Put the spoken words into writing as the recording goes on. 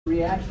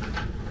reaction.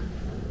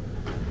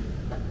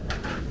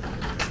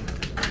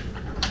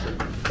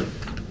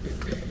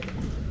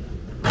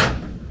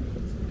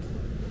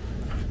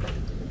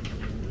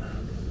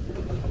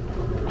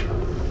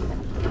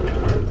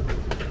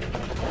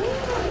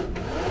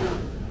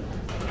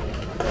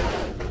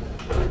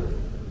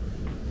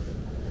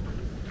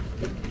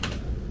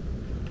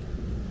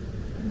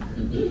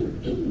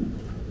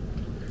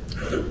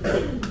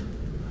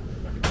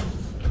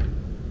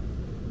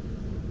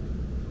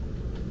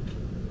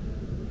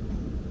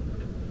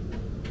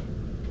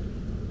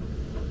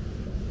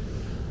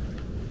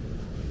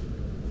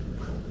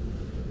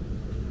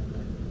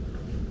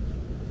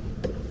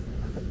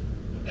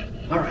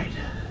 All right,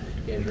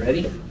 you guys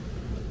ready?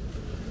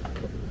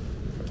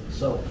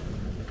 So,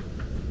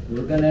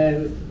 we're going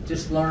to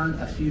just learn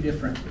a few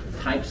different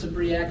types of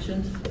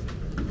reactions.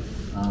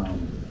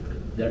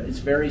 It's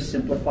very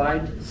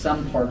simplified.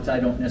 Some parts I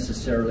don't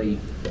necessarily,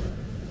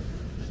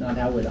 it's not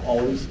how I would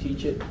always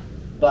teach it,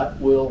 but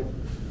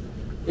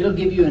it'll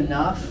give you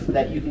enough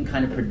that you can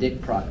kind of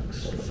predict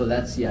products. So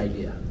that's the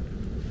idea.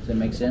 Does that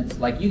make sense?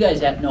 Like you guys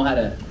have to know how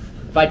to,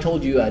 if I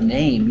told you a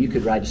name, you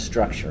could write a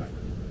structure,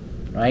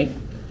 right?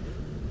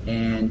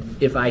 And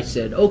if I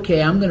said,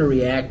 okay, I'm going to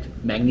react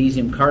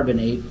magnesium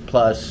carbonate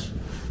plus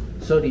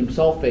sodium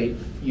sulfate,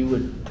 you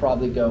would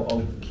probably go,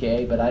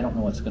 okay, but I don't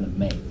know what's going to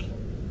make.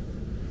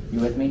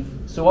 You with me?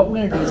 So what we're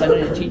going to do is I'm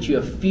going to teach you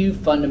a few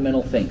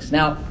fundamental things.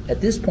 Now,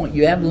 at this point,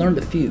 you have learned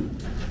a few.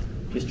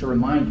 Just to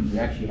remind you, you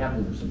actually have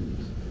learned some of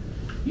these.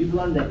 You've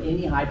learned that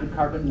any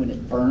hydrocarbon, when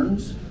it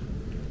burns,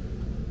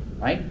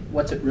 right,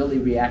 what's it really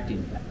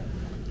reacting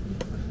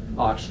with?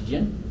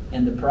 Oxygen.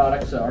 And the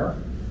products are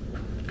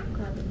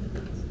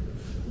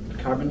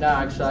carbon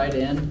dioxide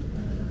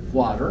and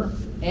water,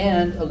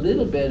 and a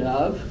little bit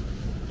of,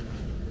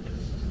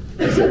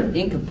 what's that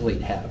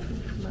incomplete have?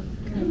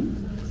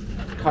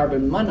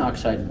 Carbon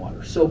monoxide and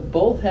water. So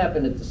both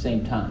happen at the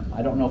same time.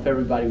 I don't know if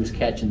everybody was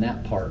catching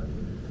that part.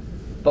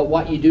 But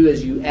what you do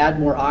is you add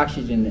more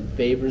oxygen that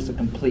favors the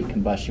complete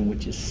combustion,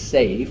 which is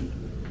safe.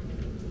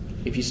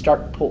 If you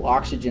start to pull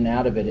oxygen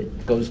out of it,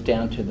 it goes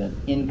down to the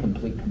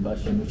incomplete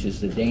combustion, which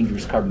is the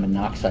dangerous carbon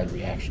monoxide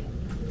reaction.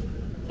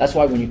 That's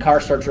why when your car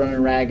starts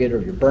running ragged,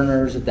 or your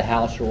burners at the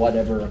house or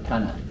whatever are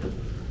kind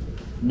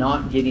of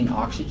not getting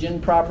oxygen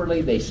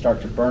properly, they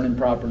start to burn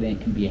improperly and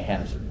can be a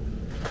hazard.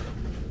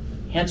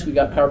 Hence, we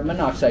got carbon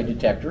monoxide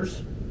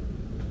detectors.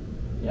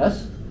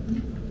 Yes?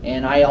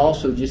 And I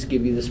also just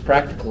give you this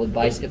practical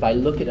advice. If I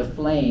look at a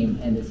flame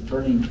and it's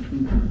burning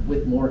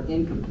with more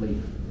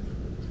incomplete,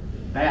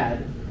 bad,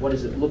 what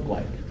does it look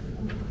like?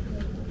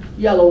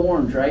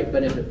 Yellow-orange, right?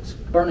 But if it's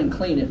burning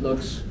clean, it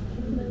looks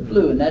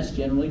blue, and that's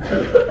generally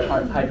true,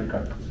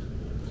 hydrocarbons.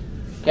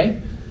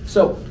 Okay?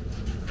 So,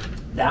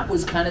 that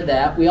was kind of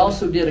that. We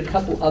also did a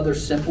couple other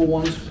simple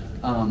ones.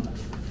 I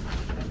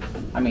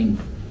mean,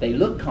 they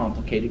look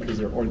complicated because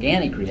they're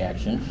organic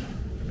reactions,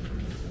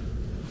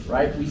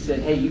 right? We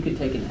said, hey, you could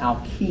take an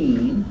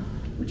alkene,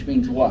 which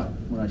means what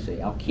when I say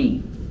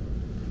alkene?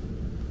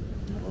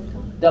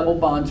 Double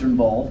bonds are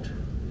involved.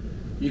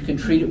 You can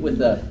treat it with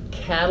a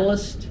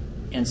catalyst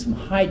and some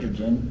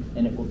hydrogen,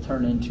 and it will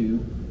turn into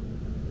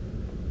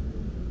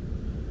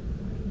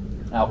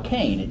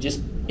alkane.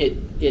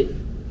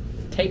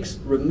 It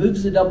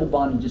removes the double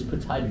bond and just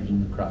puts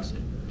hydrogen across it.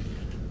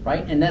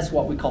 Right? And that's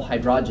what we call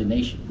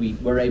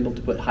hydrogenation. We're able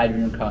to put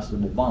hydrogen across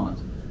double bonds.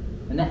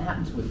 And that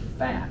happens with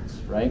fats,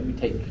 right? We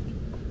take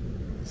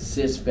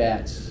cis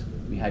fats,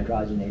 we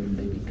hydrogenate them,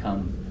 they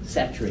become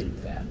saturated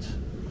fats.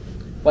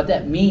 What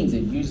that means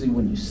is usually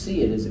when you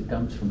see it is it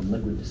comes from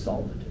liquid to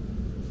solid.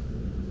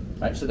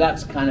 Right? So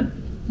that's kind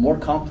of more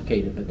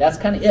complicated, but that's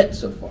kind of it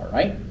so far,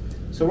 right?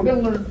 So we're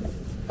going to learn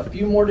a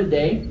few more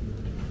today.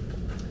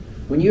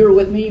 When you were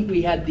with me,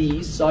 we had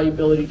these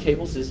solubility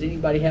tables. Does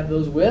anybody have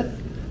those with?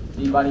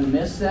 Anybody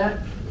miss that?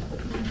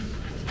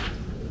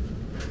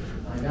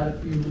 I got a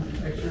few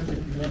extras if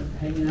you weren't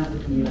hanging out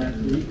with me last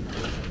week.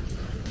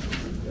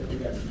 But we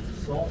got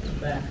salt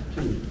back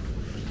too.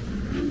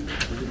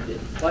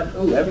 But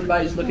oh,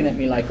 everybody's looking at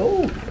me like,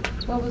 oh.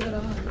 What was it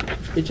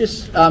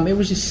on? It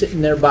was just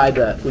sitting there by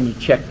when you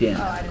checked in.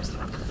 Oh, I just.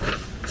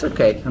 It's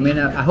okay. I mean,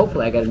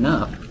 hopefully I got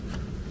enough,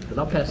 but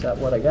I'll pass out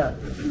what I got.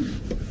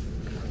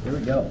 Here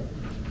we go.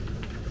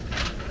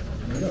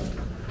 Here we go.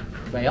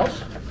 Anybody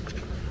else?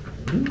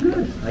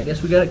 Good. I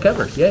guess we got it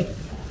covered. Yay.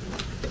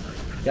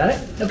 Got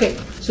it? Okay.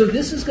 So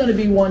this is going to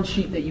be one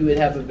sheet that you would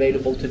have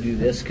available to do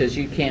this because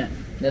you can't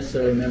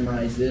necessarily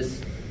memorize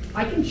this.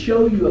 I can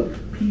show you a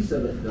piece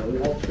of it though.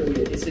 I'll show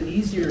you.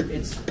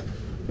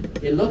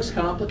 It looks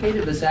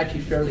complicated, but it's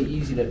actually fairly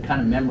easy to kind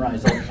of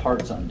memorize all the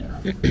parts on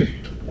there.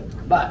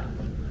 But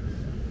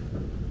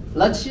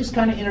let's just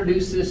kind of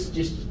introduce this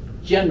just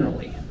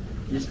generally.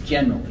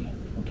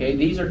 Okay?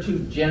 These are two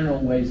general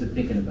ways of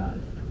thinking about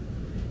it.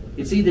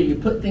 It's either you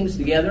put things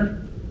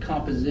together,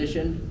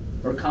 composition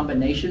or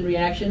combination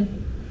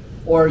reaction,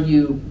 or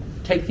you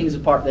take things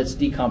apart, that's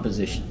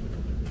decomposition.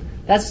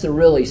 That's the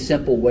really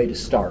simple way to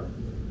start.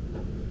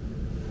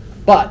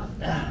 But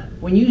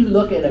when you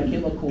look at a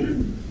chemical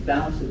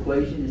balanced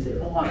equation and say,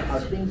 oh, are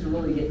things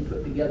really getting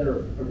put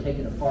together or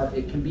taken apart?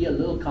 It can be a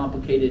little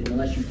complicated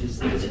unless you just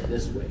think of it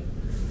this way.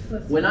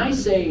 When I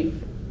say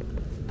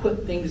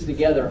put things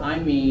together, I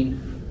mean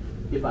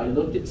if I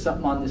looked at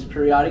something on this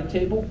periodic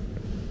table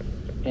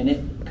and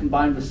it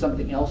combined with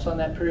something else on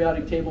that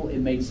periodic table, it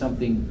made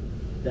something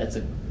that's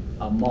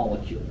a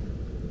molecule.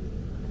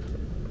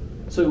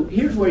 So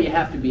here's where you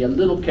have to be a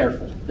little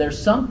careful.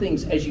 There's some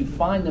things, as you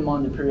find them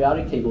on the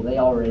periodic table, they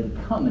already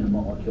come in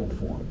molecule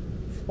form.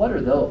 What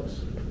are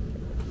those?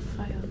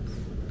 Ions.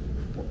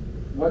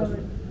 What?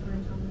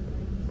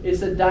 It's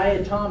the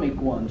diatomic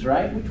ones,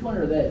 right? Which one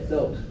are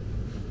those?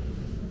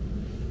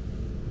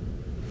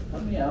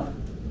 Help me out.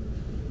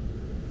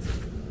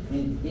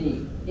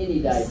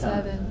 Any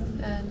diatomic.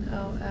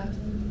 7NOF.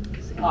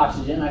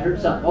 Oxygen, I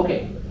heard something.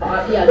 Okay.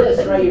 Yeah,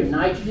 this right here.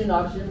 Nitrogen,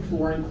 oxygen,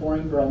 fluorine,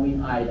 chlorine,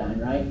 bromine, iodine,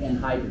 right? And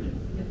hydrogen.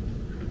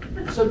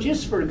 So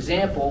just for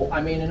example,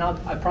 I mean, and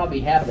I probably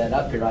have that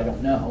up here, I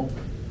don't know.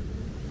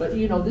 But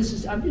you know, this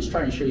is, I'm just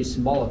trying to show you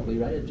symbolically,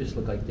 right? It just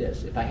looked like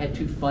this. If I had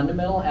two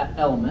fundamental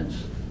elements,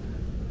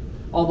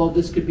 although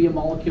this could be a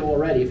molecule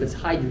already, if it's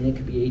hydrogen, it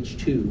could be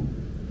H2,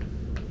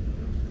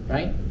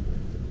 right?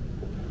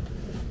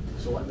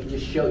 So let me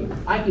just show you.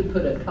 I could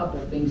put a couple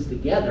things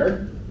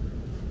together.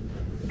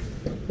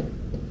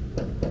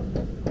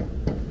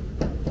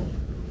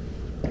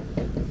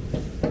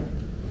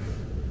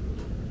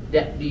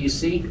 Do you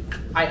see?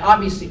 I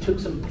obviously took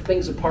some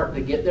things apart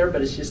to get there,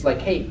 but it's just like,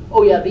 hey,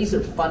 oh yeah, these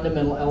are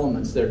fundamental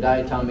elements. They're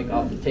diatomic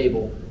off the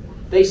table.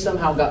 They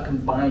somehow got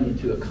combined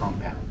into a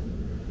compound.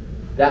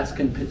 That's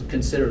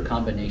considered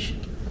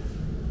combination.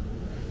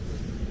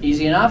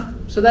 Easy enough?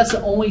 So that's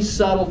the only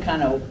subtle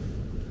kind of,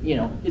 you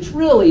know, it's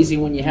real easy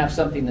when you have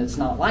something that's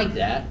not like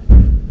that.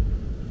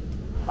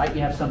 Right?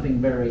 You have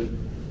something very...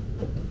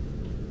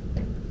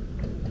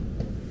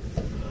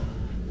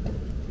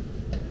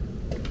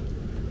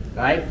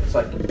 Right? It's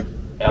like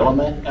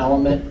element,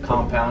 element,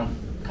 compound,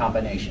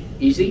 combination.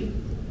 Easy?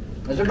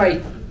 Is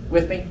everybody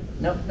with me?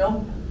 No?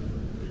 No?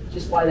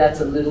 Just why that's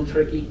a little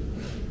tricky.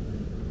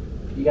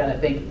 You got to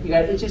think.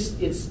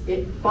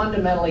 It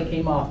fundamentally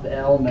came off the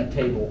element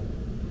table,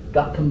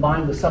 got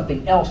combined with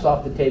something else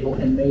off the table,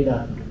 and made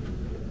a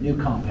new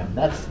compound.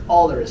 That's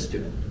all there is to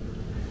it.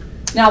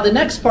 Now, the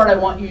next part I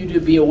want you to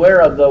be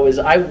aware of, though, is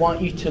I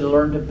want you to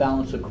learn to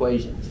balance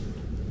equations.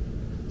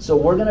 So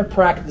we're going to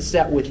practice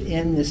that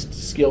within this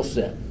skill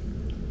set.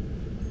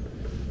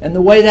 And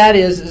the way that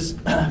is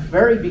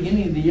very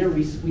beginning of the year,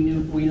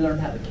 we learned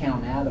how to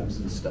count atoms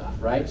and stuff,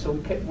 right? So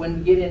when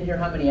we get in here,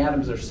 how many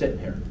atoms are sitting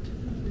here?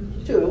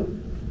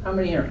 2. How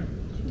many here?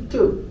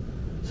 2.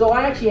 So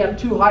I actually have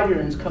 2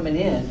 hydrogens coming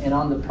in, and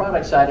on the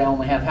product side, I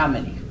only have how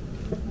many?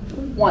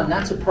 1.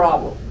 That's a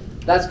problem.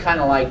 That's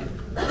kind of like,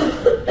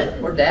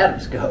 where'd the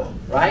atoms go,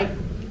 right?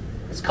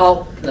 It's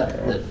called,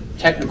 the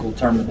technical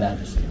term of that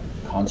is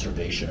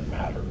conservation of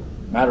matter.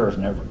 Matter is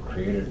never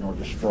created nor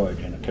destroyed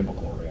in a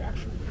chemical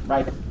reaction,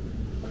 right?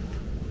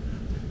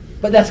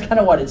 But that's kind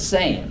of what it's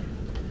saying.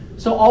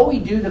 So all we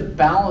do to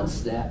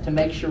balance that, to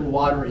make sure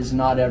water is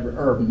not ever,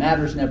 or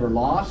matter's never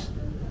lost,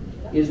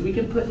 is we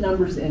can put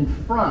numbers in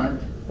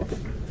front,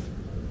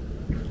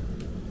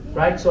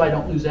 right? So I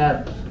don't lose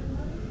atoms.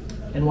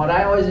 And what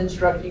I always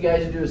instruct you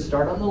guys to do is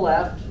start on the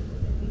left,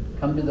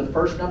 come to the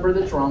first number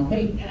that's wrong.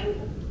 Hey,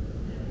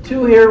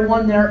 2 here,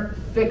 1 there.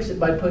 Fix it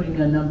by putting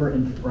a number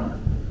in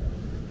front.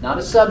 Not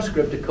a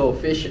subscript, a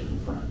coefficient in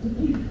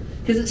front.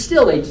 Because it's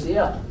still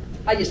HCl.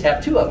 I just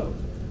have 2 of them.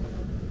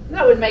 And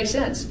that would make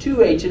sense.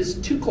 2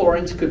 H's, 2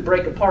 chlorines could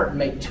break apart and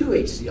make 2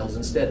 HCl's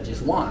instead of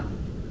just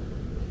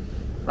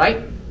 1.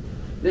 Right?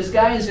 This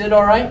guy, is it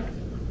all right?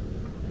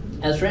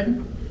 As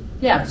written?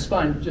 Yeah, it's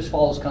fine. It just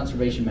follows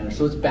conservation matter.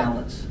 So it's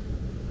balanced.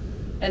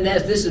 And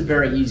this is a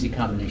very easy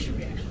combination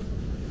reaction.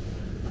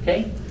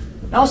 Okay?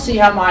 Now see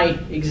how my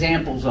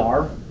examples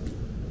are.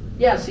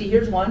 Yeah, see,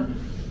 here's one.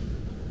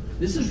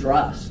 This is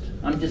rust.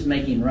 I'm just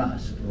making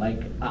rust. Like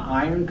an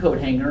iron coat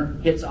hanger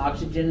hits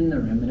oxygen in the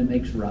rim and it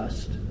makes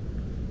rust.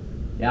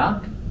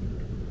 Yeah?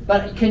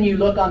 But can you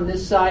look on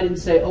this side and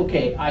say,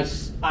 okay,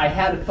 I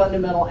had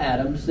fundamental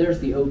atoms. There's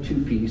the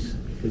O2 piece,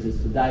 because it's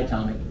the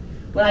diatomic.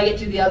 When I get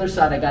to the other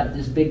side, I got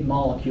this big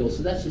molecule,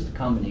 so that's just a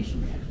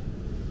combination reaction.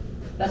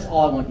 That's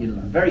all I want you to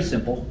learn. Very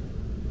simple.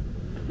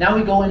 Now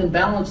we go in and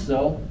balance,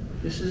 though.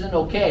 This isn't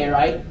okay,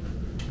 right?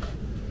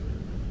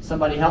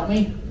 Somebody help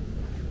me?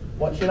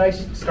 What should I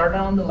start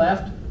on the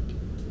left?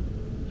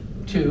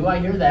 2, I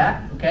hear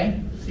that.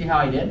 Okay, see how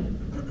I did?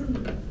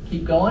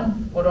 Keep going.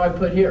 What do I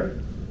put here?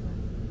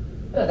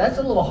 Yeah, that's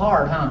a little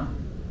hard, huh?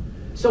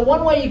 So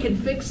one way you can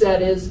fix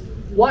that is,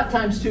 what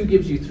times 2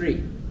 gives you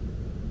 3?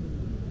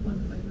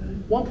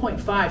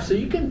 1.5. So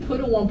you can put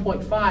a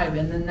 1.5,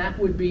 and then that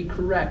would be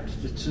correct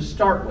to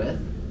start with.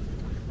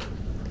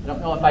 I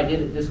don't know if I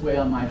did it this way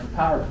on my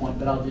PowerPoint,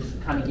 but I'll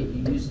just kind of get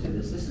you used to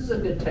this. This is a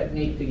good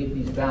technique to get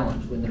these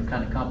balanced when they're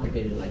kind of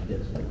complicated like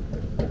this.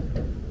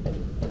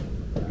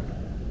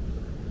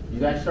 You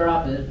guys start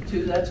off at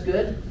 2, that's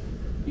good.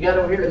 You got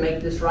over here to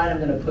make this right, I'm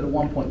going to put a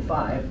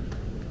 1.5.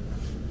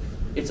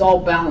 It's all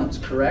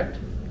balanced, correct?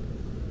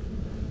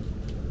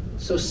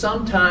 So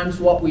sometimes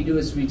what we do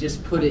is we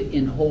just put it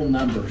in whole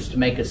numbers to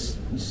make us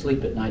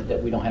sleep at night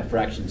that we don't have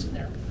fractions in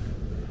there.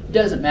 It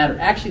doesn't matter.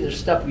 Actually, there's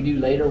stuff we do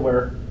later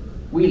where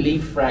we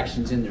leave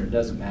fractions in there. It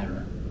doesn't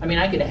matter. I mean,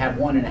 I could have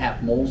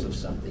 1.5 moles of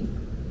something.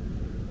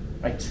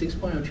 Right,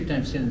 6.02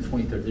 times 10 to the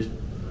 23rd. There's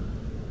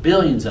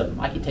billions of them.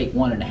 I could take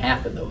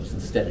 1.5 of those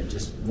instead of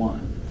just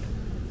 1.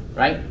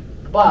 Right?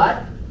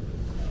 But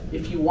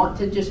if you want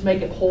to just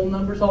make it whole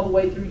numbers all the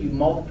way through, you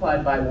multiply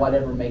by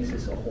whatever makes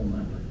this a whole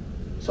number.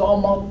 So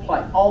I'll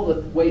multiply all the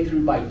way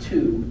through by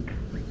 2.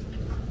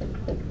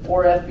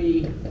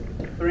 4FB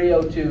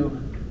 302.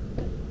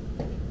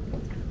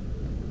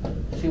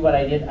 See what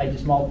I did? I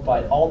just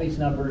multiplied all these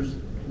numbers,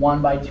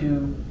 1 by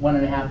 2,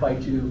 1.5 by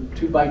 2,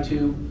 2 by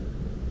 2,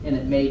 and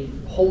it made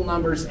whole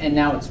numbers, and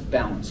now it's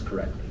balanced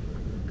correctly.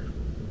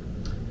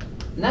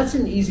 And that's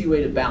an easy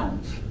way to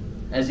balance,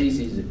 as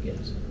easy as it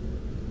gets.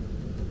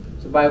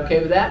 So everybody okay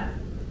with that?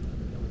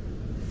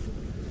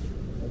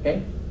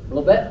 Okay? A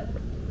little bit?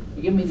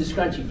 You give me the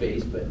scrunchy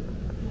face, but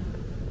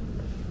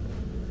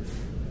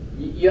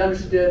you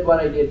understood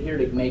what I did here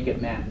to make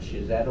it match.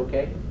 Is that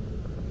okay?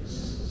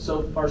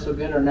 So far so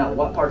good, or no?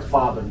 What part's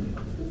bothering you?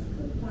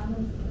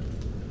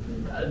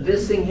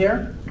 This thing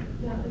here?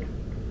 Yeah,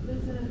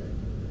 there's a 2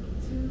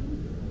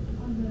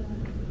 on the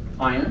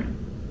Iron.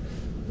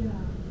 Yeah.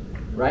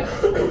 Right?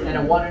 And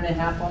a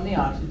 1.5 on the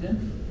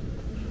oxygen.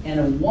 And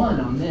a 1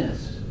 on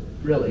this,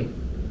 really.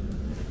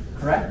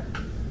 Correct?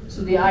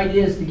 So the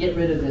idea is to get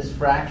rid of this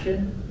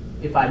fraction.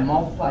 If I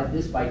multiplied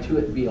this by 2,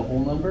 it would be a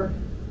whole number.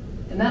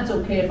 And that's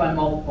okay if I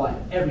multiply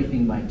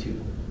everything by 2.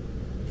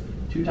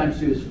 2 times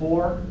 2 is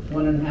 4.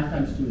 1.5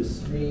 times 2 is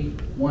 3.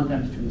 1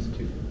 times 2 is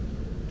 2.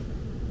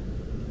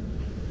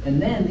 And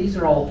then these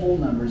are all whole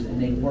numbers, and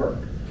they work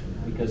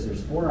because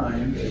there's 4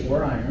 irons,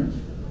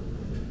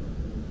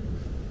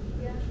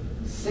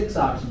 6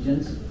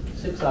 oxygens,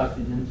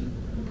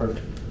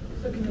 perfect.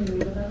 So can you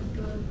leave it as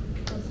the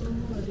puzzle,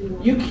 or do you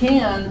want You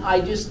can.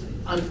 I just,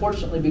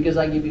 unfortunately, because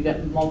I give you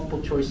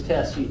multiple choice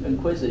tests and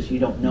quizzes, you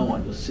don't know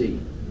what you'll see.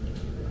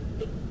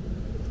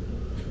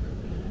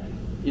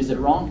 Is it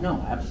wrong?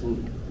 No,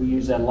 absolutely. We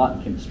use that a lot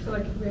in chemistry. So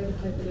like if we had to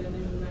type it in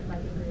and we might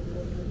find it very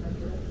good, we might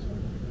do that stuff?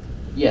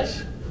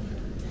 Yes.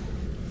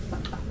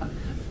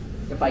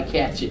 If I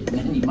catch it, and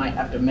then you might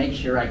have to make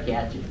sure I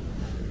catch it.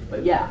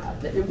 But yeah,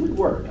 it would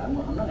work. I'm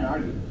not going to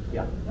argue.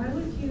 Yeah. Why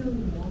would you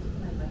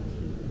multiply by 2?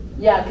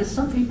 Yeah, because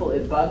some people,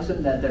 it bugs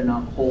them that they're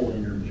not whole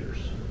integers.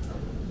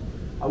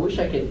 I wish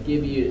I could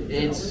give you,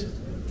 it's,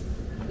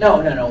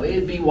 no.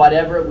 It'd be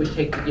whatever it would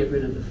take to get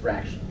rid of the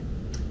fraction.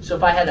 So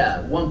if I had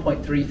a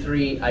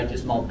 1.33, I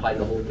just multiply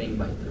the whole thing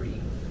by 3.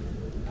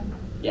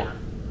 Yeah.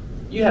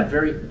 You have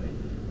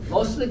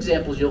most of the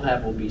examples you'll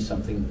have will be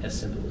something as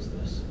simple as this.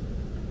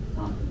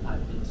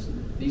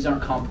 These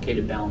aren't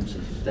complicated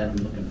balances that I'm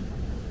looking for.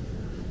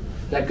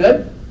 Is that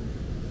good?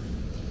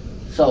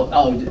 So,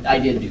 I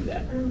did do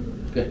that.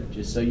 Good.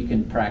 Just so you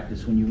can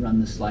practice when you run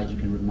the slides, you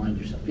can remind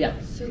yourself. Yeah?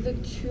 So the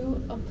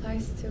 2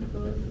 applies to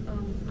both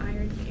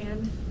iron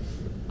and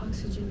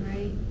oxygen,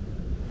 right?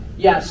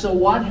 Yeah, so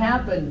what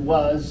happened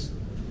was,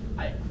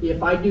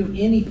 if I do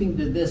anything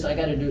to this, I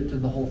got to do it to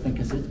the whole thing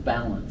because it's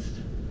balanced,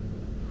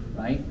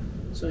 right?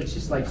 So it's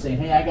just like saying,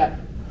 hey, I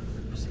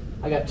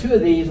got 2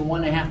 of these and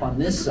 1.5 on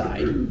this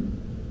side,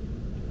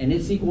 and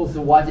it's equal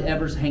to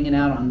whatever's hanging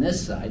out on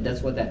this side.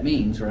 That's what that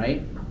means,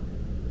 right?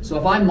 So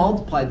if I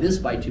multiply this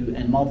by 2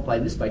 and multiply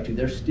this by 2,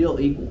 they're still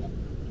equal.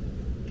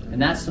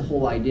 And that's the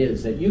whole idea,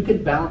 is that you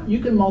can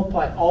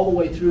multiply all the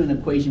way through an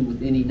equation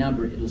with any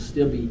number, it'll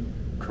still be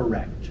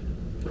correct.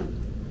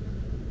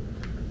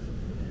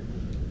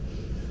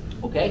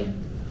 Okay?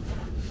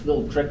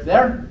 Little trick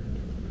there.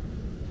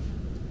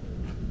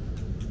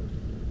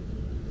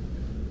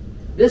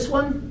 This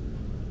one,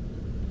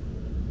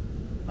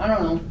 I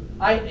don't know.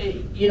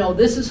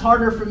 This is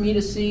harder for me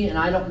to see, and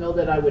I don't know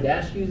that I would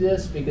ask you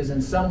this because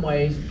in some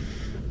ways,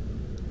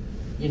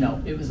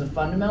 it was a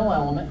fundamental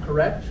element,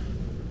 correct?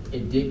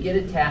 It did get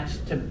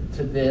attached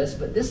to this,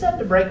 but this had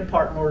to break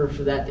apart in order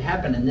for that to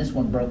happen, and this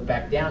one broke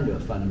back down to a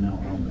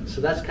fundamental element.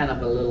 So that's kind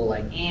of a little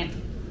like, eh.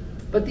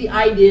 But the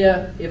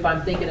idea, if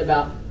I'm thinking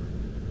about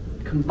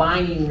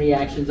combining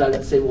reactions, I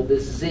would say, well,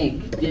 this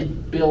zinc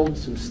did build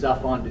some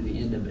stuff onto the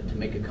end of it to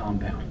make a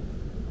compound.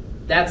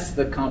 That's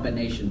the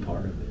combination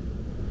part of it.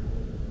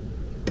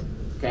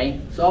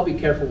 Okay, so I'll be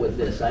careful with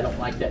this. I don't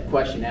like that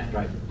question after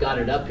I got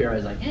it up here. I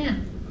was like, eh.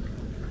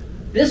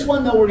 This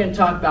one, though, we're going to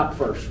talk about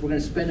first. We're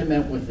going to spend a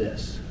minute with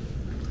this.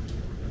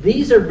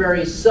 These are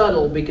very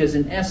subtle because,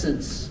 in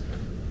essence,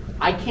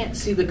 I can't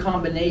see the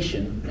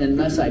combination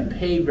unless I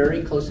pay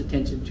very close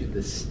attention to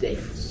the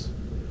states.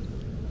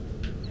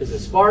 Because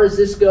as far as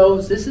this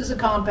goes, this is a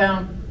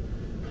compound,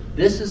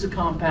 this is a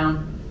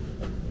compound.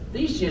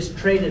 These just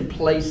traded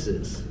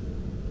places.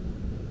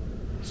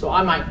 So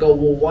I might go,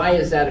 well, why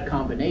is that a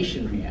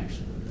combination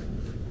reaction?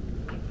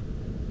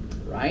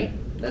 Right?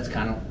 That's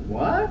kind of,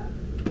 what?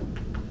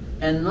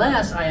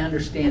 Unless I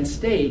understand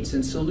states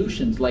and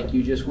solutions like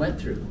you just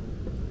went through.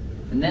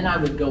 And then I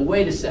would go,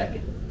 wait a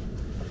second.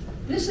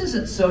 This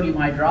isn't sodium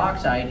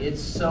hydroxide,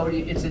 it's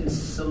in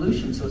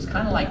solution, so it's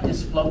kind of like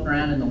this floating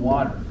around in the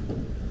water.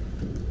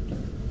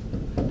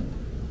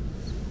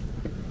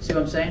 See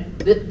what I'm saying?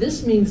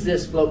 This means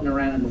this floating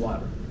around in the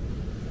water.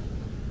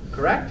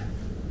 Correct?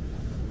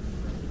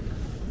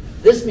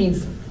 This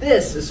means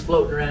this is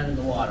floating around in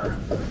the water.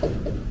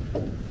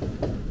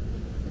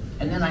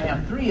 And then I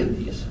have 3 of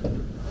these.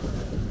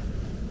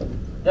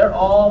 They're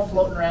all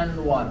floating around in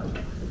the water.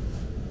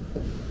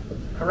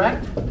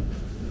 Correct?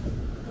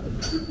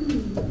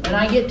 When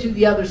I get to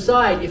the other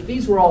side, if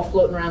these were all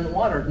floating around the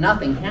water,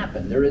 nothing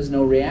happened. There is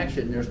no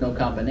reaction, there's no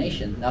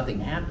combination, nothing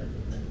happened.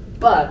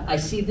 But I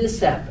see this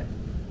happen.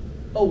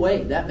 Oh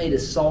wait, that made a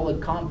solid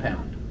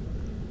compound.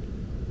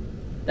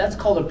 That's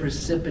called a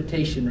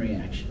precipitation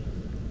reaction.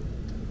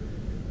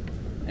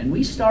 And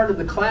we started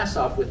the class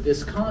off with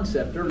this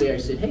concept earlier. I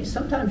said, hey,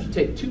 sometimes you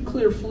take 2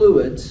 clear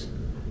fluids,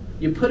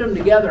 you put them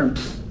together and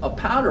a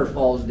powder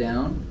falls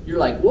down. You're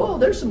like, whoa,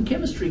 there's some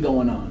chemistry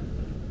going on.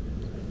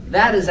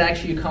 That is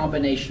actually a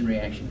combination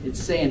reaction. It's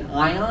saying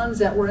ions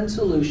that were in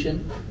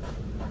solution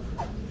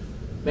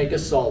make a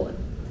solid.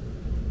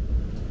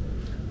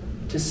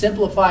 To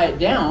simplify it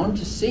down,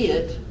 to see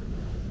it,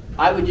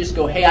 I would just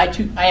go, hey, I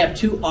have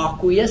 2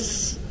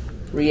 aqueous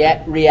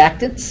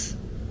reactants,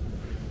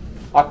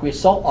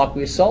 aqueous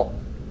salt,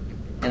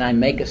 and I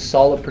make a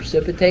solid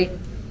precipitate,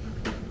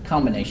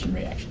 combination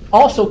reaction.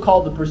 Also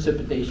called the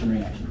precipitation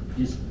reaction.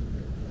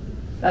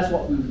 That's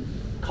what we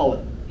call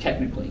it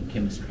technically in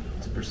chemistry.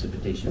 It's a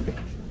precipitation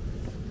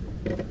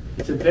reaction.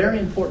 It's a very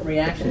important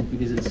reaction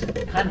because it's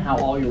kind of how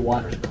all your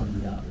water's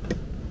cleaned up.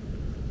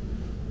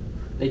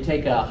 They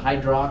take a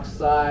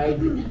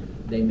hydroxide,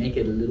 they make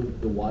it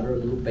the water a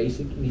little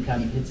basic.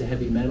 Anytime it hits a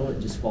heavy metal, it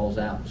just falls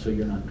out, so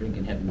you're not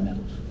drinking heavy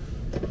metals.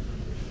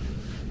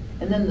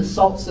 And then the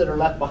salts that are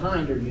left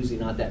behind are usually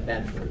not that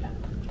bad for you.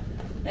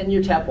 And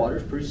your tap water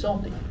is pretty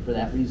salty for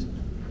that reason.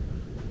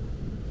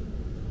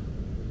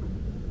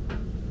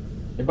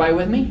 Everybody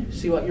with me?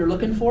 See what you're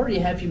looking for?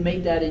 Have you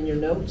made that in your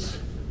notes?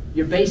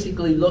 You're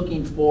basically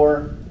looking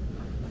for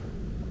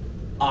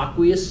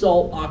aqueous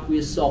salt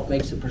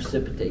makes a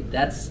precipitate.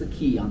 That's the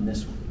key on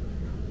this one.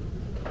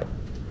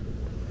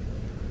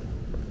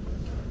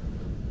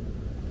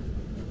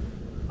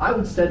 I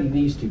would study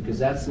these 2 because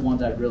that's the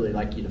ones I'd really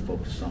like you to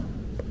focus on.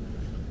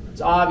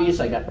 It's obvious,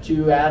 I got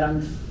 2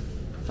 atoms,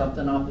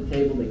 something off the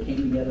table, they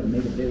came together and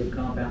made a bigger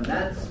compound.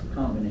 That's a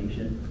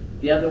combination.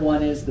 The other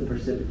one is the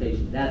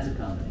precipitation. That's a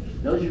combination.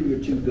 Those are your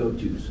 2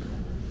 go-tos.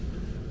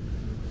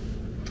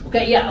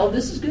 Okay, yeah, oh,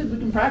 this is good. We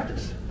can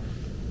practice.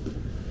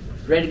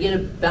 Ready to get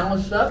it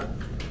balanced up?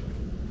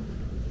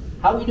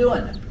 How are we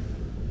doing?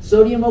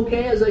 Sodium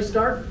okay as I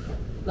start?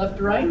 Left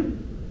to right?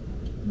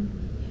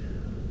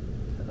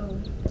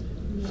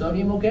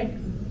 Sodium okay?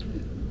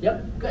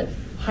 Yep, good.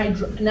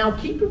 Now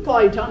keep your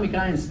polyatomic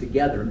ions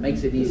together. It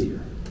makes it easier.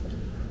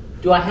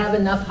 Do I have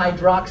enough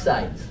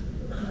hydroxides?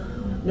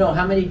 No,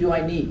 how many do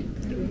I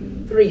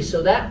need? 3.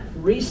 So that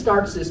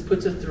restarts this,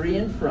 puts a 3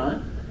 in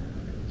front.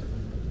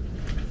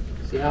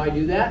 See how I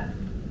do that?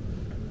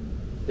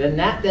 Then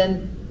that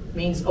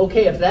means,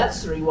 okay, if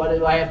that's 3, what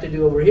do I have to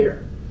do over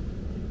here?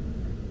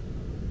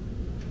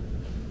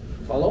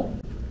 Follow?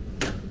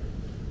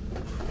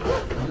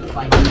 If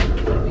I think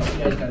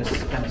you guys got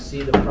to kind of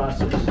see the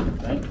process,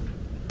 right?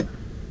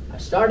 I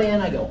start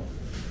in, I go.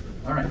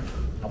 All right,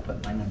 I'll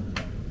put my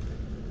numbers in.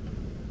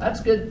 That's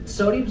good.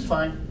 Sodium's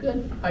fine.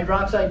 Good.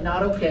 Hydroxide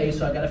not okay,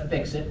 so I got to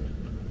fix it.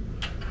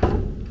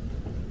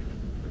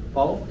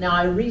 Follow? Now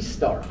I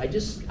restart.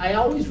 I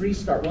always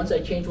restart. Once I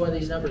change one of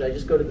these numbers, I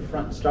just go to the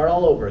front and start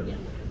all over again.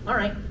 All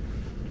right.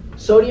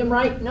 Sodium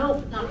right? No,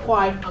 not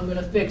quite. I'm going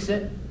to fix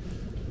it.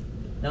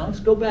 Now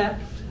let's go back.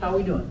 How are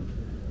we doing?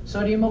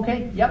 Sodium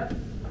okay? Yep.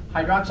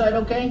 Hydroxide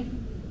okay?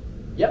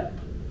 Yep.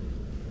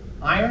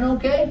 Iron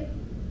okay?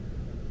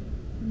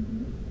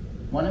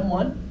 1 and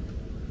 1.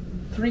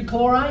 3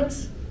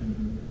 chlorides?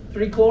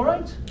 3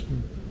 chlorides?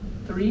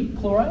 3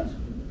 chlorides?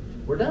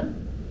 We're done.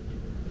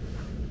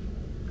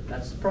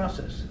 That's the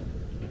process.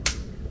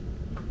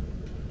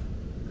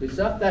 Good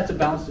stuff? That's a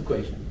balanced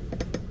equation.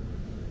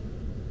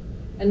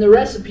 And the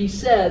recipe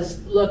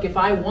says, look, if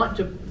I want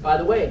to, by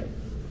the way,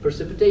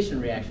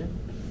 precipitation reaction,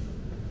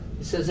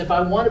 it says if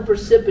I want to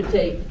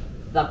precipitate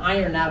the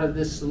iron out of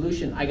this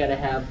solution, I got to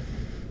have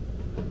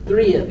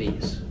 3 of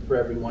these for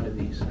every one of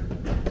these.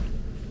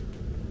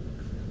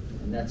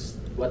 And that's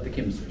what the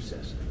chemistry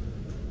says.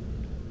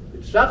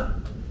 Good stuff?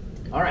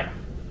 All right.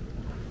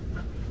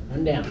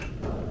 Run down.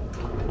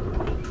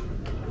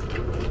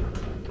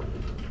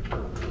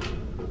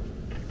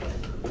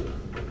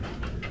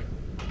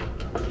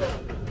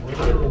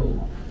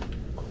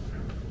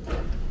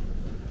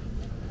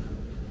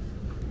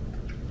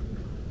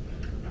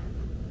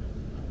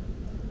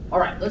 All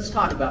right, let's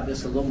talk about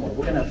this a little more.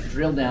 We're going to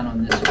drill down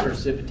on this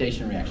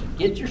precipitation reaction.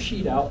 Get your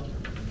sheet out,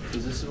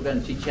 because this is we're going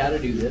to teach you how to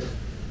do this.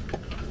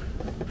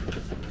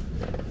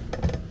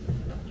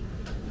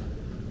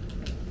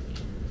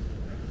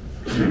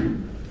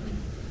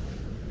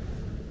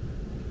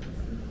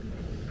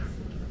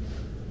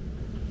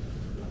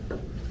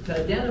 To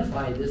identify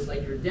identify this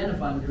like you're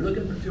identifying, you're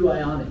looking for two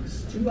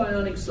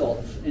ionic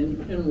salts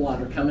in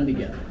water coming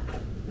together.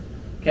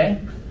 Okay?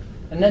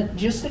 And then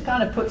just to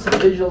kind of put some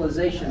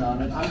visualization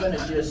on it, I'm going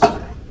to just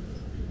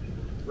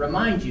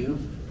remind you.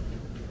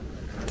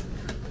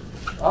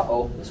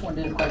 Uh-oh, this one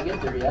didn't quite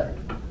get there yet.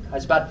 I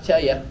was about to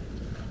tell you,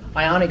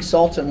 ionic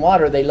salts in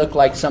water, they look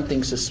like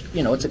something,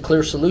 you know, it's a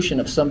clear solution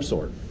of some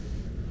sort.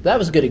 That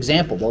was a good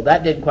example. Well,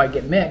 that didn't quite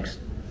get mixed.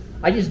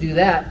 I just do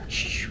that,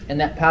 and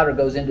that powder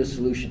goes into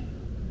solution.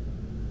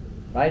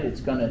 Right?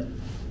 It's going to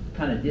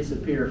kind of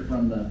disappear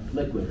from the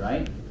liquid,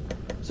 right?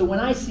 So when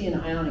I see an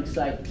ionic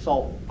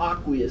salt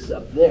aqueous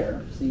up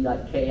there, see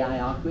like Ki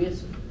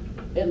aqueous,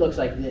 it looks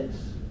like this.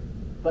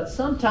 But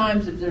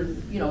sometimes if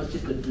there's, you know, it's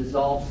just a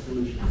dissolved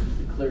solution,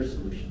 just a clear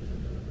solution.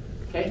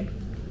 Okay?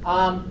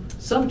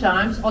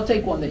 Sometimes, I'll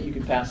take one that you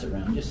can pass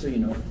around, just so you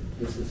know.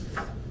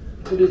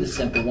 We'll do the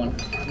simple one.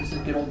 This is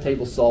good old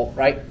table salt,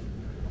 right?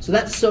 So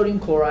that's sodium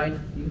chloride.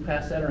 You can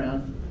pass that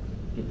around.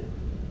 Get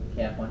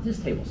the cap on.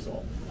 Just table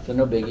salt. So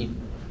no biggie.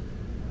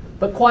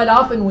 But quite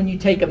often when you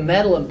take a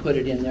metal and put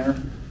it in there,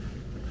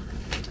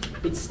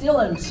 it's still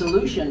in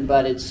solution,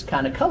 but it's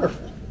kind of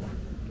colorful.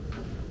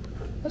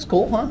 That's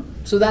cool, huh?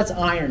 So that's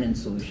iron in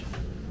solution.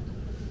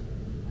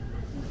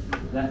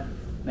 Does that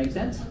make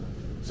sense?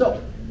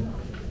 So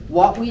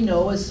what we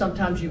know is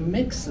sometimes you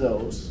mix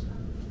those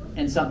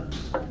and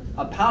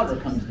a powder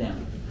comes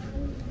down.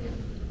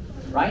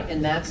 Right?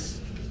 And that's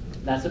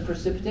a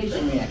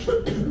precipitation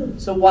reaction.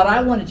 So what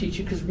I want to teach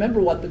you, because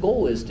remember what the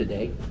goal is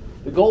today.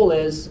 The goal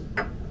is,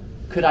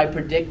 could I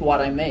predict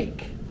what I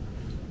make?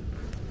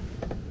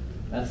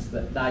 That's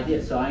the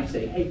idea. So I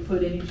say, hey,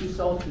 put any two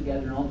salts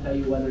together and I'll tell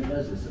you whether it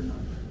does this or not.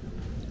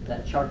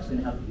 That chart's going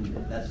to help you do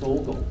that. That's the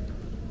whole goal.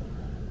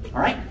 All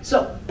right?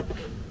 So,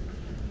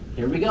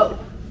 here we go.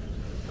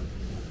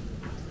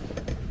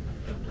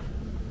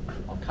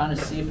 I'll kind of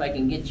see if I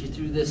can get you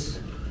through this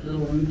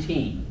little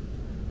routine.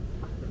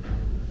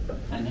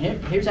 And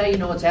here's how you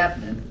know what's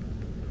happening.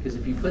 Because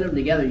if you put them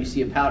together, you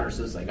see a powder.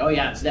 So it's like, oh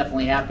yeah, it's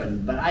definitely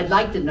happened. But I'd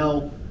like to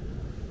know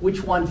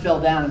which one fell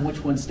down and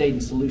which one stayed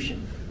in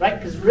solution. Right?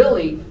 Because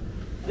really,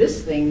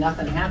 this thing,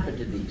 nothing happened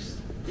to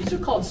these. These are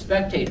called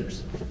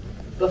spectators.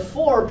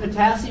 Before,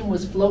 potassium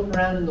was floating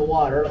around in the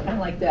water, kind of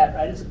like that,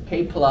 right? It's a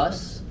K+.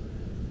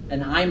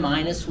 An I-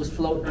 was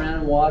floating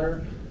around in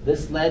water.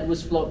 This lead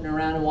was floating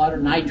around in water.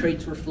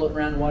 Nitrates were floating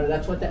around in water.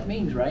 That's what that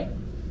means, right?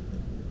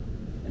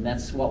 And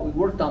that's what we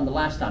worked on the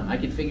last time. I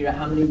could figure out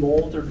how many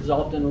moles are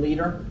dissolved in a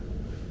liter.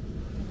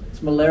 It's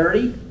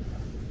molarity.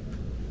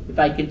 If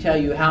I could tell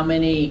you how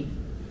many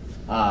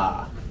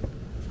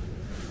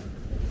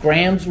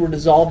grams were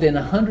dissolved in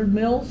 100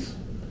 mils,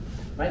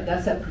 right?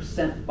 That's that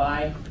percent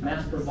by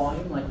mass per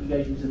volume, like you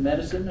guys use in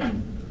medicine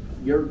and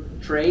your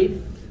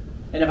trade.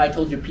 And if I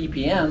told you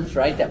ppms,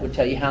 right, that would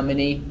tell you how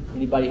many.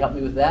 Anybody help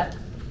me with that?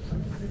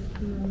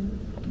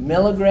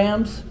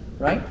 Milligrams,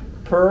 right,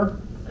 per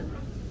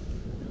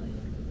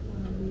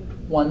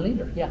 1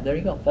 liter. Yeah, there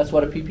you go. That's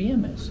what a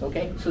ppm is.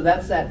 Okay, so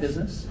that's that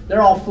business.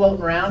 They're all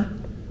floating around.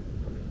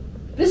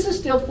 This is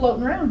still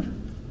floating around.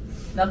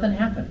 Nothing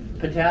happened.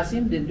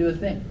 Potassium didn't do a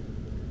thing.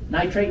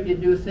 Nitrate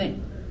didn't do a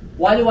thing.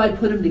 Why do I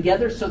put them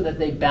together? So that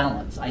they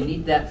balance. I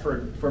need that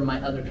for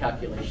my other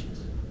calculations.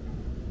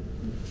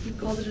 You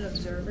called it an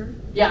observer?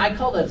 Yeah, I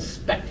call it a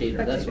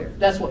spectator.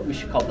 That's what we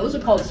should call it. Those are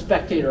called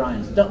spectator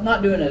ions.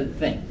 Not doing a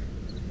thing.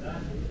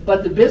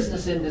 But the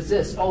business end is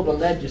this. Oh, the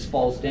lead just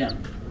falls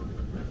down.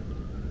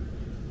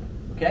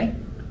 Okay?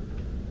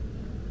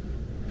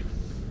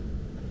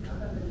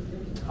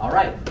 All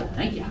right.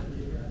 Thank you.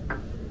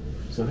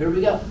 So here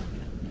we go.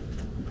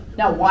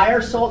 Now, why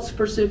are salts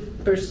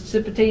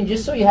precipitating?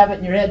 Just so you have it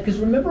in your head, because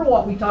remember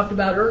what we talked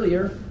about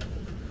earlier.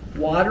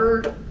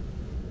 Water,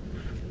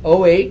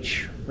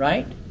 OH,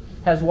 right,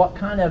 has what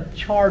kind of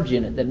charge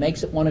in it that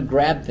makes it want to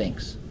grab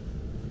things?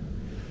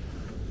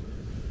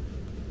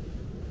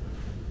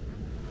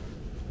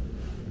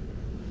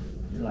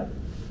 You're like,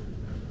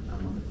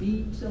 I'm on the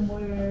beach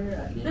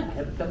somewhere, I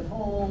haven't come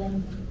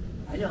home.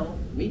 I know,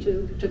 me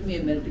too. It took me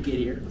a minute to get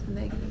here.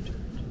 Negative charge.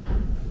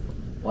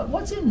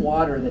 What's in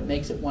water that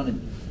makes it want to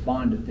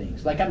bond to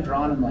things? Like I'm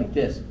drawing them like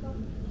this.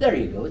 There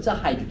you go. It's a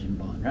hydrogen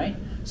bond, right?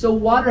 So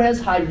water has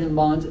hydrogen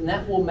bonds, and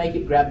that will make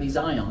it grab these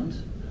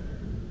ions.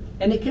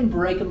 And it can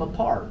break them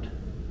apart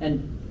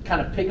and kind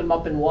of pick them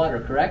up in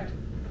water, correct?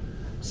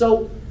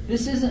 So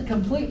this isn't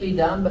completely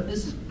done, but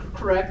this is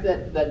correct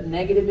that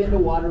negative end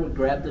of water would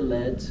grab the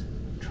leads,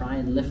 try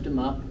and lift them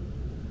up.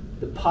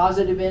 The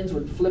positive ends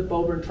would flip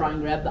over and try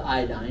and grab the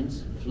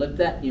iodines, flip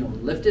that,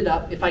 lift it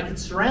up. If I could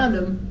surround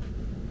them,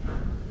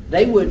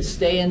 they would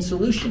stay in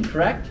solution,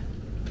 correct?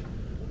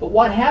 But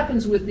what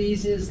happens with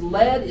these is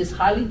lead is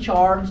highly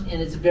charged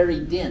and it's very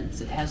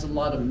dense. It has a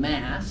lot of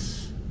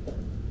mass.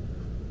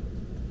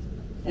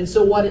 And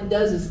so what it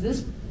does is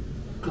this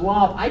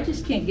glob, I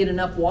just can't get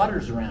enough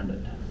waters around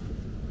it.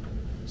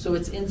 So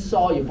it's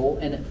insoluble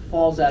and it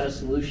falls out of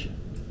solution.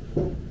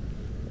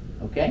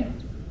 Okay?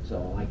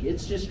 So like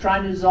it's just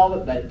trying to dissolve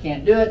it, but it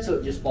can't do it, so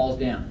it just falls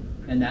down.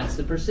 And that's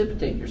the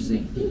precipitate you're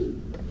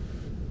seeing.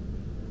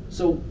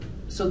 So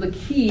So the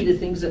key to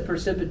things that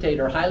precipitate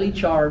are highly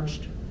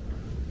charged,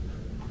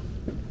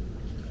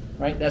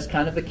 right? That's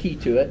kind of the key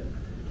to it.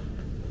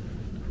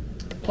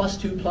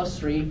 +2,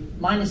 +3,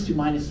 -2,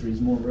 -3 is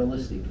more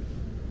realistic.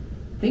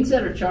 Things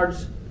that are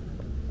charged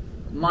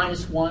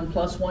 -1,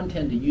 +1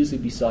 tend to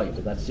usually be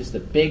soluble. That's just a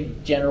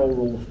big general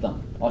rule of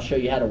thumb. I'll show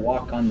you how to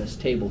walk on this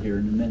table here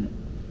in a minute.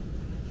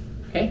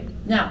 Okay,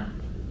 now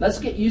let's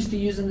get used to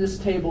using this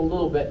table a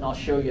little bit, and I'll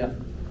show you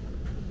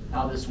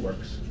how this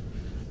works.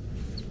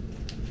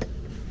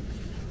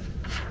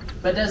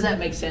 But does that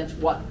make sense?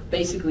 What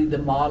basically the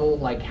model,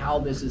 like how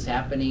this is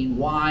happening,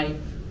 why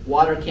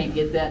water can't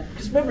get that?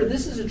 Because remember,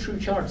 this is a true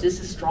charge.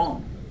 This is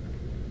strong.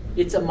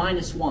 It's a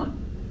 -1.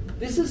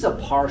 This is a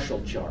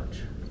partial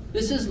charge.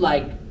 This is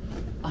like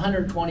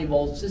 120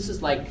 volts. This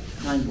is like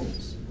 9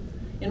 volts.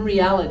 In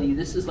reality,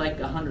 this is like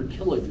 100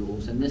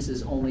 kilojoules, and this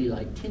is only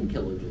like 10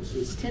 kilojoules. So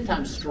it's 10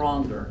 times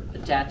stronger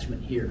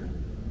attachment here.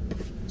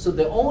 So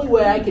the only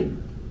way I could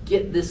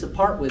get this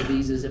apart with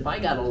these is if I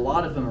got a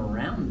lot of them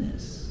around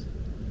this.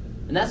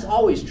 And that's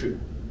always true,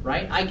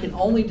 right? I can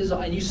only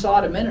dissolve, and you saw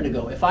it a minute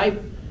ago. If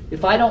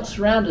I don't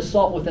surround a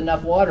salt with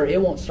enough water,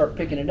 it won't start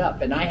picking it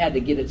up. And I had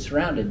to get it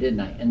surrounded, didn't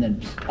I? And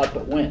then up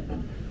it went.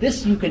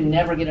 This, you can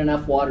never get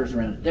enough waters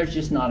around it. There's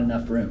just not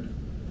enough room.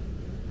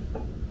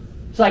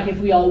 It's like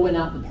if we all went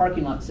out in the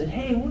parking lot and said,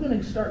 hey, we're going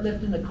to start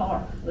lifting the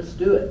car. Let's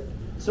do it.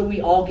 So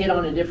we all get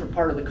on a different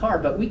part of the car,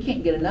 but we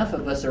can't get enough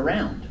of us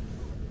around,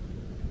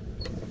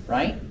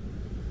 right?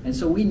 And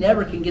so we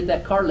never can get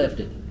that car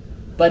lifted.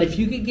 But if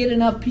you could get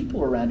enough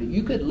people around it,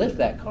 you could lift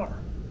that car,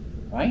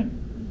 right?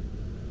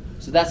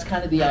 So that's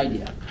kind of the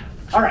idea.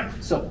 All right,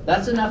 so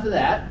that's enough of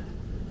that.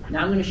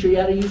 Now I'm going to show you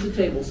how to use the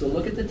table. So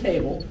look at the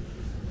table,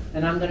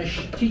 and I'm going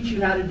to teach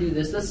you how to do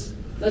this.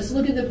 Let's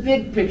look at the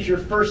big picture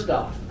first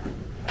off.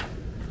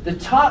 The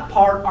top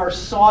part are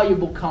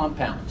soluble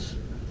compounds.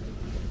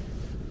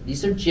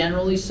 These are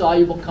generally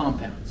soluble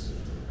compounds.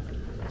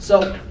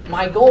 So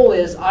my goal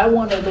is I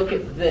want to look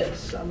at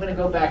this. I'm going to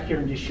go back here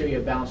and just show you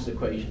a balanced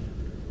equation.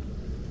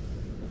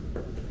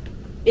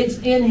 It's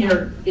in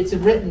here, it's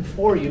written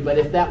for you, but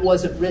if that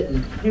wasn't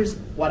written, here's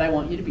what I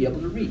want you to be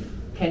able to read.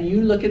 Can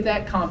you look at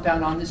that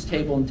compound on this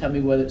table and tell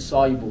me whether it's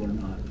soluble or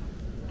not?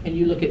 Can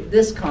you look at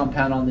this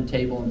compound on the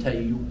table and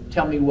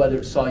tell me whether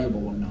it's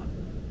soluble or not?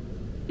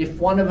 If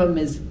one of them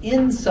is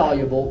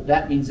insoluble,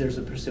 that means there's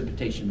a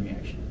precipitation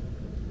reaction.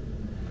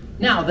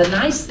 Now, the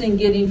nice thing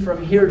getting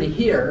from here to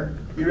here,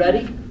 you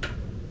ready?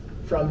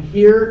 From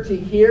here to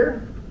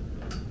here,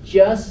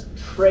 just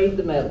trade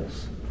the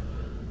metals.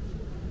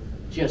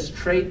 Just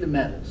trade the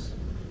metals.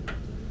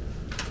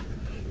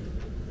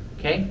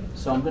 Okay,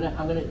 so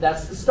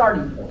that's the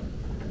starting point.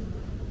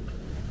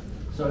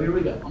 So here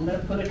we go. I'm gonna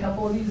put a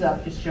couple of these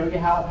up to show you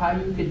how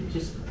you could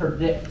just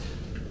predict.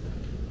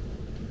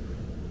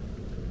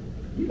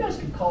 You guys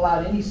can call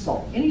out any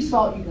salt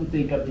you can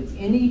think of. It's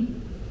any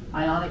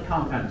ionic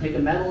compound. Take a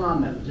metal,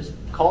 non-metal. Just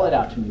call it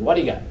out to me. What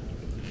do you got?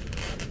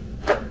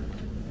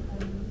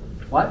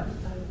 What?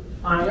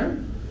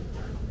 Iron.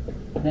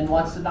 And then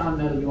what's the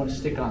non-metal you want to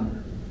stick on there?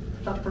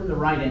 Up from the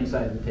right-hand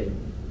side of the table.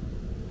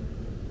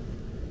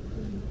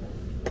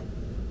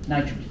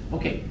 Nitrogen.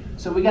 Okay,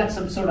 so we got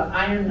some sort of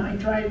iron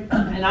nitride,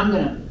 and I'm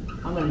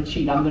gonna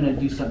cheat. I'm gonna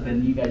do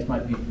something you guys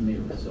might be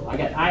familiar with. So I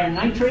got iron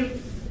nitrate,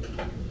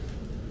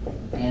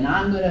 and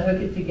I'm gonna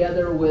hook it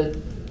together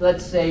with,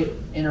 let's say,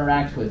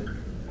 interact with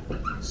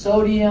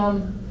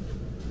sodium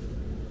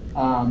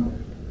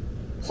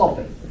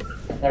sulfate.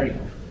 There you go.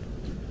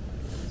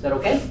 Is that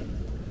okay?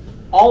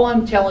 All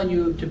I'm telling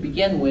you to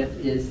begin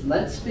with is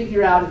let's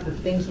figure out if the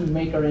things we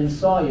make are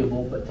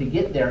insoluble, but to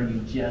get there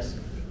you just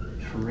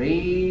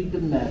trade the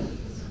metals.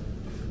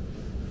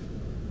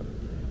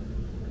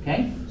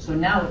 Okay, so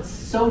now it's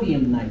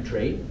sodium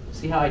nitrate.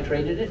 See how I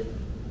traded it?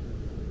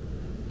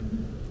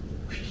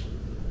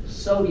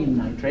 Sodium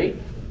nitrate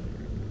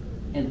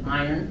and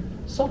iron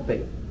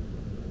sulfate.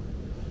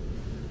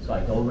 So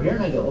I go over here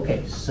and I go,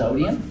 okay,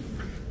 sodium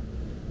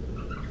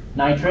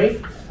nitrate.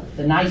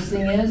 The nice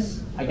thing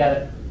is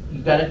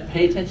you've got to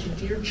pay attention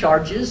to your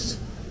charges.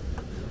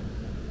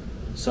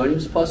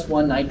 Sodium's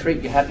 +1,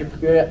 nitrate, you have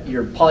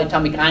your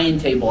polyatomic ion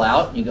table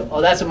out. And you go, oh,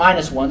 that's a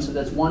 -1, so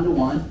that's 1 to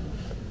 1.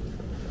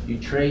 You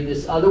trade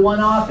this other one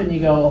off and you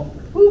go,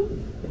 whoop,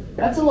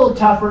 that's a little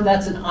tougher.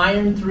 That's an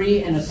iron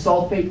 3 and a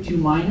sulfate 2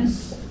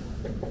 minus.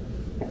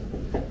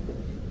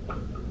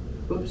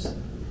 Oops.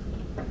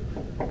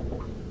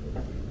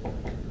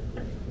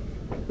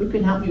 Who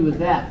can help me with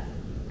that?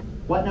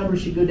 What number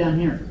should go down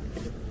here?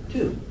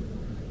 2.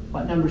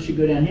 What number should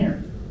go down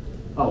here?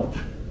 Oh,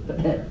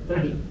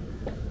 3.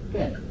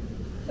 Good.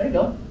 There you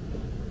go.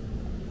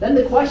 Then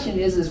the question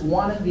is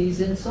one of these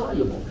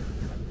insoluble?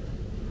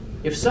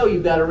 If so,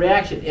 you've got a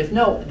reaction. If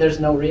no, there's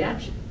no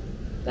reaction.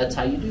 That's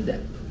how you do that.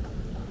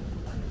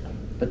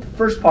 But the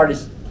first part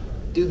is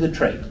do the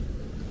trade.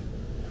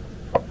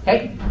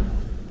 Okay?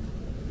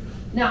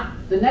 Now,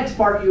 the next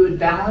part, you would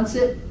balance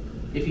it.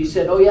 If you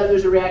said, oh yeah,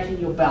 there's a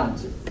reaction, you'll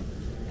balance it.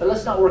 But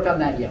let's not work on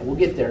that yet. We'll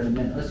get there in a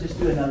minute. Let's just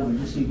do another one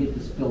just so you get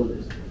this feel of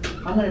this.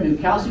 I'm going to do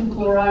calcium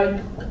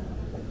chloride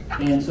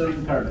and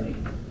sodium carbonate.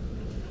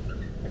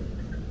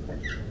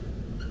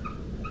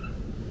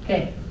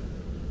 Okay.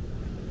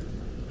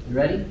 You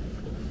ready?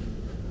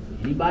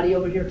 Anybody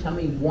over here tell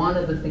me one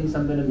of the things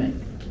I'm going to make?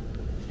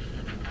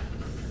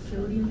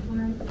 Sodium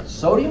chloride?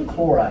 Sodium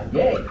chloride,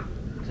 yay.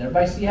 Does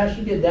everybody see how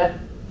she did that?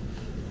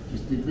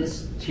 Just did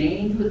this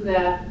change with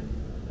that.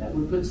 That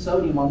would put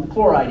sodium on the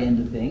chloride end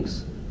of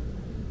things.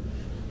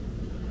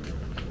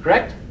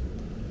 Correct?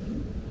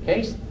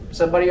 Okay,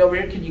 somebody over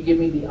here, can you give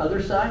me the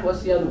other side?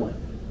 What's the other one?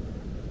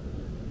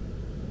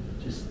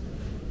 Just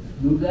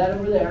move that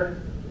over there.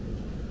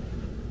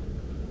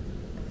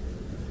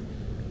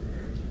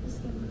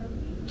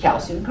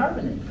 Calcium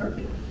carbonate,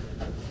 perfect.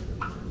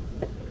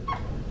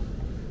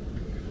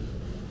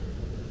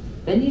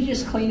 Then you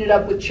just clean it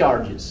up with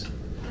charges.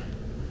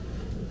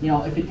 You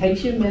know, if it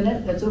takes you a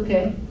minute, that's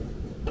okay.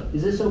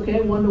 Is this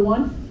okay, 1 to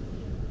 1?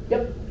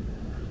 Yep.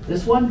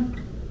 This one?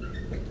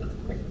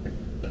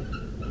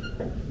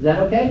 Is that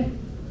okay?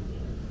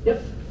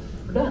 Yep,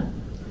 we're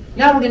done.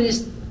 Now we're gonna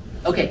just,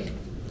 okay,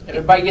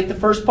 everybody get the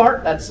first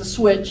part? That's the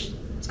switch.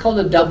 It's called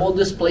a double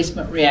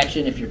displacement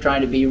reaction if you're trying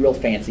to be real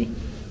fancy.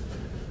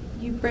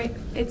 You break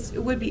it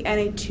would be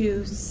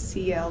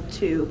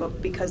Na2Cl2,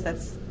 but because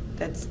that's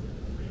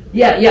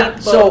yeah.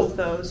 both So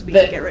those we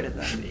can get rid of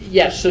them.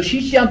 Yeah, so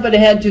she's jumping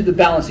ahead to the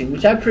balancing,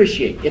 which I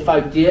appreciate. If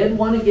I did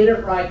want to get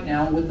it right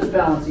now with the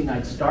balancing,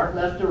 I'd start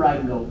left to right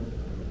and go,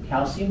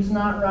 calcium's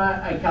not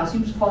right,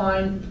 calcium's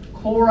fine,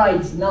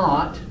 chloride's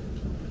not.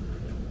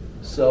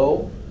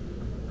 So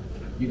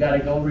you got to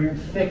go over here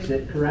and fix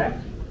it, correct?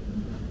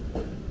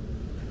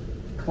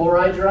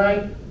 Chloride's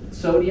right,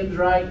 sodium's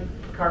right,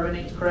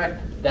 carbonate's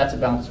correct. That's a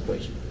balanced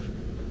equation.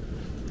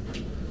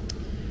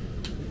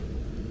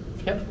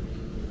 Yep.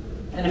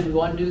 And if we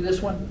want to do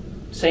this one,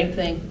 same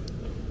thing.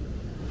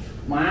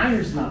 My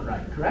iron's not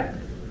right, correct?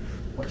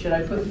 What should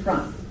I put in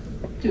front?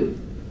 2.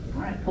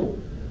 All right, cool.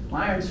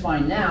 My iron's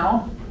fine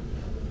now.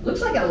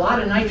 Looks like a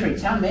lot of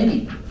nitrates. How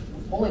many?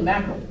 Holy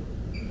mackerel.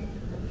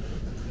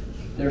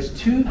 There's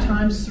 2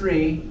 times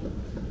 3,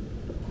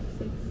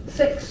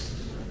 6.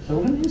 So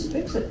we're going to just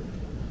fix it.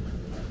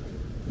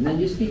 And then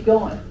just keep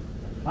going.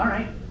 All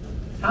right.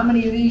 How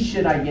many of these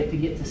should I get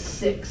to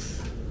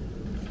 6?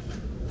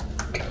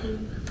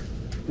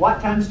 What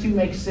times 2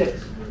 makes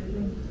 6?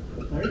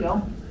 There you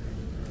go.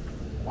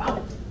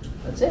 Wow,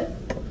 that's it.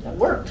 That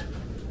worked.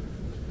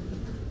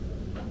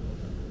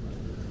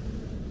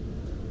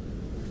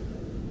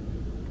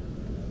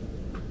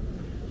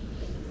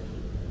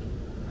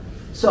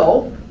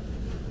 So,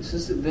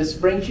 this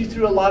brings you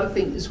through a lot of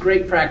things. It's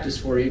great practice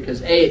for you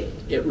because A,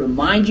 it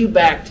reminds you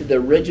back to the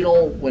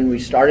original when we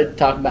started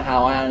talking about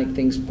how ionic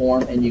things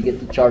form and you get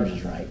the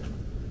charges right.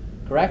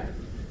 Correct?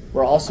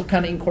 We're also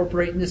kind of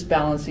incorporating this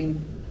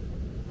balancing,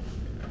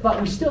 but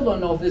we still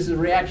don't know if this is a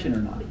reaction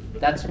or not.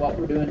 That's what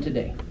we're doing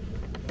today.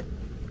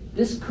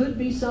 This could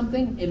be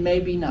something, it may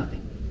be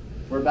nothing.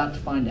 We're about to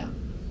find out.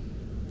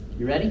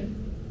 You ready?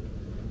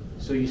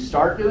 So you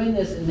start doing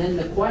this, and then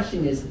the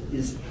question is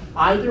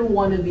either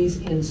one of these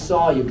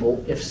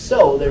insoluble? If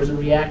so, there's a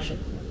reaction.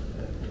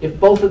 If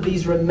both of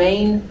these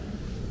remain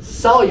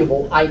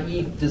soluble,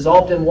 i.e.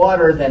 dissolved in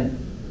water, then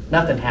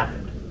nothing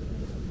happened.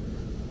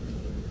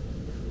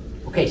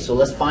 Okay, so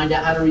let's find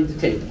out how to read the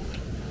table.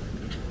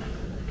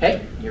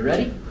 Okay, you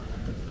ready?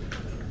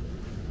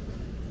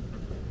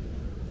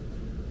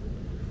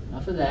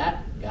 Enough of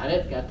that. Got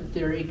it, got the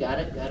theory, got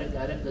it.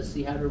 Let's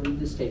see how to read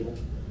this table.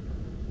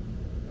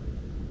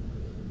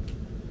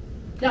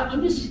 Now,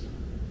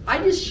 I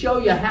just show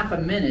you half a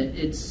minute.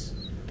 It's,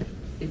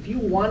 if you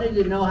wanted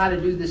to know how to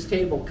do this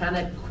table kind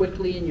of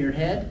quickly in your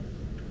head,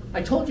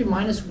 I told you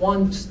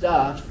 -1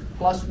 stuff,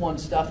 +1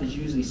 stuff is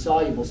usually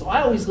soluble. So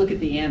I always look at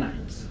the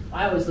anions.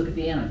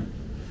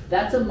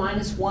 That's a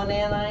 -1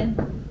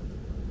 anion.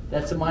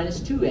 That's a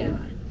 -2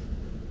 anion.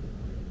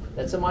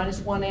 That's a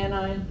 -1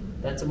 anion.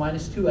 That's a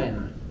 -2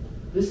 anion.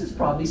 This is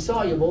probably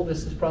soluble.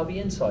 This is probably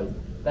insoluble.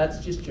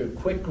 That's just your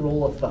quick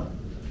rule of thumb.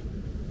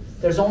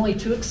 There's only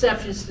 2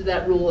 exceptions to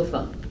that rule of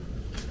thumb.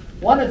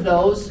 One of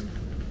those,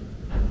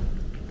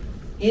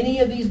 any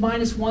of these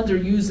 -1s are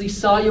usually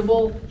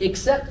soluble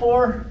except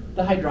for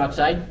the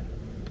hydroxide.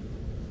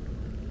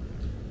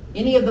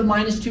 Any of the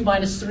 -2,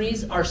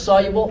 -3s are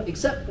soluble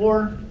except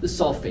for the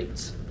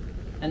sulfates.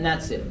 And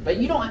that's it. But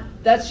you don't,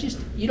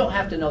 you don't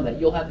have to know that.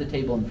 You'll have the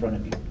table in front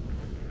of you.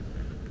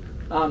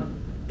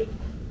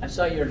 I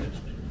saw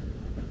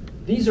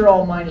these are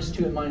all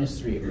 -2 and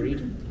 -3,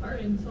 agreed? Are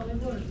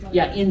insoluble or soluble?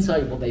 Yeah,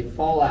 insoluble, they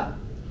fall out.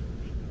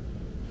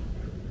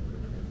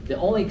 The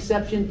only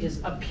exception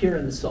is up here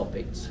in the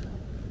sulfates.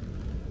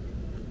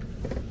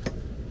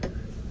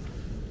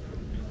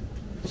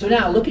 So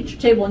now look at your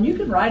table, and you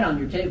can write on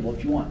your table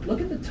if you want.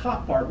 Look at the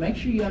top part. Make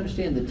sure you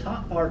understand the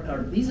top part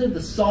these are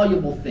the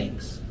soluble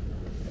things.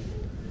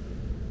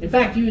 In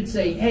fact, you would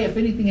say, hey, if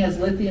anything has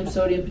lithium,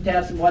 sodium,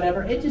 potassium,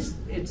 whatever, it's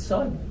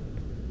soluble.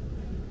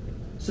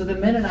 So the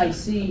minute I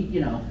see,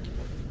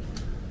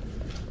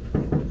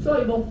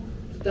 soluble,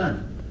 it's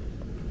done.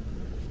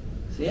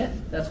 See it?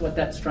 That's what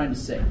that's trying to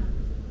say.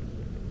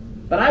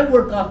 But I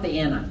work off the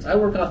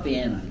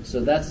anions. So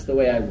that's the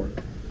way I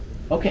work.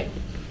 Okay,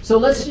 so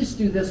let's just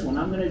do this one.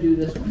 I'm going to do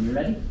this one. You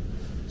ready?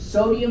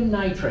 Sodium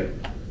nitrate.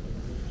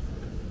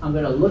 I'm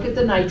going to look at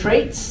the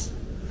nitrates.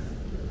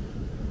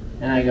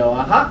 And I go,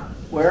 aha,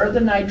 where are the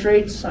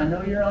nitrates? I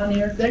know you're on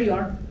here. There you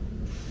are.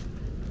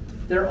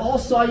 They're all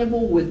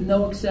soluble with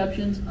no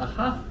exceptions.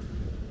 Aha.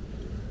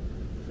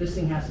 This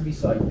thing has to be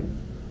soluble.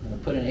 I'm going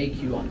to put an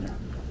AQ on there.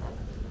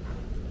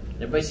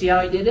 Everybody see how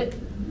I did it?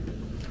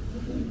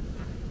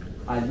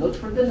 I look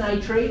for the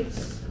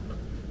nitrates,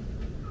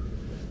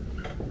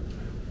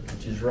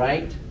 which is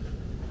right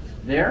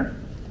there.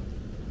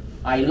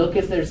 I look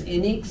if there's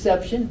any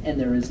exception, and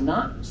there is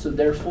not. So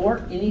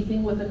therefore,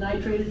 anything with a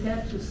nitrate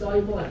attached is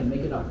soluble. I can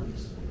make it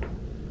aqueous.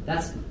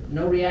 That's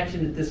no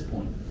reaction at this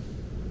point.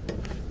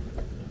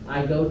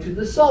 I go to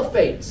the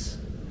sulfates.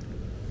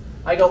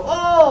 I go,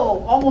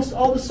 oh, almost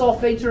all the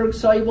sulfates are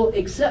soluble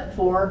except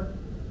for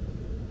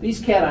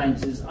these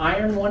cations. Is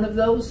iron one of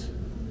those?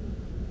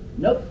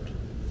 Nope.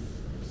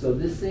 So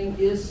this thing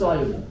is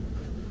soluble.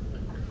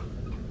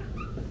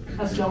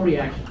 That's no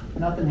reaction.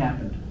 Nothing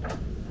happened.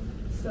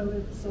 So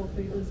if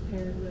sulfate was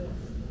paired with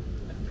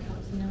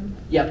calcium,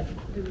 Yep.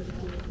 it would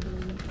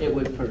precipitate. It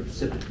would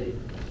precipitate.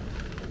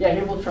 Yeah,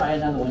 here we'll try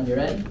another one. You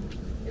ready?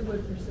 It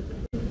would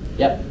precipitate.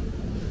 Yep.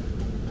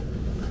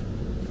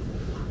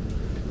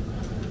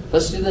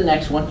 Let's do the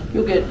next one.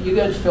 You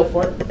guys feel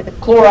for it.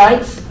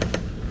 Chlorides.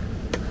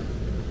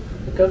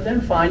 Look up there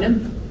and find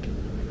them.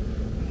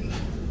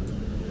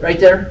 Right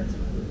there.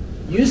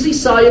 Usually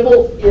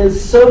soluble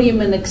is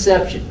sodium an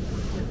exception.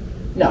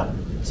 No.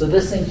 So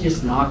this thing's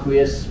just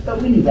aqueous,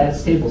 but we knew that.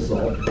 It's table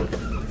salt.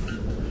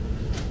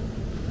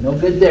 No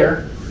good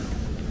there.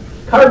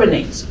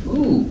 Carbonates.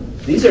 Ooh,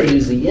 these are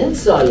usually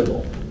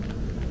insoluble.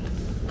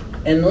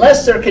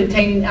 Unless they're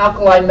containing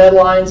alkali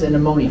metal ions and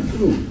ammonium.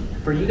 Ooh,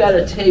 for you got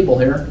a table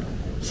here.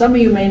 Some of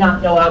you may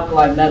not know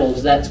alkali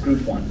metals. That's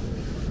group 1.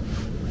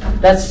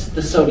 That's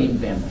the sodium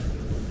family.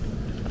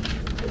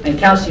 And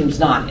calcium's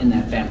not in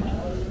that family.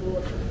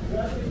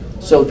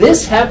 So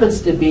this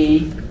happens to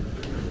be,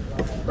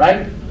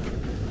 right,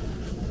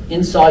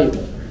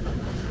 insoluble.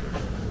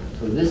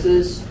 So this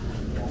is,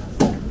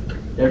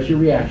 there's your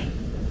reaction.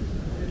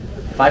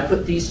 If I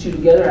put these two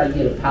together, I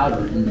get a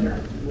powder in there.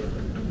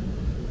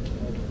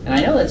 And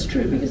I know that's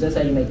true because that's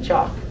how you make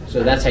chalk.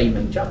 So that's how you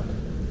make chalk.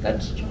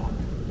 That's chalk,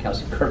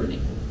 calcium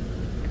carbonate.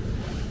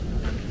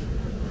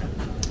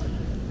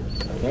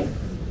 Okay.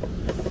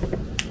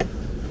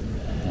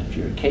 If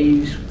you're a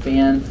KU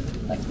fan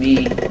like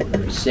me, you're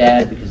very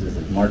sad because of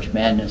the March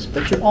Madness,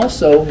 but you're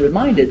also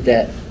reminded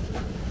that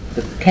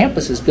the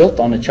campus is built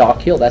on a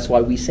chalk hill. That's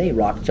why we say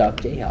rock, chalk,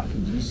 jayhawk.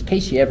 In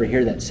case you ever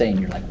hear that saying,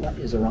 you're like, what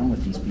is wrong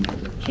with these people?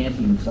 They're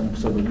chanting some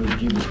sort of weird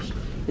gibberish.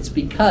 It's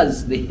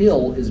because the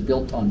hill is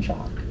built on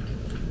chalk.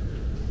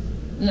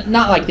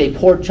 Not like they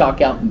poured chalk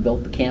out and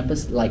built the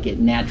campus, like it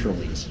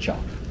naturally is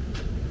chalk.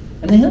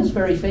 And the hill's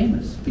very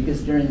famous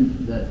because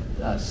during the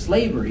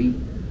slavery,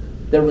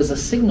 there was a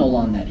signal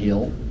on that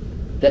hill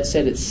that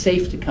said it's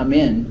safe to come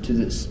in to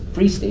this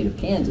free state of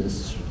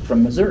Kansas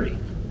from Missouri.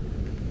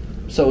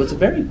 So it's a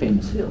very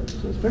famous hill.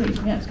 So it's very,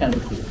 yeah, it's kind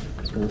of a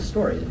cool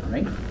story,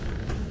 right?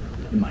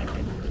 In my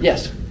opinion.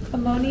 Yes?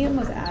 Ammonium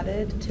was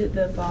added to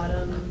the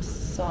bottom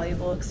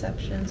soluble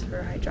exceptions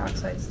for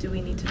hydroxides. Do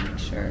we need to make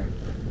sure?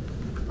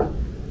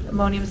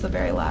 Ammonium is the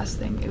very last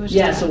thing. It was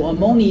Yeah, just so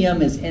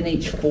ammonium is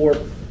NH4.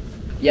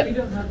 We Yep.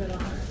 don't have it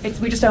on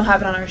our. we just don't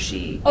have it on our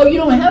sheet. Oh, you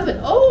don't have it?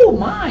 Oh,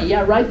 my.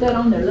 Yeah, write that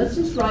on there. Let's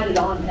just write it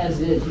on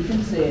as is. You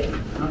can say,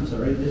 I'm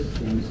sorry, this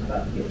thing's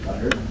about to get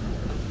fired.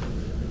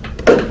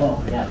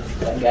 Oh, yeah,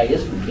 that guy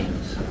is from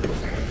Kansas.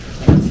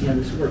 Let's see how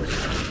this works.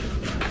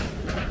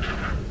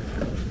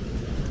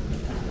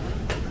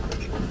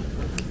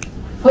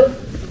 Put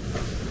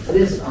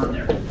this on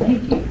there.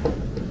 Thank you.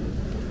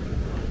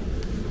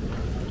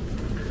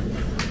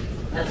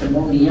 That's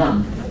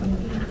ammonium.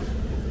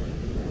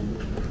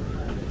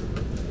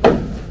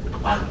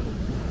 Wow.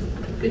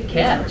 Good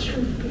catch.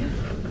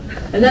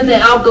 And then the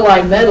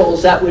alkali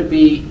metals, that would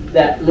be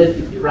that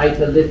lithium, right?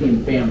 The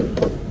lithium family.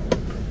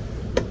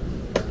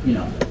 You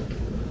know.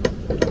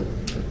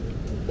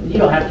 You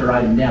don't have to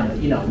write them down, but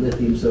you know,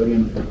 lithium,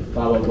 sodium,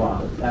 blah,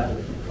 blah, blah.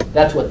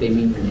 That's what they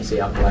mean when they say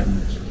alkali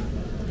metals.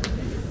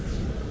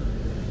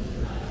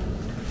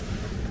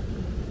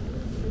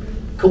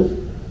 Cool.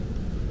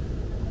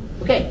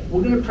 Okay,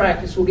 we're going to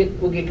practice. We'll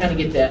kind of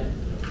get that.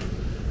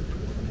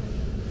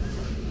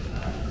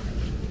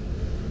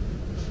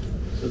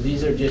 So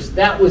these are just,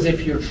 that was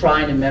if you're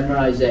trying to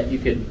memorize that, you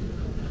could,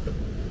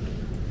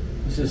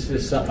 this is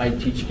just something I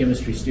teach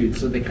chemistry students,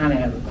 so they kind of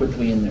have it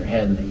quickly in their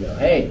head and they go,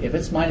 hey, if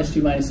it's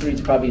 -2, -3,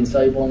 it's probably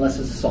insoluble unless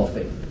it's a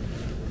sulfate.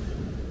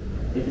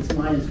 If it's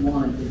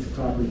 -1, it's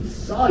probably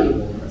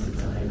soluble unless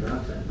it's a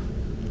hydroxide.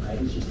 Right?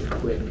 It's just a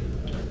quick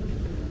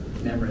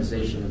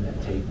memorization of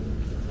that table.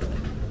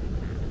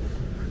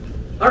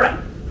 All right,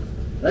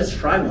 let's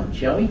try one,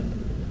 shall we?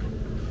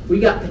 We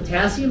got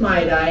potassium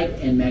iodide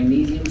and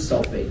magnesium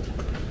sulfate.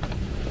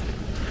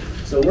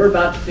 So we're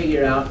about to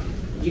figure out,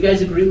 you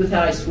guys agree with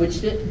how I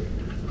switched it?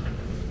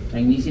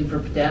 Magnesium for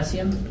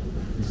potassium.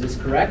 Is this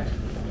correct?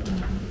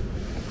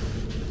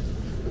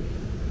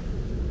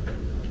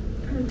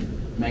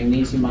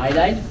 Magnesium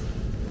iodide.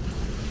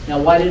 Now,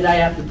 why did I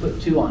have to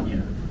put 2 on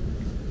here?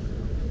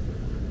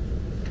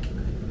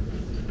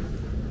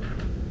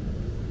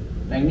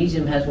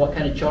 Magnesium has what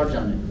kind of charge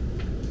on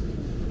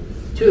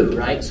it? 2,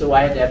 right? So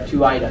I had to have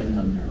 2 iodine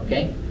on there,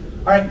 okay?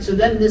 All right, so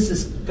then this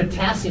is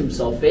potassium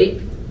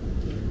sulfate.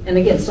 And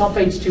again,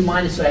 sulfate's 2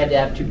 minus, so I had to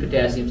have 2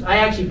 potassiums. I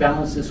actually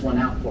balanced this one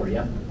out for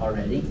you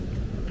already.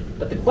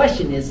 But the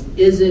question is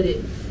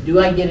do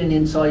I get an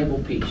insoluble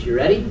piece? You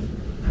ready?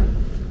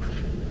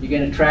 You're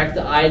going to track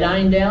the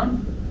iodine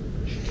down.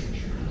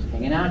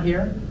 Hanging out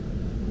here.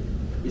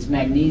 Is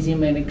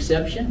magnesium an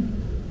exception?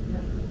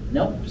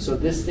 Nope. So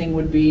this thing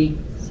would be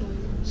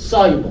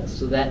soluble.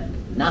 So that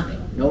nothing.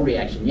 No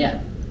reaction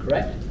yet.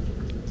 Correct?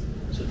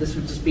 So this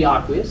would just be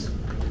aqueous.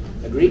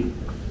 Agreed?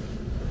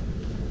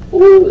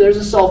 Ooh, there's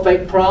a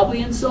sulfate. Probably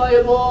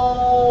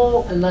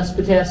insoluble. Unless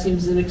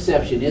potassium's an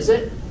exception. Is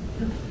it?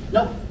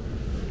 Nope.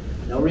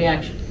 No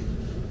reaction.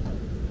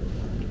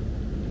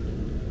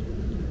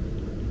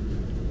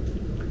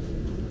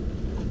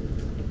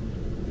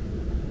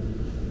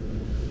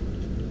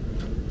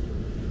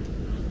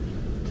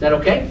 Is that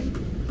okay?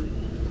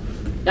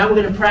 Now we're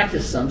going to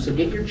practice some, so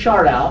get your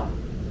chart out.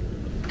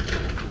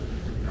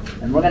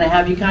 And we're going to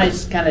have you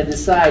guys kind of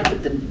decide,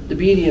 but the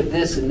beauty of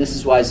this, and this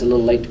is why it's a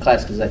little late to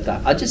class, because I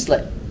thought,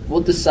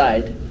 we'll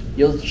decide.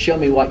 You'll show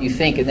me what you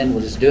think, and then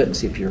we'll just do it and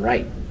see if you're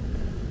right.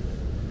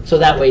 So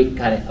that way you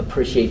kind of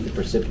appreciate the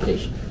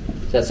precipitation.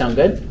 Does that sound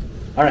good?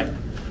 All right.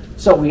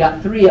 So we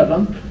got 3 of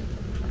them.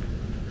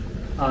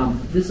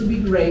 This will be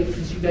great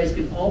because you guys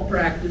can all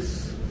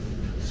practice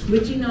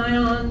switching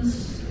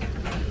ions,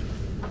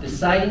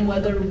 deciding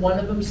whether one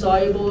of them is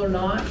soluble or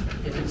not,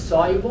 if it's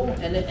soluble.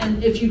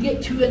 And if you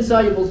get 2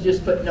 insolubles,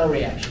 just put no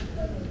reaction.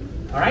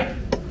 All right?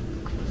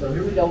 So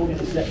here we go. We're going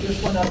to set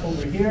this one up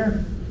over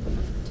here.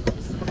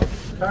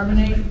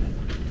 Carbonate.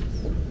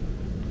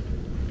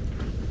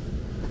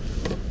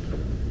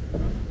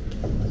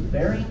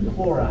 Barium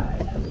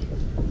chloride.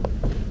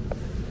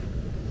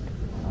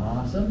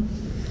 Awesome.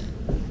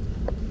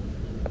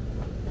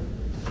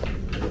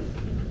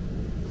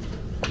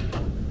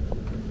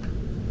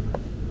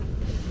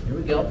 Here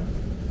we go.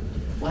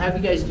 We'll have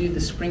you guys do the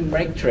spring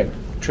break trip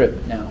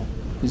now.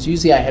 Because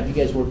usually I have you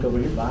guys work over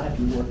here, but I have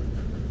you work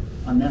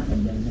on that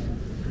one down there.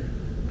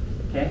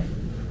 Okay?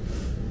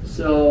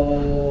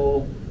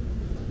 So,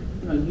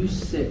 you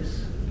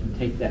 6 can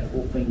take that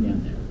whole thing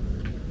down there.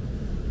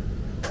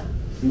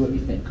 See what you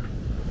think.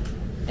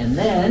 And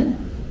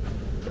then,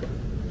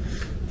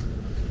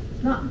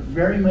 not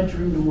very much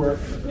room to work.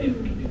 Maybe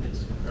we can do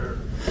this.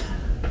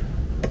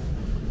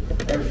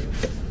 There we go.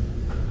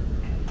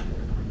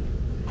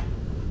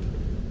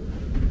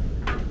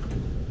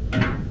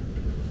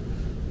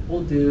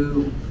 We'll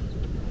do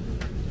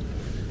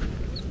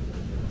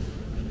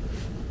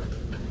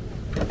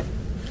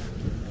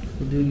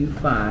you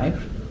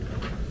 5.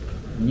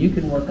 And you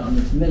can work on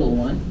this middle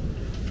one.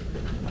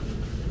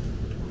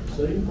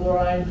 Sodium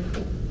chloride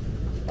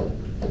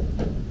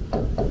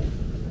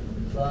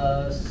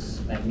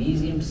plus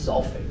magnesium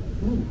sulfate.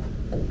 Ooh.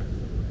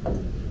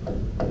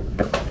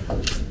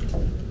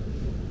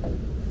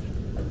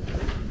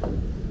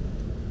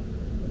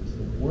 It's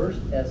the worst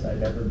S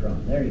I've ever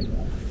drawn. There you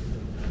go.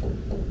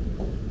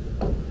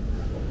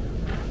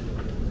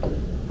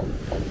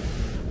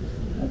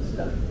 That's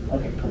done.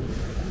 Okay.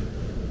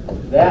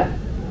 That.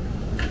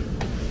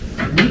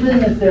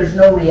 Even if there's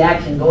no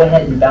reaction, go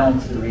ahead and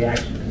balance the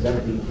reaction because that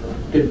would be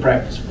good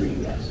practice for you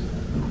guys.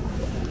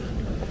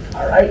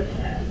 All right.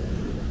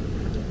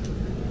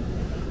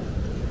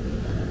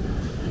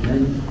 And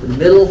then the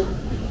middle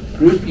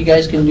group, you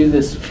guys can do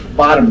this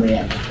bottom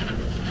reaction.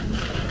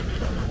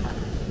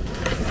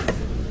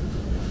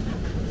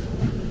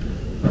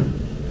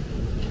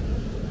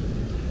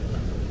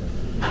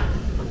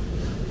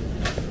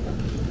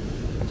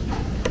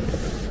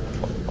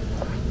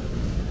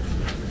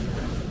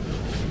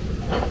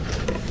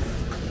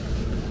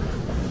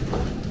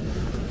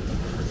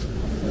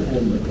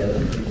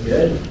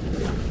 Good.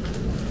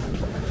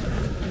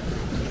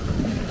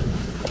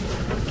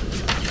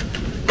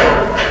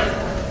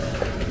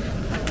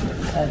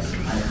 That's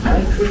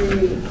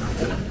nitrate.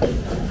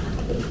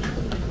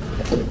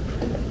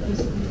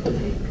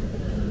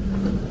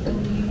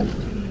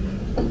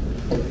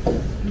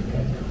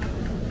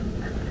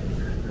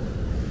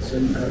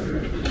 Sodium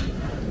carbonate.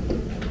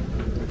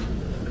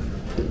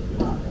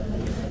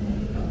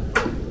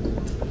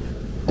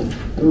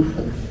 Oof.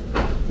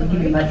 Didn't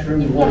give you much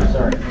room to work,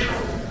 sorry.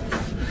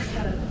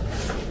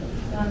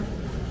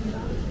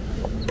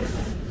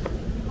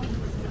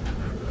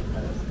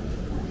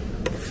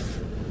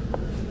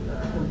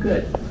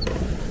 Good.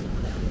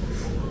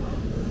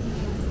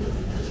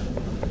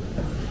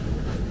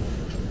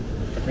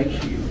 Make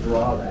sure you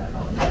draw that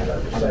on the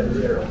other side of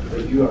the arrow.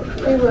 But you are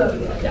correct. We will.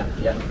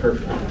 Yeah,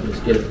 perfect.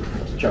 Just get it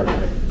charted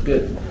there.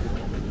 Good.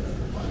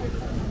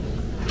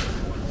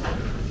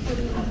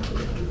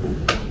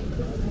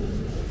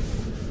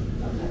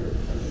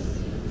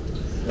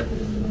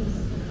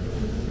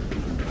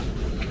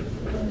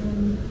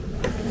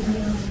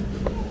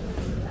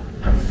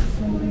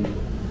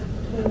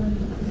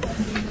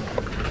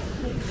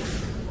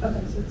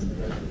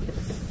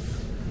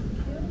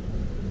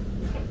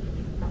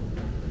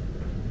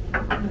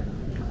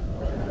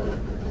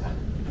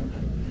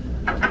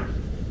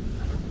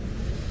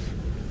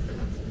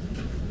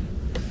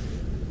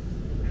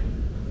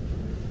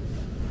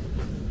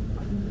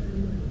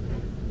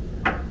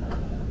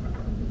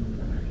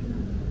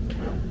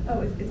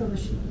 It's on the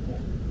sheet.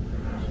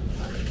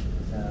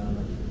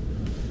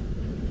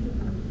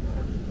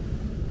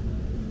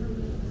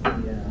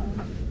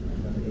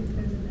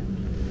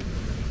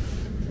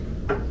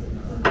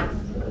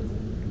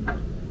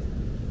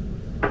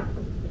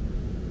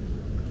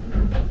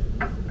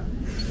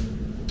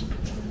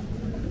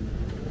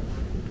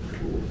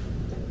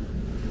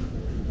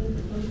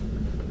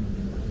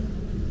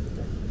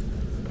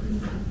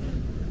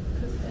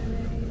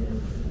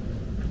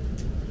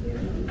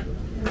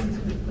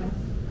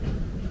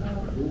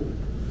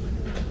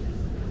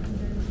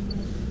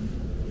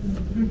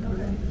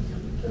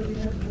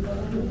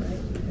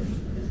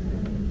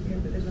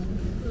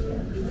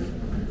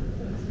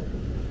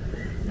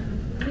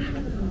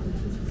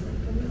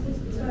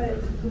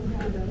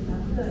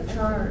 The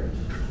charge,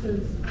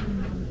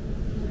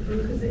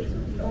 because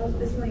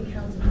this only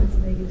counts if it's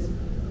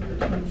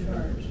negative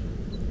charge.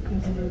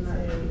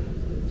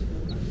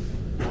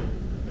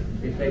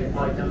 If they can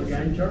probably come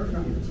down and charge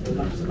from you.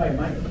 Somebody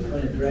might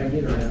want to drag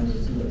it around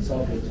to see what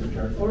sulfates are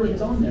charged. Or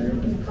it's on there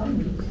in the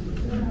comments.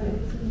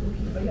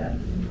 But yeah,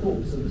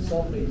 cool. So the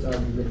sulfates are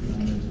written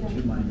on those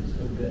 2 minus.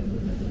 So good.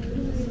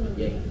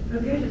 Yay.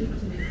 Okay.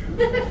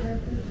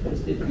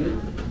 Just did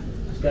good.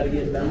 Just got to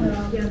get it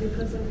balanced. Yeah,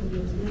 because I'm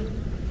using it.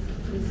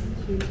 And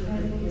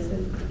it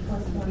says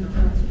plus 1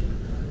 charge.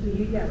 So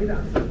you, yeah, we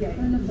got it. Yeah.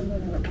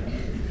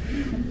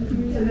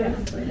 So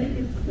yes,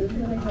 it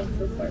really helps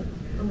this work.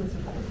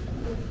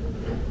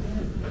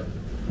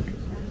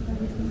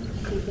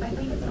 I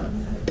think it's on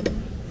that.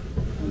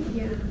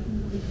 Yeah.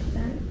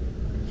 That.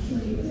 So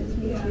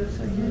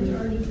I had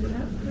charges in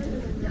that part.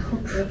 No.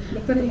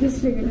 But I just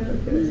figured out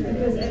if it was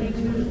Because any two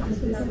so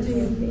that was is two.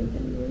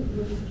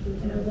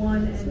 and a 1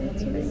 and So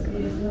that's what I got.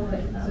 a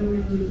 1. So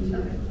we're doing 2.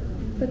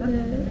 But the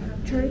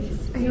charge,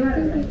 I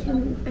don't think we can,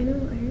 I know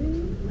iron,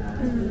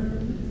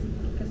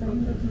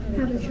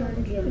 have a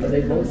charge. Are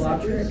they both It's not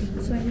options?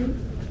 charged, so I didn't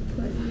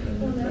put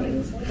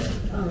anything.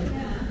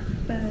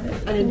 But.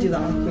 I didn't do the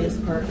obvious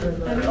part. I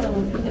don't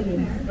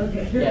know.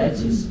 Okay. Yeah,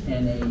 it's just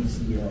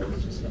NaCl.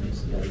 It's just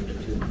NaCl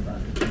with 2 in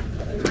front.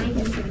 Mine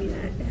just give me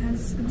that. It has,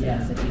 it Yeah,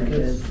 has a charge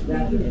because of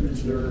that would -2,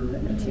 reserve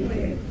but a 2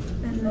 there.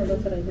 And then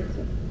That's what I did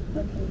too.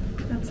 Okay.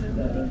 that's how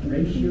the I'm thinking.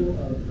 ratio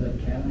of the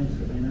cations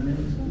to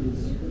anions is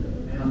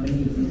how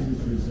many of these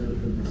is reserved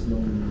for this low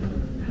number.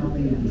 How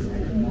many of these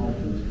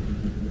molecules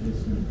can be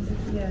this number?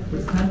 Yeah.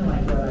 It's kind of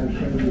like what I was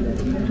showing you that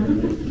you can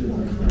do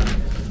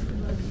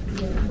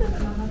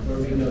where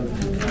we go 2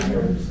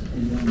 atoms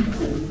and then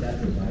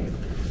that's right.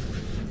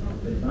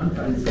 But if I'm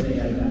trying to say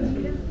I got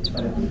it,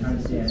 but if I'm trying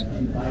to say I have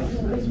 2 bytes,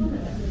 I do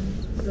that.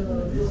 So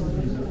this is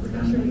reserved for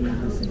how many of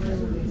this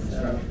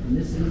structure, and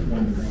this is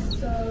 1 gram.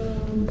 So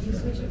you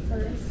switch it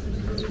first,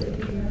 which is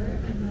here,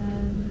 and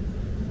then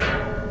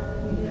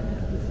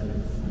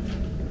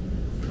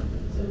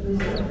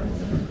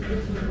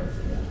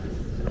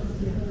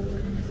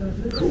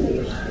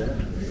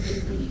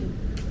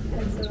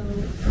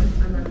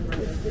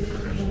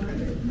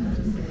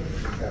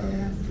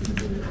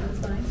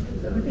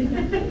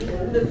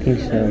I think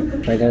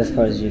so. I got as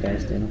far as you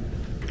guys did.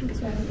 That's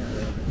what I got.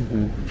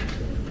 Mm-hmm.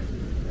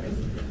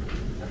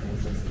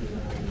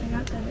 I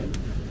got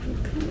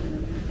that.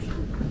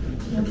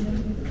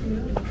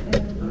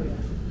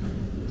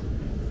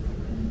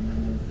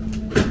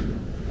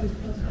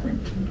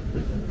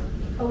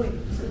 oh wait,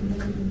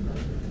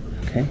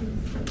 Okay.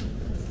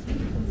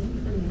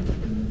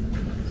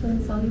 So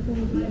insoluble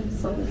will be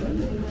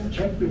insoluble.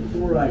 Check your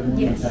chloride one more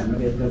Yes. time. I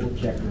gotta double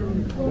check.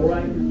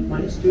 Chloride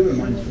 -2 or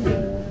 -1?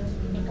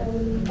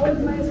 oh, it's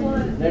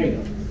 -1. There you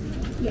go.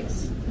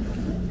 Yes.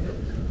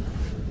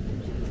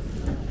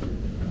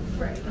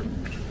 Right.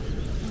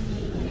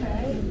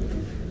 Okay.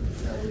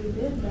 So we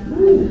did that.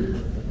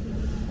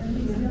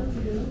 Everything's else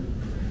to do.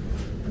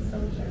 Let's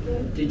double check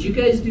it. Did you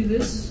guys do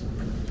this?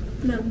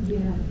 No.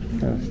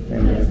 Oh,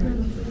 stand there.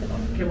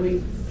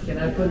 Can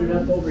I put it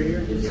up over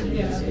here just so you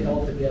can see it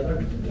all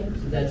together?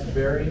 So that's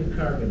barium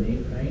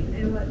carbonate, right?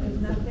 And what, there's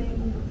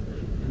nothing,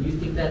 And you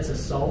think that's a but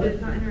solid?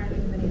 it's not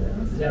interacting with any of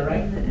those. Is that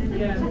right?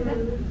 Yeah.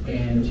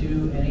 And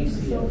 2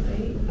 NaCl.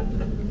 Sulfate.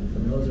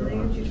 And those are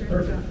Negative options. 2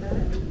 Perfect. got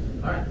that,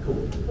 All right,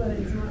 cool. but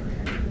it's not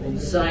reacting. We'll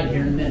decide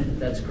here in a minute if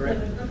that's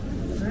correct.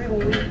 All right, well,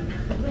 we.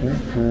 Yeah,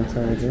 that's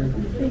all I did. I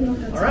think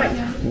that's All right.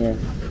 Yeah.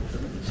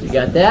 So you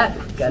got that,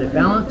 got it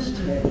balanced.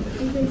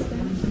 Everybody's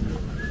done.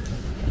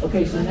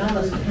 Okay, so now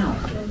let's count.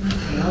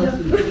 Now let's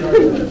do the chart.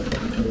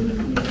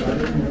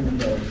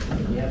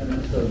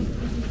 So,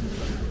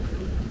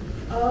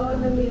 Oh,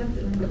 and then we have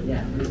to.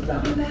 yeah, it's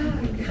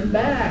balanced. Come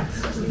back.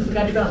 You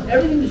got to balance.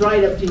 Everything's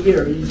right up to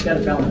here. You just got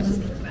to balance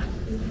it.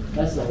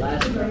 That's the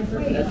last part.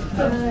 That's the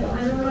tough I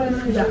don't know what I'm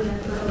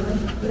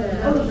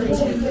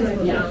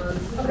doing. Yeah.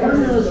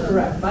 Formula's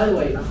correct. By the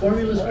way,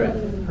 formula's correct.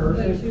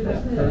 Perfect.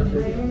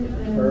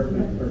 Perfect.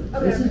 Perfect.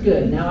 This is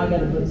good. Now I got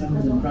to put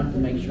numbers in front to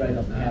make sure I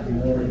don't have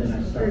more than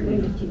I start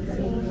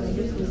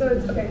with. So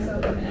it's okay, so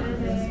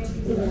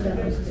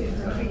there's 2.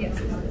 Okay, yes.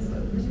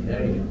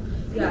 There you go.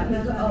 Yeah,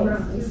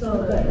 so,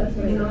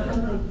 you know, how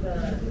like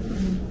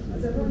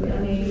the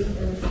NA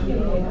and CA,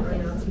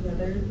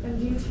 together.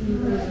 And you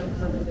two don't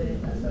cover it.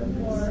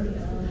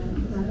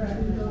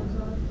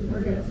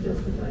 We're good.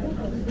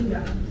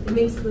 Yeah. It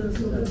makes the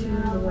two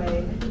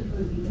away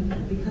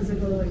because they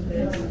go like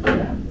this.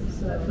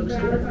 So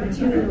that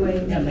two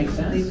away. Yeah, makes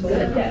sense.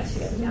 Good.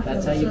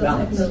 That's how you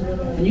balance.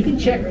 And you can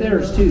check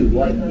theirs too.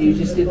 Like you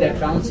just did that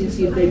balancing,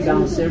 see if they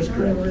balance theirs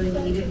correct. I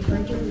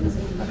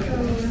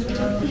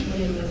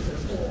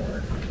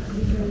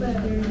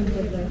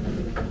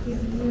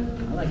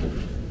like it.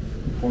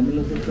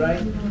 Formula look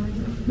right?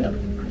 Yep.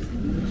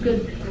 Looks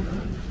good.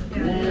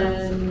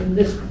 And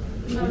this,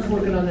 who's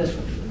working on this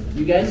one?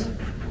 You guys?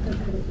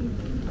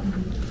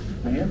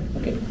 Right here?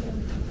 Okay.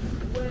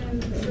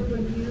 So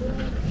when you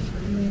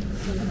mix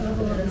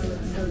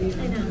sodium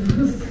and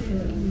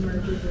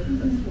merge it with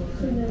the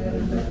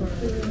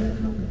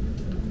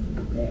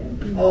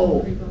chloride,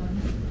 Oh,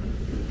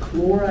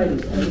 chloride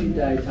is only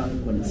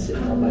diatomic when it's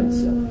sitting all by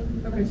itself.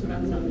 okay, so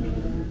that's not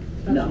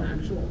No. an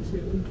actual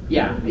two.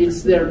 Yeah,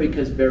 it's there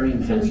because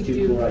barium So has we two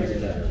do chlorides pair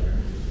together.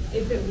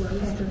 If it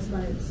was just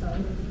by itself,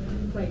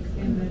 like,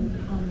 and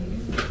then on the,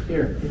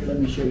 Here, let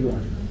me show you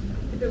one.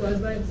 if it was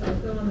by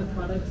itself though, on the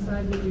product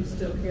side, would you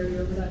still carry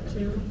over that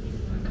too?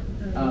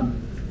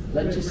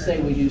 Let's just say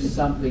we do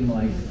something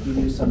like, you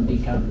do some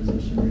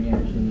decomposition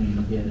reaction and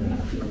you get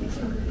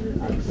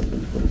like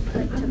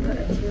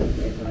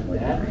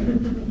that.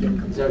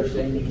 Is that what you're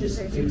saying?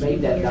 You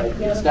made that,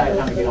 it's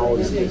diatomic, it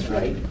always is,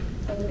 right?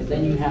 And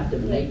then you have to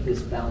make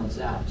this balance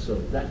out. So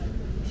that,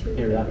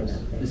 here,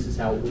 this is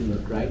how it would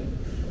look, right?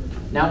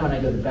 Now when I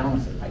go to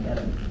balance it, I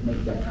gotta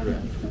make that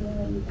correct.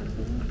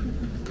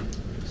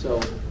 So,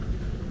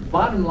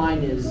 bottom line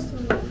is,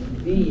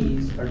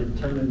 these are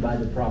determined by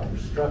the proper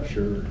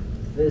structure.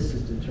 This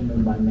is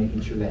determined by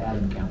making sure the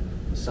atom count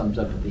sums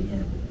up at the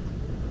end.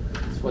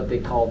 It's what they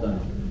call the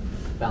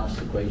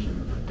balanced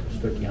equation,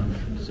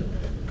 stoichiometry. So,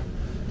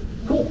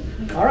 cool.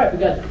 All right, we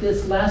got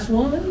this last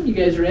one. You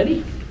guys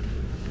ready?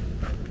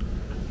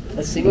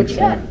 Let's see what you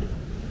got.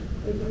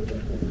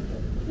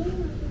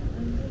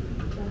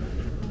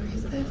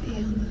 Where's the V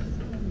on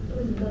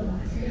the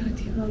periodic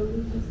table?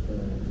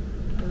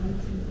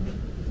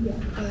 Yeah.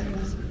 Oh, there it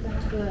is.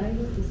 That's what I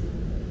have to say.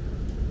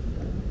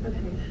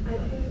 Okay. I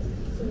put,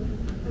 so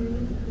I'm in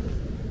the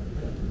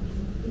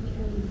because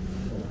like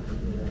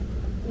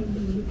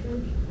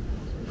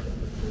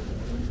the two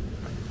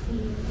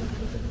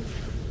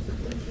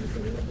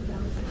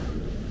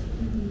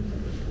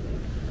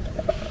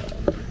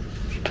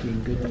charge. Be in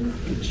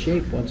good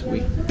shape once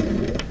we.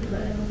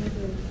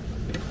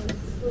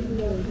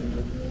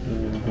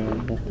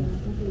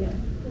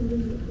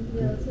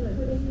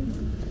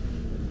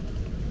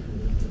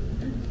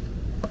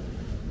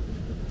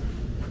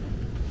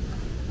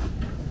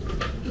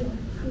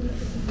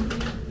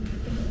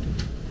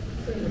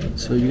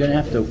 So you're gonna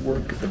have to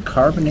work, the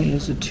carbonate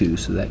is a 2,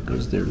 so that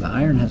goes there. The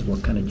iron has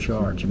what kind of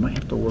charge? You might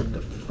have to work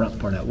the front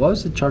part out. What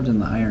was the charge on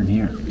the iron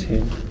here?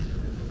 2.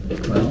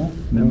 Well,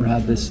 remember how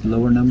this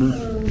lower number?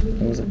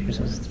 What was up here?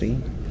 So it's 3.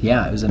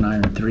 Yeah, it was an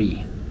iron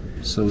 3.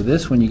 So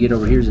this, when you get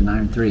over here, is an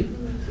iron 3.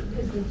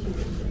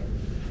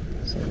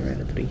 So we're at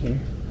a 3 here.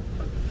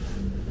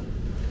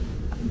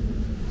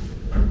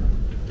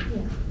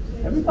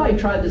 Everybody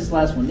tried this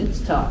last one.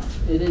 It's tough.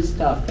 It is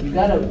tough. You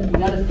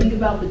gotta think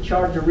about the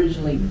charge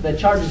originally. The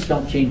charges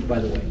don't change, by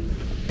the way.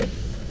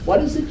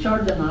 What is the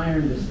charge on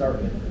iron to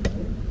start with?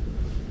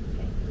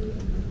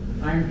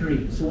 Iron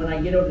 3. So when I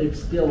get over there,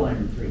 it's still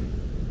iron 3.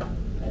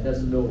 That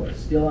doesn't go away.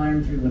 Still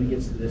iron 3 when it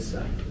gets to this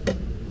side.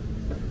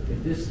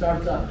 If this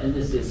starts up, and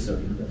this is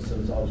sodium, so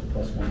it's always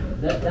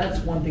 +1. That's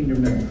one thing to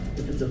remember.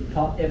 If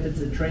it's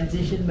a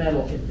transition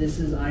metal, if this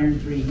is iron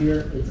 3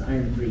 here, it's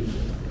iron 3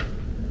 here.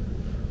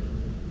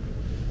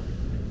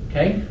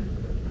 Okay?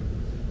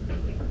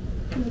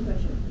 One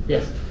question.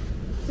 Yes.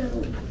 So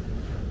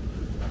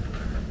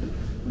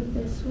with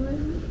this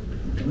one,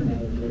 would I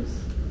just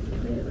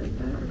lay it like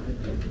that or put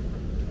the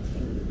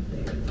thing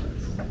there?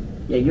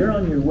 Yeah, you're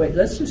on your way.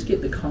 Let's just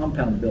get the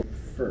compound built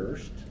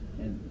first.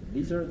 And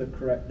these are the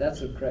correct, that's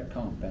the correct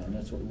compound.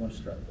 That's what we want to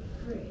start with.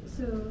 Right,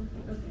 so,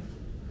 okay.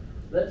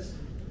 Let's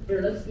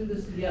do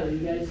this together, you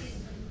guys.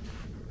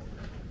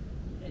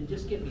 And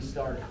just get me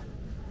started.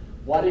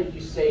 What did you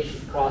say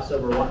should cross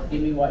over?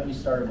 Give me what you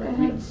started I with.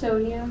 had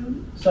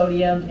sodium,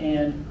 Sodium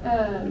and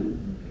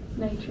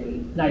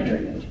nitrate.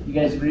 nitrate. You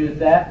guys agree with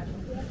that?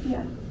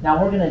 Yeah.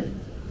 Now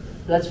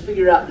let's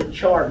figure out the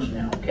charge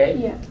now, okay?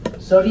 Yeah.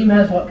 Sodium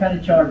has what kind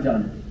of charge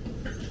on it?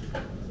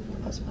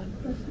 +1.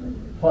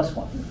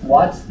 +1.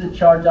 What's the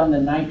charge on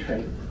the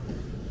nitrate?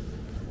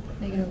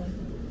 -1.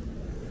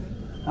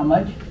 How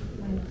much?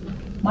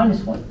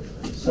 -1.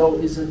 So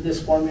isn't this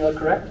formula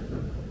correct?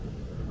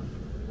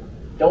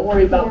 Don't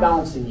worry about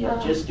balancing yet.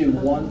 Just do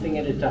one thing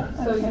at a time.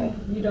 So Okay.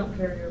 you don't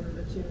carry over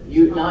the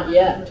two? Not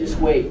yet. Just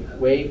wait.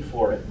 Wait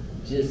for it.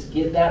 Just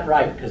get that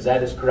right, because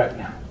that is correct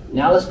now.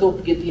 Now let's go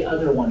get the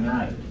other one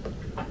right.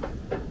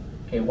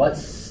 Okay,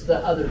 what's the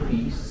other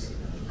piece?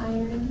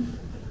 Iron,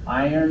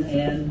 Iron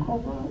and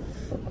cobalt.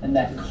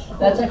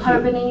 that's actually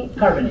Carbonate.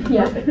 Carbonate.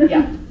 Yeah. Perfect.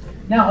 Yeah.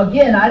 Now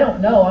again, I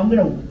don't know. I'm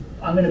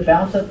I'm going to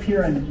bounce up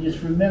here and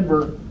just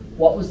remember,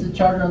 what was the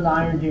charge on the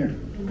iron here?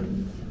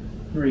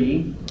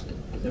 3.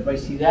 Does everybody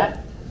see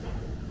that?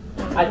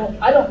 I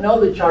don't know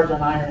the charge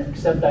on iron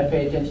except I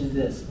pay attention to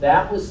this.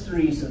 That was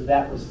 3, so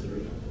that was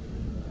 3.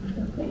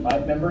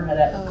 Right? Remember how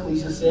that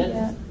clues us in?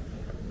 Yeah.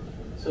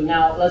 So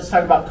now let's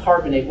talk about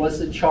carbonate. What's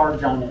the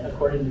charge on it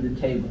according to the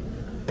table?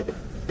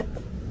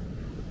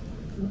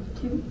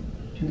 2.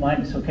 2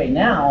 minus. Okay,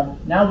 now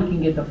we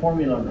can get the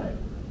formula right.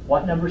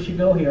 What number should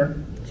go here?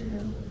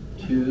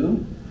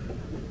 2.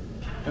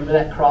 Remember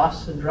that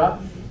cross and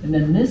drop? And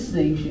then this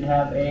thing should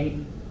have a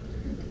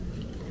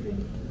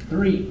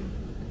 3.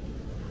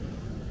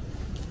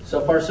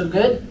 So far, so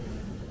good?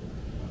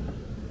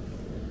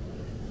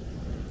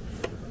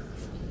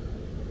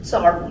 It's a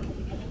hard one.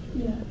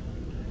 Yeah.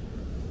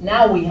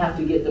 Now we have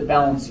to get the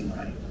balancing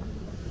right.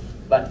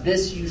 But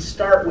this, you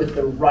start with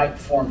the right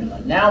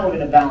formula. Now we're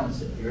going to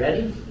balance it. You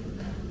ready?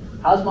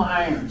 How's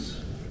my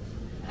irons?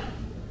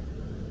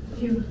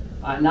 2.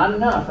 Not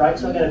enough, right?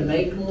 So I got to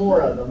make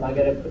more of them. I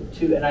got to put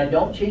 2, and I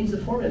don't change the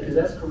formula because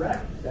that's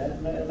correct.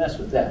 I'm not going to mess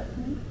with that.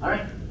 All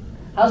right.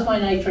 How's my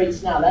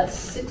nitrates now? That's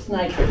 6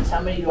 nitrates.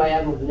 How many do I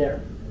have over there?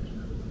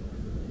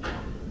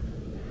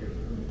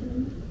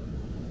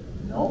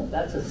 No,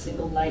 that's a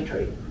single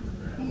nitrate.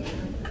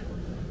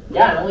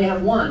 Yeah, I only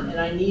have 1,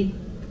 and I need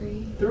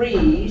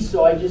 3,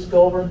 so I just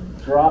go over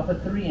and drop a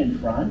 3 in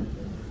front.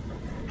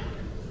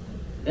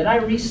 Then I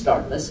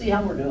restart. Let's see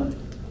how we're doing.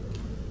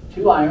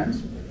 2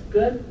 irons,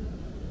 good.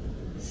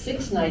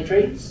 6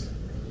 nitrates.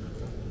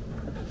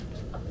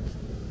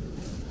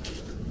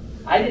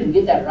 I didn't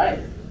get that right.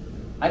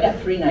 I got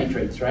 3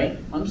 nitrates, right?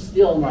 I'm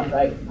still not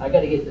right. I got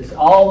to get this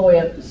all the way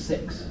up to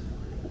 6.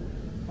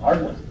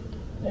 Hard one.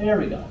 There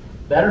we go.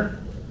 Better?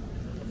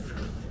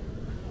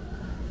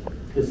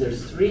 Because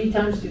there's 3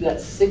 times 2,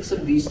 that's 6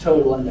 of these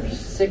total, and there's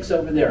 6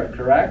 over there,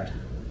 correct?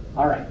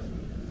 All right.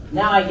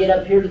 Now I get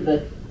up here to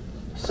the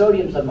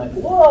sodiums. I'm like,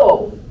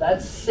 whoa,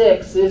 that's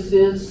 6. This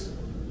is,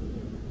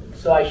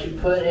 so I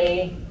should put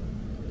a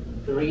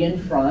 3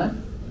 in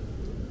front.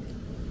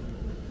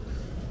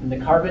 And the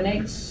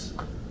carbonates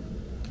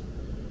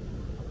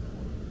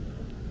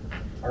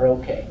are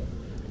okay.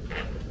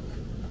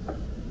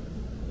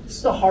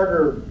 It's a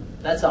harder,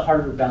 that's a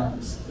harder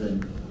balance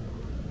than.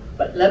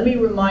 But let me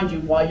remind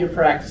you while you're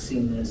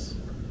practicing this,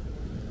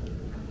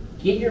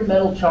 get your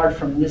metal charge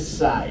from this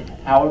side.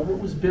 However it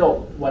was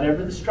built,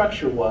 whatever the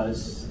structure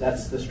was,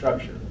 that's the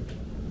structure.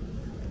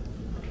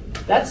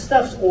 That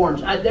stuff's orange.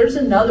 There's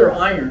another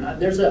iron.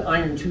 There's an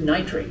iron 2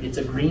 nitrate. It's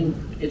a green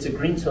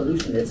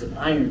solution. It's an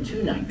iron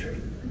 2 nitrate.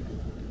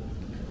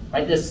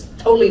 Right? This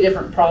totally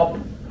different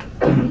problem.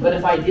 But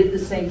if I did the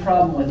same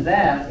problem with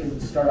that, it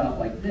would start out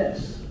like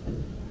this.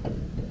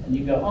 And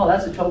you go, oh,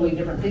 that's a totally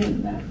different thing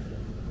than that.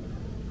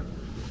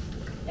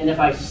 And if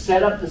I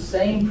set up the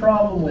same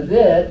problem with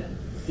it,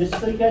 just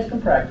so you guys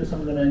can practice,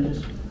 I'm going to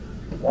just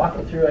walk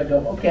it through. I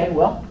go, okay,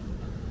 well,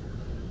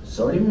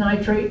 sodium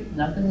nitrate,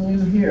 nothing new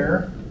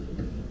here.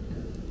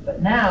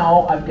 But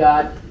now I've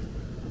got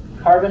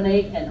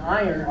carbonate and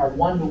iron are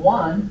 1 to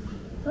 1.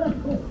 Oh,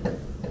 cool.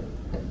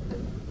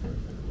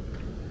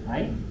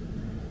 Right?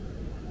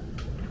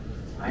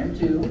 Iron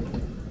 2.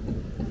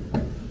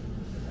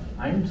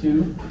 Iron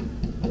 2.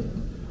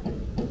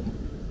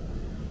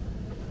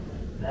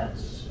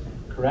 That's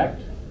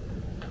correct.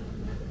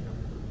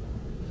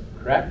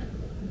 Correct?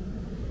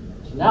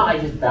 So now I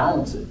just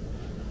balance it.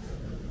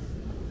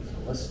 So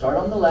let's start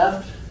on the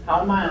left. How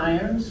are my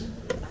irons?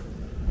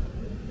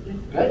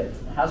 Good.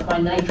 How's my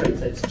nitrates?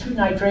 That's 2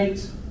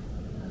 nitrates.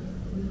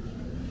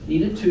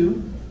 Need a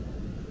 2.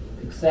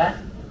 Fix that.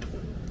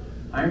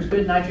 Iron's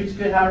good, nitrate's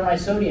good. How are my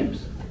sodiums?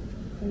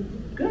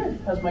 Good.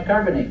 How's my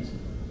carbonates?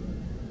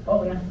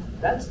 Oh yeah,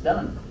 that's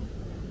done.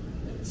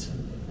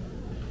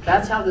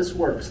 That's how this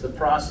works, the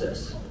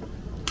process.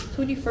 So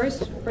when you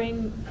first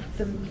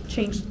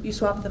you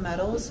swap the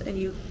metals and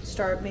you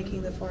start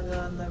making the formula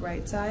on the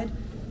right side,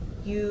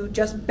 you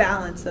just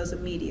balance those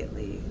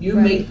immediately. You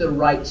right? make the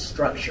right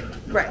structure.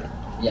 Right.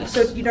 Yes.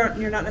 So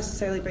you're not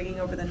necessarily bringing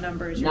over the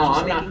numbers. You're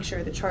just making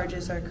sure the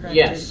charges are correct.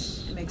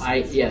 Yes. It makes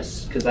sense.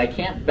 Yes, because I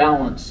can't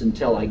balance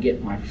until I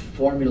get my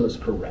formulas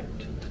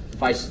correct.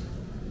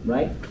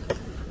 Right?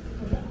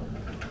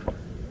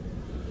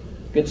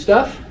 Good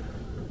stuff.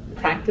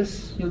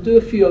 Practice. You'll do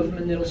a few of them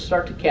and it'll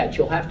start to catch.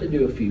 You'll have to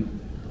do a few.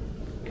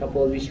 A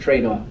couple of these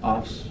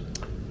trade-offs.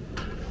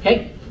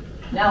 Okay.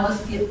 Now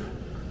let's do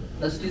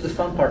the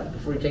fun part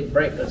before we take a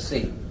break. Let's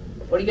see.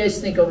 What do you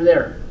guys think over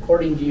there?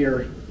 According to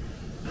your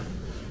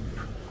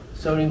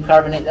sodium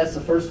carbonate, that's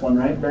the first one,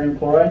 right? Barium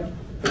chloride.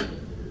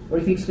 What do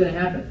you think is going to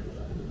happen?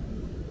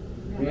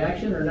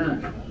 Reaction or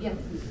not? Yes.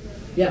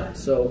 Yeah,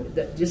 so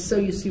just so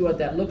you see what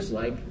that looks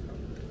like.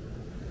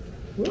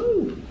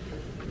 Woo!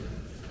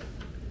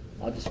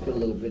 I'll just put a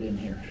little bit in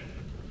here.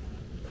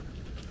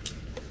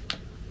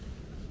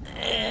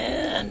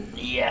 And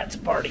yeah, it's a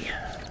party.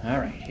 All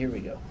right, here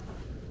we go.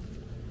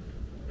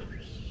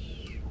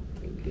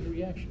 Good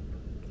reaction.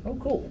 Oh,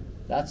 cool.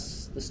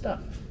 That's the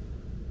stuff.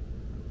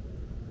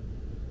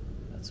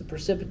 That's a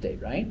precipitate,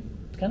 right?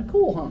 It's kind of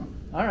cool,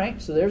 huh? All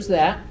right, so there's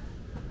that.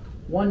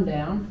 One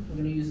down. We're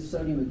going to use the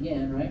sodium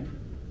again, right?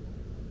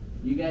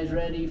 You guys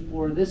ready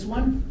for this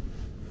one?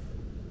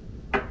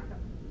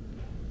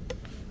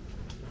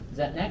 Is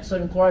that next?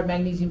 Sodium chloride,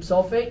 magnesium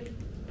sulfate.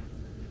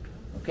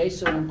 Okay,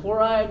 sodium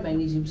chloride,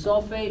 magnesium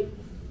sulfate.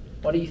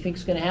 What do you think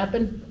is going to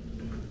happen?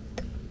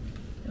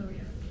 Oh,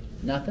 yeah.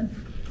 Nothing.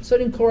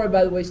 Sodium chloride,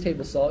 by the way, is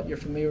table salt. You're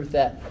familiar with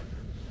that.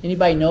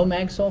 Anybody know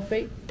mag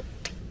sulfate?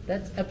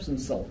 That's Epsom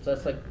salts.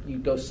 That's like you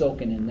go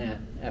soaking in that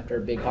after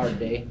a big hard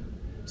day.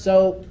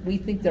 So we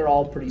think they're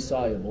all pretty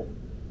soluble.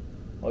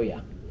 Oh yeah.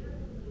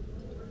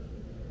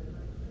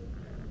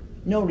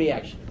 No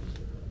reaction.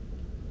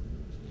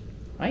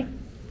 Right?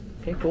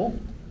 Okay, cool.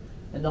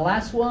 And the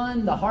last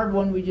one, the hard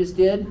one we just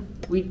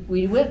did,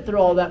 we went through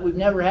all that. We've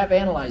never have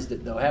analyzed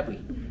it though, have we?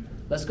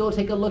 Let's go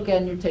take a look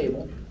at your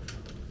table.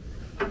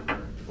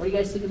 What do you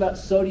guys think about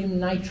sodium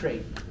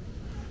nitrate?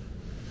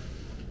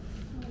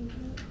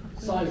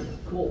 Soluble.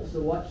 Cool. So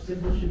what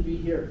symbol should be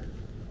here?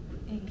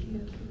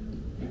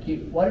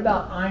 AQ. What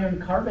about iron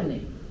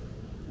carbonate?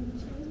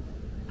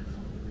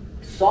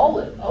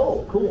 Solid.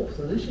 Oh, cool.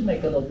 So this should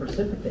make a little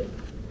precipitate.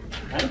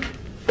 Right?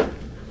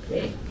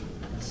 Okay.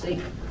 Let's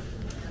see.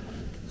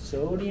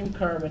 Sodium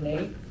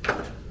carbonate.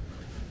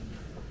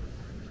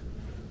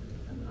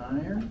 And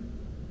iron.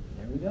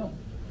 There we go.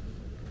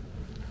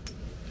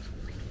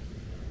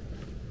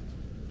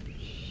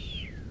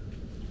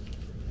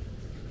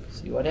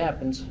 See what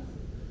happens.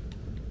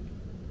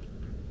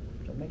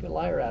 Don't make a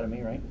liar out of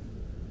me, right?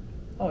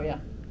 Oh, yeah.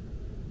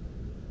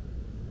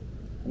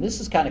 And this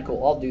is kind of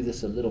cool. I'll do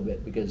this a little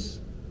bit because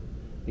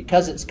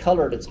it's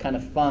colored, it's kind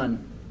of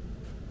fun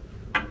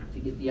to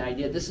get the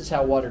idea. This is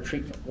how water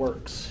treatment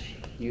works.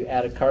 You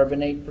add a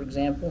carbonate, for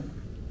example,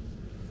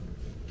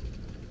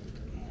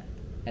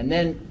 and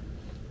then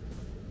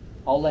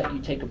I'll let you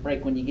take a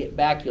break. When you get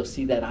back, you'll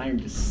see that iron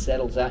just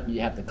settles out and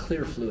you have the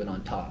clear fluid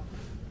on top,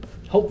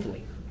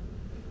 hopefully.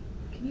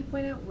 Can you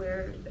point out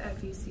where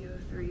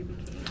FeCO3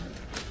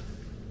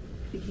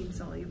 became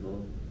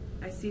soluble?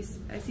 I see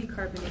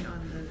carbonate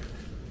on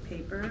the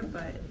paper,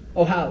 but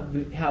Oh, how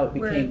it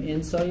became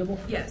insoluble?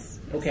 yes.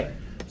 Okay,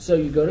 so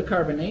you go to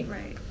carbonate,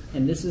 Right.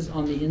 and this is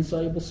on the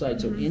insoluble side,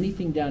 so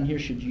anything down here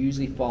should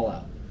usually fall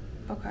out.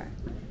 Okay.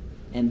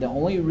 And the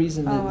only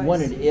reason they I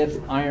wanted see. if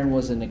iron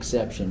was an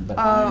exception, but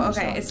iron Oh, was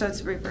okay. not. So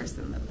it's reversed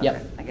in the. Okay,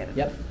 Yep. I get it.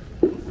 Yep.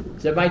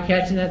 Is everybody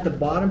catching that? The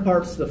bottom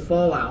part's the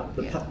fallout,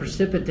 the Yeah.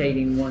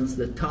 precipitating ones,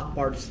 the top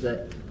part's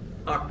the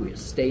aqueous,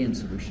 stay in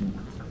solution.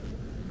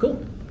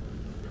 Cool.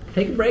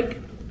 Take a break.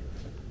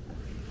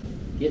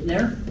 Getting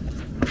there.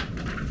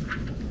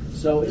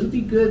 So it'll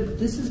be good.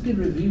 This is good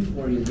review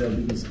for you though,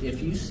 because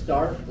if you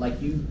start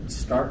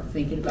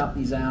thinking about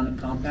these ionic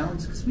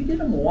compounds, because we did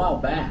them a while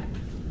back.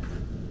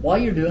 While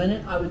you're doing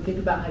it, I would think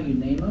about how you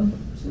name them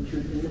since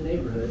you're in the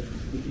neighborhood,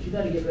 because you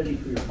got to get ready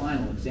for your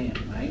final exam,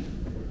 right?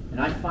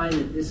 And I find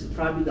that this is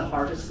probably the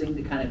hardest thing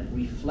to kind of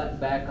reflect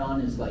back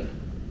on is like,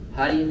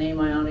 how do you name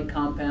ionic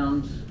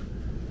compounds?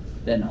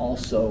 Then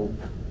also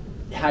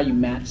how you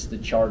match the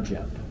charge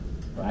up,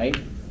 right?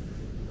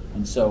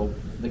 And so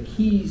the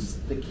keys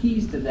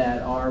to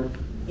that are,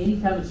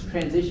 anytime it's a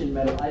transition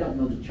metal, I don't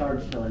know the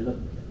charge until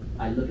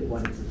I look at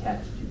what it's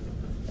attached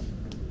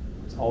to.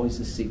 It's always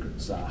the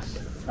secret sauce,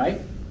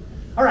 right?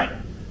 All right.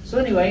 So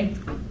anyway,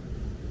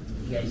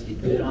 you guys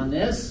did good on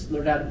this.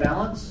 Learned how to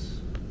balance.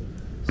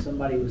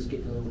 Somebody was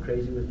getting a little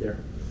crazy with their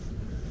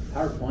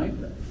PowerPoint,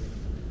 but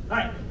all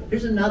right.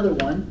 Here's another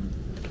one.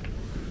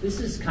 This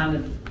is kind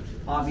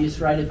of obvious,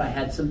 right? If I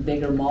had some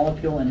bigger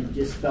molecule and it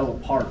just fell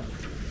apart.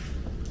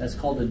 That's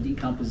called a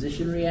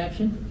decomposition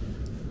reaction.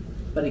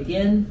 But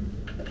again,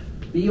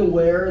 be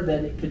aware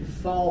that it could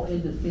fall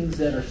into things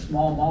that are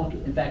small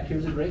molecules. In fact,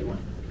 here's a great one.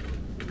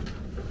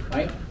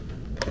 Right?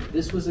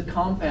 This was a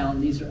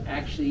compound. These are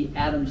actually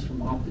atoms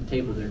from off the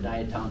table. They're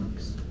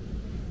diatomics.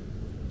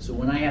 So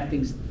when I have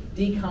things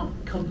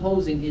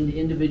decomposing into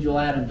individual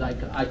atoms,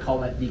 I call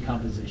that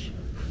decomposition.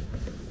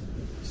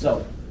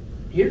 So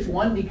here's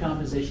one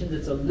decomposition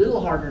that's a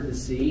little harder to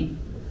see,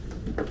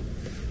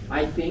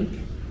 I think.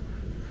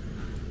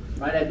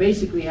 Right, I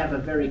basically have a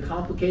very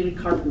complicated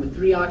carbon with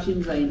 3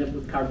 oxygens. I end up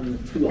with carbon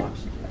with 2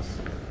 oxygens.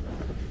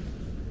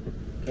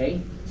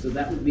 Okay, so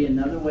that would be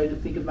another way to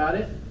think about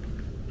it.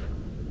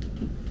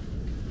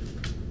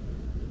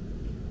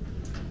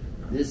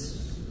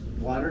 This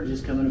water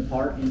just coming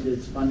apart into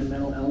its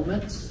fundamental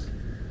elements.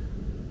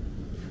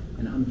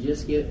 And I'm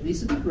just getting,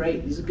 these would be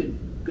great. These are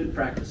good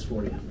practice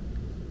for you.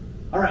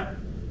 All right,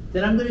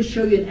 then I'm going to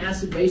show you an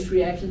acid-base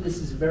reaction. This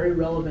is very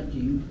relevant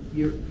to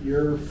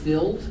your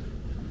field,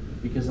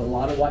 because a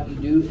lot of what you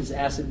do is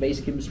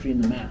acid-base chemistry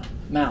in the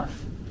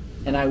mouth.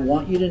 And I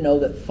want you to know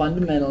that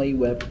fundamentally,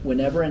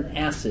 whenever an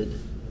acid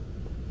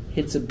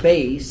hits a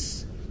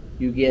base,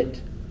 you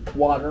get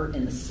water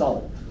and a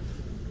salt.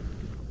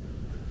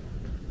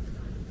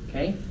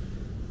 Okay?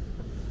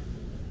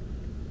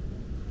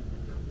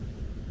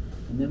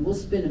 And then we'll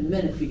spend a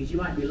minute, because you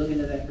might be looking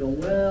at that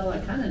going, well, I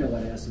kind of know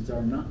what acids are.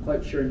 I'm not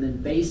quite sure. And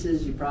then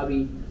bases, you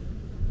probably,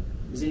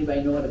 does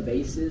anybody know what a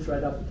base is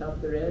right off the top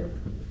of their head?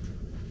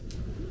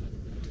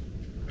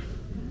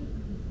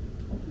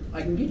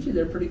 I can get you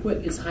there pretty quick.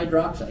 It's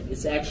hydroxide.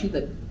 It's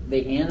actually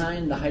the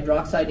anion, the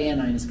hydroxide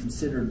anion is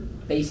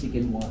considered basic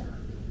in water.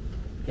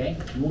 Okay?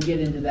 And we'll get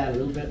into that a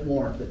little bit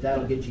more, but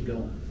that'll get you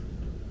going.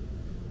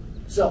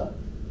 So,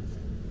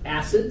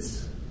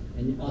 acids,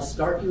 and I'll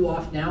start you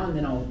off now, and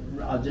then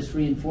I'll just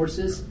reinforce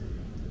this.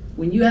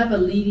 When you have a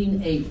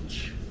leading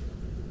H,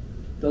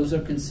 those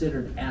are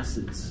considered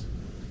acids.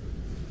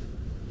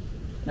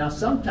 Now,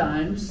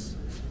 sometimes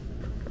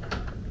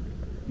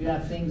you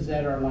have things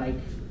that are like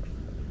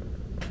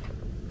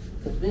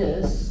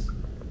this,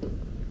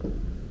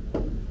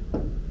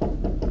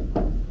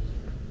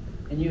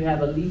 and you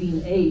have a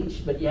leading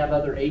H, but you have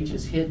other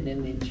H's hidden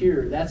in the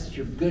interior. That's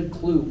your good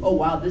clue. Oh,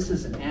 wow, this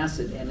is an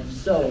acid, and if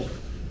so,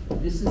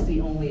 this is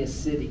the only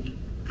acidic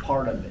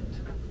part of it.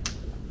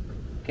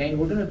 Okay,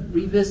 we're going to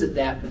revisit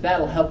that, but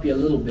that'll help you a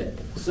little bit.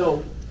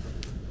 So,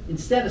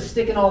 instead of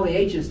sticking all the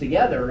H's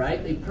together,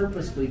 right, they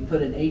purposely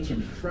put an H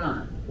in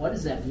front. What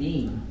does that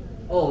mean?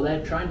 Oh,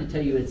 they're trying to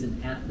tell you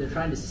they're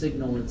trying to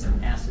signal it's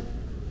an acid.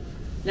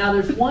 Now,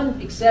 there's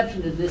one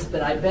exception to this,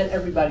 but I bet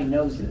everybody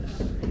knows this.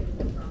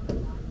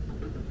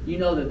 You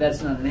know that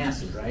that's not an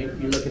acid, right?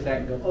 You look at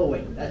that and go, oh,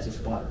 wait, that's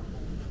just water.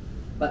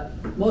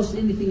 But most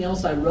anything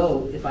else I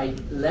wrote, if I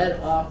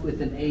led off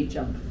with an H,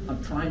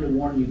 I'm trying to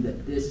warn you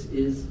that this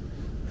is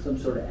some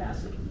sort of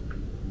acid.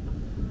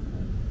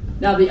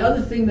 Now, the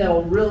other thing that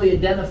will really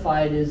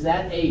identify it is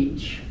that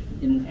H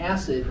in an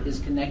acid is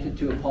connected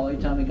to a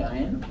polyatomic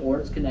ion, or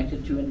it's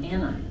connected to an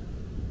anion.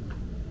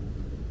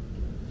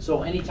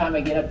 So anytime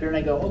I get up here and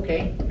I go,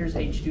 okay, here's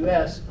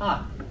H2S,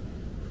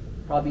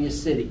 probably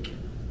acidic.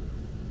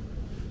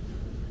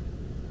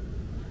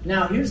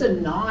 Now, here's a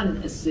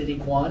non-acidic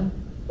one,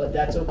 but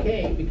that's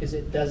okay because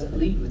it doesn't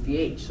lead with the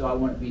H, so I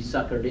want to be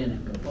suckered in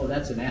and go, oh,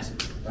 that's an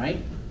acid,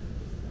 right?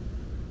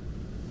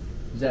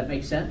 Does that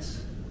make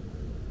sense?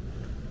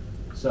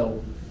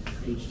 So,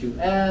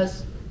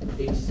 H2S,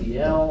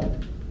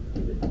 HCl,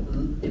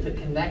 if it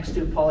connects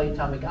to a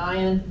polyatomic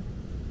ion,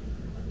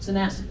 it's an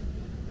acid.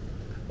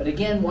 But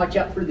again, watch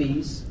out for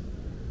these.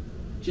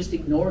 Just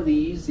ignore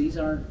these. These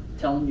aren't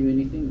telling you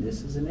anything.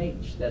 This is an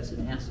H. That's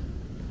an acid.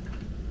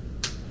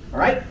 All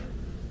right?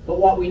 But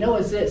what we know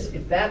is this.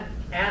 If that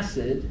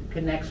acid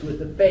connects with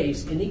the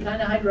base, any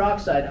kind of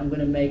hydroxide, I'm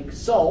going to make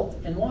salt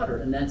and water,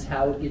 and that's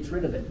how it gets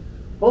rid of it.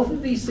 Both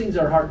of these things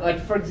are hard.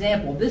 Like, for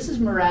example, this is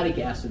muriatic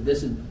acid.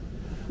 This is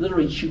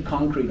literally chew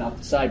concrete off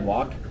the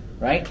sidewalk,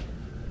 right?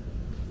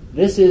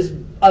 This is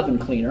oven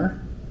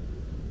cleaner.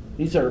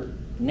 These are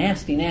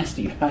nasty,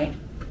 nasty, right?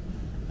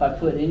 If I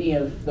put any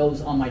of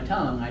those on my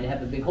tongue, I'd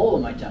have a big hole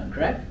in my tongue,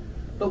 correct?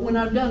 But when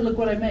I'm done, look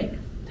what I make.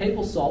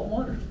 Table salt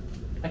water.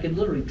 I could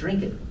literally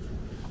drink it.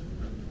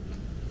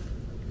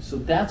 So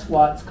that's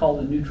what's called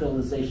a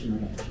neutralization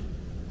reaction.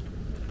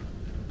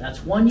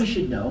 That's one you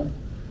should know,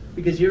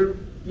 because you're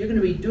going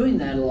to be doing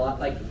that a lot.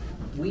 Like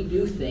we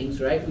do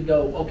things, right? We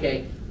go,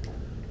 okay,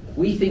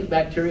 we think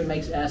bacteria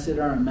makes acid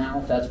in our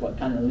mouth. That's what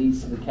kind of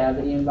leads to the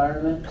cavity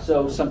environment.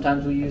 So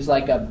sometimes we use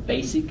like a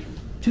basic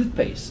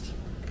toothpaste,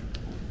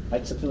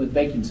 like something with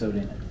baking soda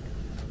in it.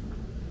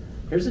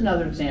 Here's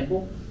another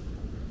example.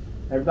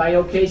 Everybody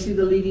okay? See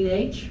the leading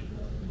H?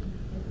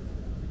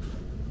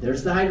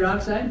 There's the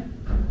hydroxide.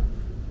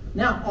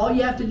 Now, all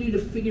you have to do to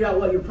figure out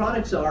what your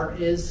products are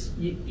is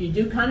you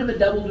do kind of a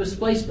double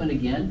displacement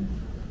again.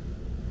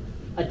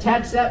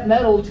 Attach that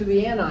metal to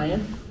the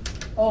anion.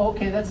 Oh,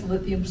 okay, that's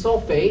lithium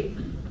sulfate.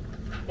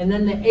 And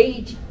then the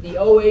H, the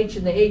OH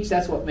and the H,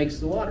 that's what makes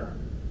the water.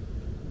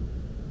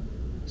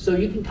 So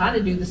you can kind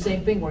of do the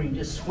same thing where you're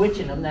just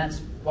switching them.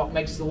 That's what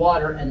makes the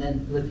water, and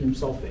then lithium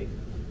sulfate.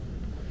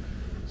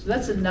 So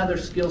that's another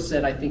skill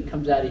set I think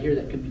comes out of here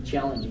that can be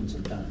challenging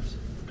sometimes.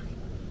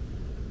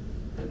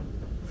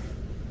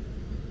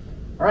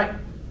 All right,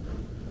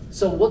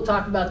 so we'll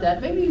talk about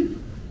that. Maybe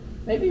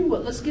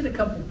let's get a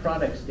couple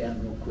products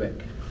down real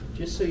quick,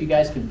 just so you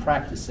guys can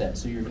practice that,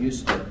 so you're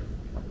used to it.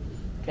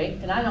 Okay,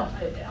 and I'm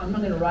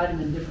not going to write them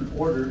in different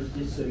orders,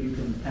 just so you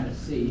can kind of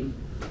see.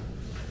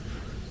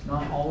 It's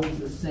not always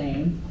the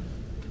same.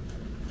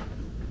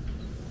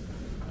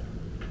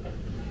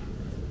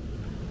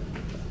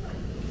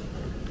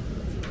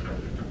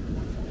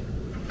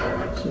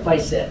 So if I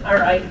said, all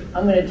right,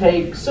 I'm going to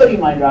take sodium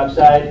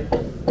hydroxide,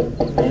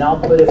 and I'll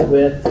put it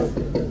with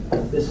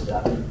this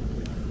stuff.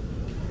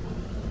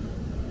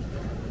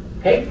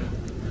 Okay?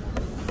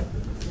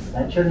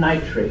 That's your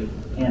nitrate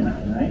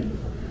anion, right?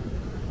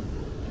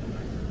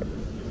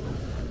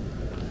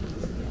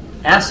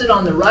 Acid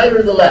on the right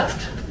or the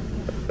left?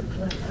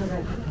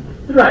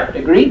 The right.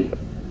 Agreed?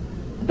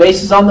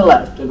 Base is on the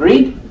left.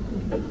 Agreed?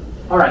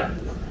 All right.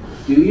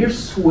 Do your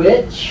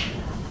switch.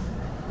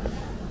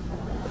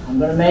 I'm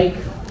going to make,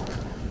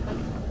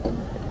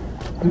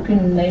 who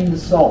can name the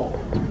salt?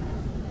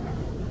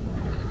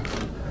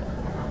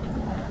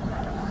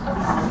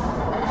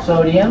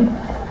 Sodium.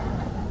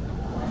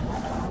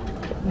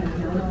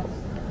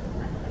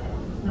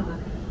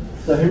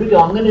 So here we go.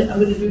 I'm gonna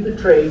do the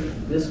trade.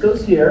 This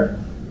goes here,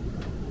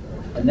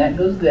 and that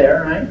goes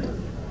there, right?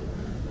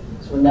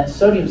 So when that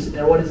sodium's in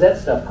there, what is that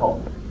stuff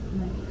called?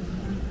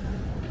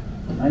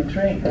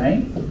 nitrate,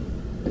 right?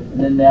 And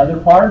then the other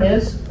part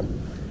is?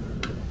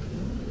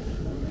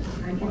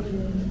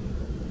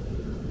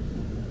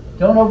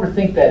 Don't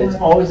overthink that. It's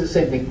always the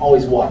same thing,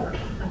 always water.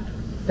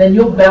 Then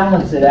you'll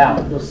balance it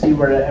out. You'll see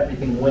where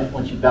everything went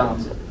once you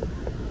balance it.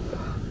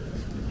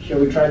 Shall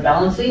we try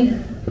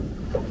balancing?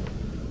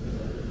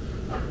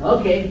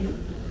 Okay.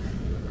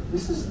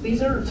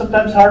 These are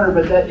sometimes harder,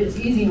 but it's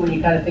easy when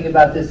you kind of think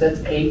about this. That's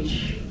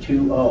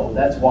H2O.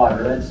 That's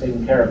water. That's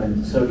taking care of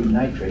in sodium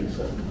nitrate.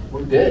 So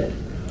we're good.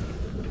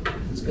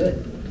 It's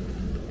good.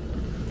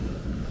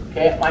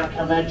 Okay, it might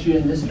come at you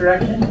in this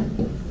direction.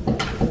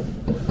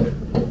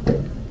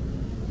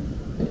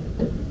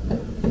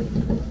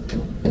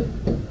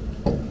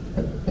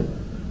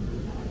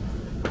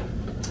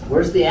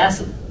 Where's the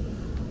acid?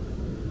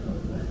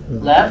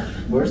 Left.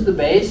 Where's the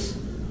base?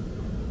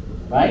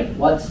 Right?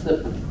 What's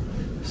the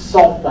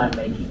salt I'm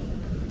making?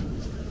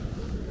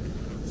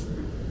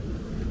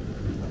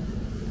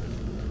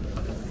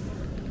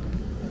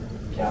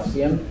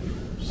 Calcium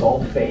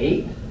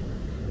sulfate.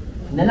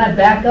 And then I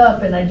back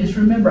up and I just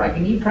remember I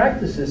can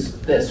practice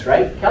this,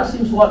 right?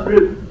 Calcium's what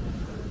group?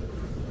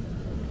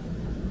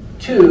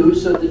 2,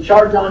 so the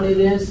charge on it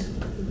is?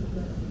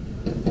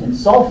 And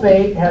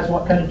sulfate has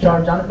what kind of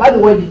charge on it? By the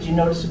way, did you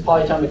notice the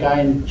polyatomic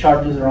ion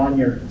charges are on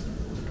your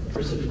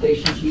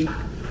precipitation sheet?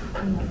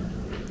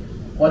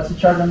 What's the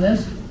charge on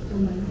this?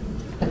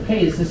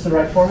 Okay, is this the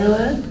right formula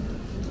then?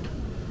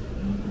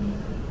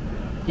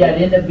 Yeah,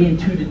 it ended up being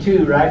 2 to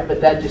 2, right?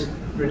 But that just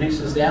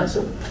reduces down,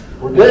 so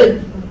we're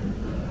good.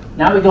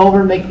 Now we go over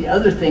and make the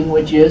other thing,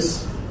 which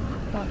is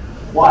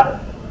water.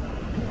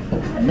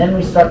 And then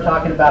we start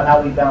talking about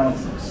how we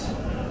balance this.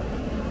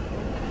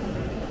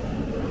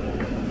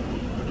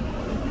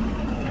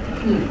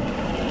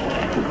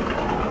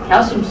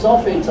 Calcium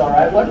sulfate's all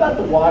right. What about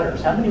the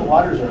waters? How many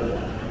waters are there?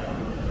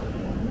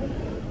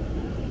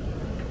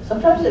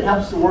 Sometimes it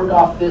helps to work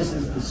off this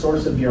as the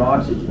source of your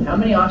oxygen. How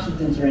many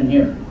oxygens are in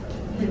here?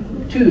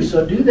 2.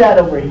 So do that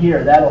over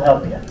here. That'll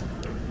help you.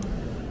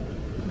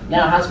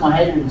 Now, how's my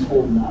hydrogens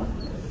holding up?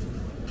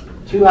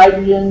 2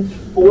 hydrogens,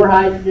 4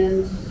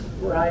 hydrogens,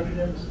 4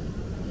 hydrogens.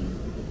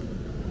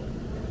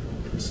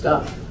 Good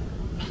stuff.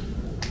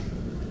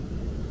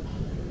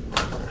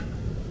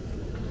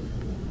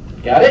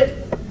 Got it?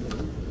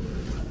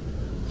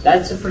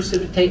 That's a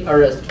precipitate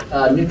or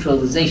a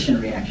neutralization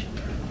reaction,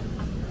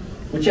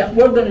 which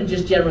we're going to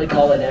just generally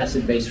call an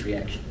acid-base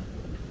reaction.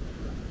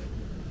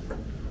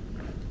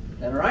 Is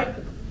that all right?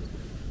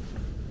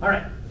 All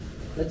right.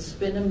 Let's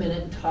spend a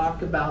minute and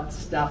talk about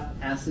stuff,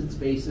 acids,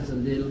 bases, a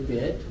little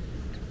bit.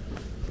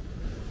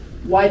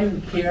 Why do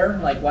we care?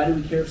 Like, why do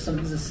we care if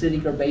something's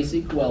acidic or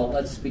basic? Well,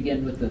 let's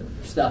begin with the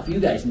stuff you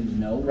guys need to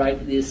know,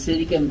 right? The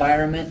acidic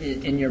environment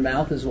in your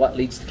mouth is what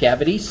leads to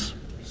cavities.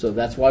 So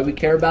that's why we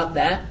care about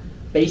that.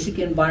 Basic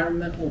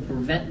environment will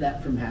prevent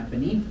that from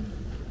happening.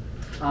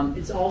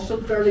 It's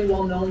also fairly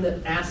well known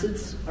that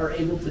acids are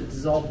able to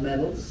dissolve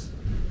metals.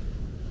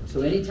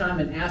 So anytime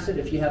an acid,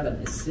 if you have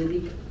an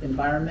acidic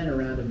environment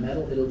around a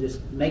metal, it'll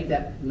just make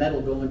that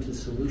metal go into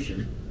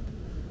solution.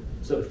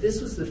 So if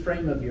this was the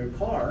frame of your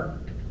car,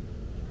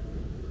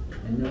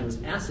 and there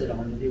was acid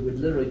on it, it would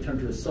literally turn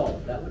to a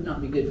salt. That would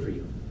not be good for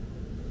you.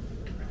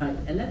 Right?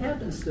 And that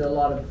happens to a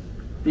lot of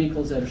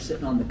vehicles that are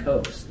sitting on the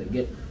coast. They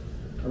get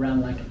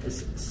around like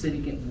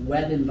acidic,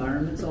 wet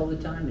environments all the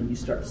time, and you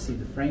start to see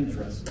the frames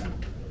rust out.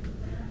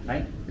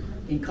 Right?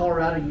 In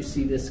Colorado, you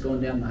see this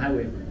going down the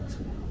highway every once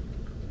in a while.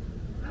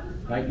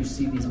 Right? You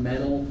see these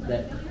metal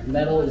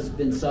has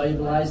been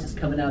solubilized, it's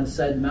coming out the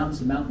side of the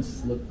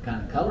mountains look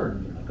kind of colored,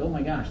 and you're like, oh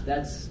my gosh,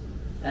 that's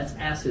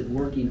acid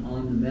working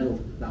on the metal,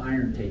 the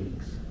iron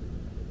takings,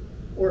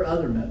 or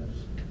other metals.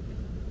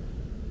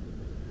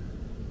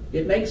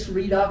 It makes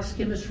redox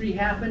chemistry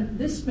happen.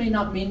 This may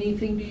not mean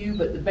anything to you,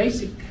 but the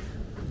basic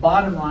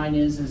bottom line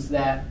is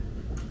that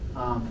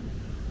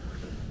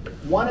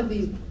one of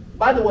these,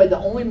 by the way, the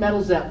only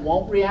metals that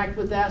won't react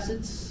with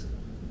acids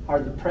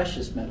are the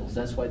precious metals.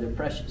 That's why they're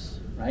precious,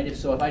 right?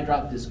 If I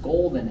drop this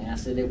gold in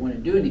acid, it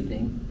wouldn't do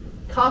anything.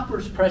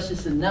 Copper's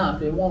precious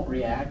enough, it won't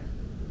react.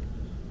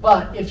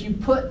 But if you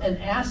put an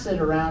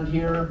acid around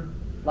here,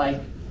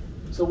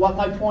 so what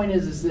my point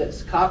is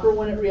this. Copper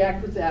wouldn't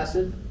react with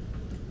acid.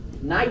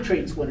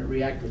 Nitrates wouldn't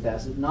react with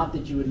acid. Not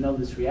that you would know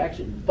this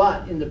reaction.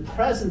 But in the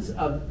presence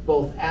of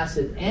both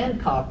acid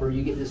and copper,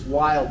 you get this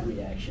wild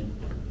reaction.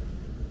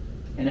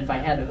 And if I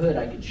had a hood,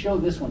 I could show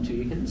this one to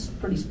you, because it's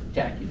pretty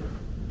spectacular.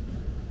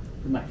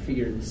 We might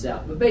figure this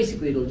out. But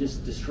basically, it'll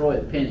just destroy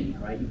a penny,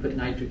 right? You put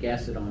nitric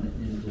acid on it,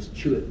 and it'll just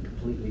chew it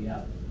completely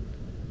up.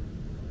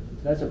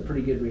 So that's a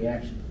pretty good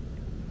reaction.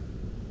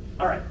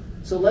 All right,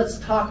 so let's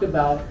talk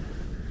about,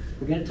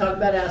 we're going to talk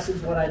about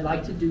acids. What I'd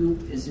like to do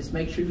is just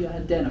make sure you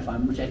identify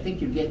them, which I think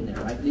you're getting there,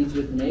 right? Leads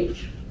with an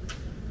H.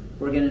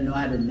 We're going to know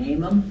how to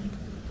name them.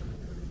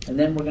 And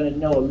then we're going to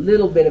know a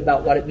little bit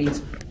about what it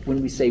means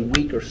when we say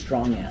weak or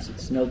strong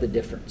acids. Know the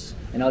difference.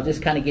 And I'll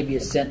just kind of give you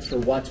a sense for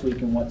what's weak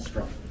and what's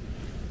strong.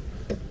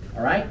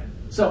 All right?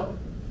 So,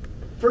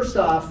 first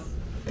off,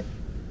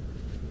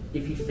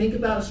 if you think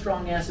about a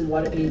strong acid,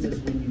 what it means is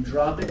when you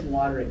drop it in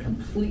water, it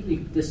completely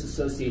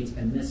disassociates,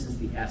 and this is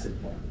the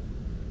acid part.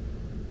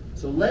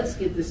 So let's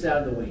get this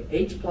out of the way.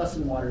 H plus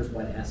in water is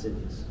what acid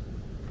is.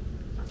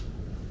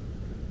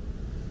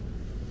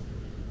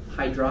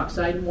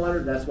 Hydroxide in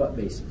water, that's what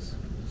base is.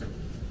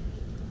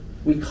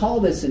 We call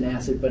this an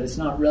acid, but it's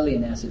not really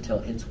an acid till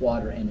it's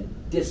water, and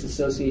it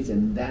disassociates,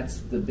 and that's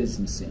the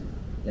business in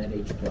that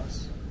H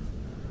plus.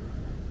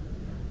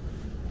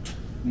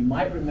 You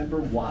might remember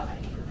why.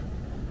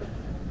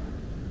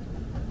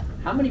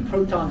 How many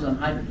protons on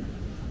hydrogen?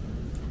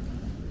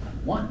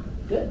 1.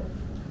 Good.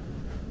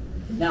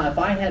 Now, if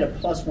I had a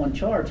 +1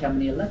 charge, how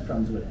many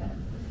electrons would it have?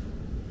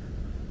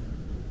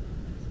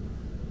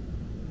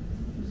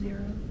 0.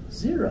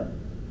 0.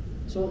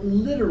 So it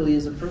literally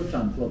is a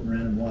proton floating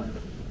around in water.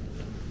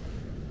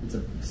 It's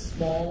a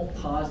small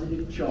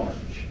positive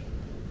charge.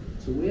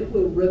 So it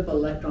will rip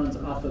electrons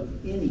off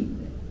of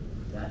anything.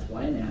 That's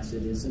why an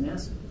acid is an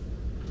acid.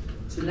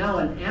 So now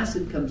an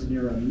acid comes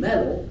near a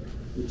metal,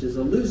 which is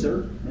a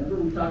loser. Remember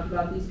we talked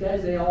about these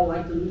guys? They all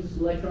like to lose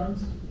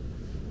electrons.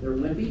 They're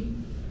wimpy.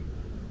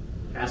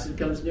 Acid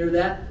comes near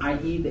that,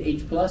 i.e. the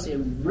H plus, it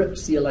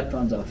rips the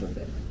electrons off of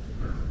it.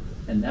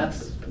 And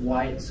that's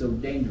why it's so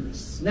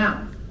dangerous.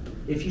 Now,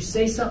 if you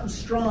say something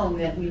strong,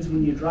 that means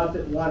when you drop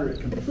it in water,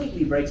 it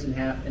completely breaks in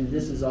half, and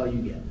this is all you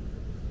get.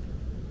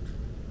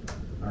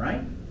 All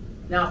right?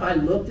 Now, if I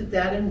looked at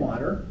that in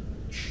water,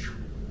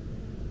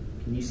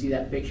 can you see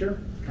that picture?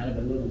 Kind of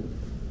a little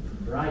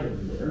bright over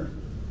there.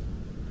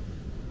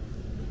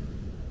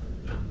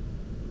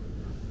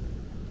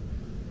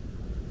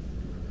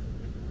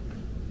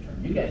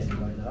 Turn you guys'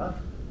 light off.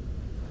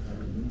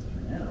 Everything's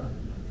turned off.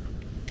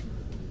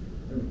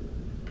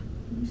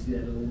 Can you see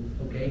that little,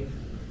 okay?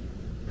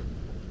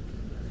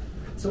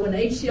 So when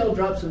HCl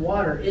drops in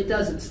water, it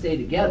doesn't stay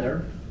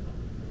together,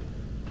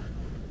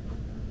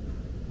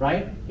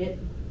 right? It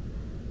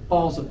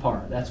falls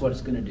apart. That's what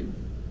it's going to do.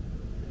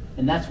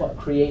 And that's what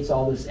creates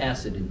all this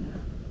acid in there.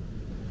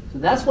 So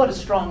that's what a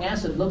strong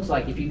acid looks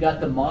like if you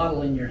got the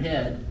model in your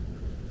head.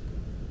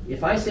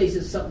 If I say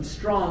it's something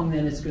strong,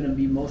 then it's going to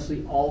be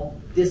mostly all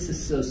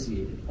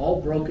disassociated, all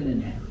broken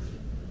in half.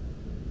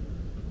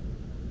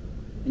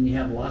 And you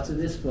have lots of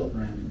this floating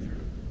around in there.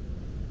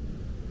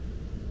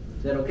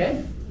 Is that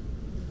okay?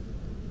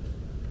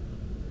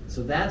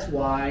 So that's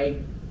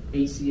why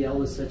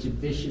HCl is such a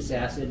vicious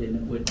acid, and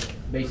it would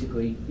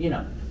basically, you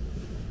know.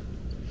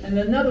 And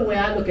another way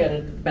I look at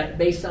it,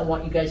 based on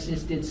what you guys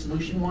just did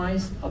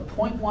solution-wise, a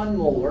 0.1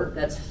 molar,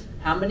 that's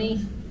how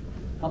many?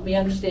 Help me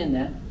understand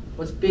that.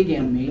 What's big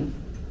M mean?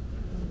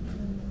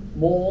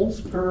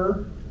 Moles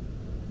per?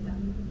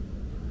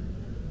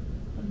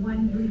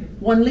 1 liter.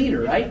 1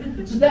 liter, right?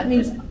 So that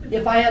means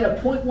if I had a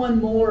 0.1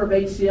 molar of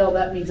HCl,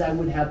 that means I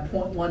would have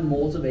 0.1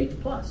 moles of H+,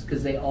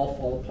 because they all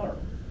fall apart.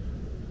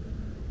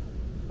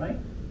 Right?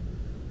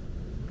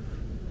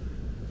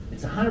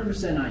 It's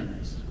 100%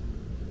 ionized.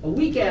 A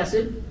weak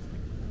acid,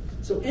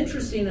 so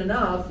interesting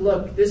enough,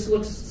 look, this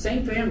looks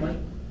same family.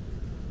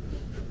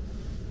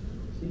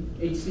 See,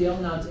 HCl,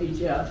 now it's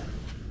HF.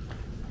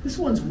 This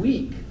one's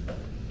weak.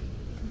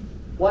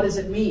 What does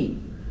it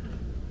mean?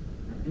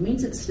 It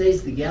means it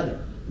stays together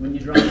when you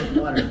drop it in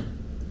water.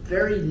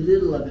 Very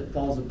little of it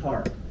falls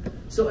apart.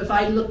 So if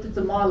I looked at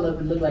the model, it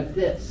would look like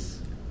this.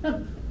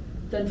 No,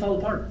 doesn't fall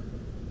apart.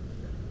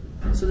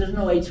 So there's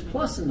no H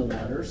plus in the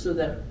water, so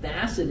that the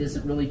acid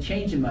isn't really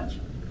changing much.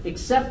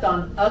 Except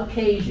on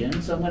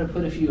occasion, so I'm going to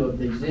put a few of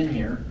these in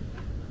here,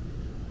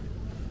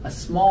 a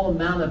small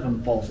amount of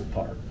them falls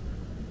apart.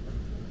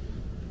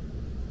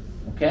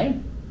 Okay?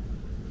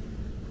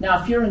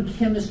 Now, if you're in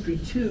chemistry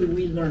 2,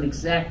 we learn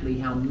exactly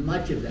how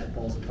much of that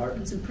falls apart.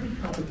 It's a pretty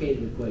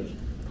complicated equation.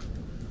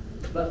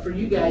 But for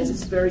you guys,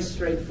 it's very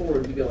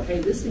straightforward. You go, hey,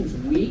 this thing's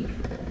weak.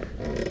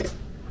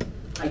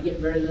 I get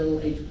very little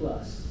H+.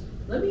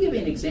 Let me give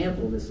you an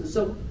example of this.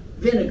 So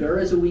vinegar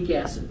is a weak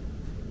acid.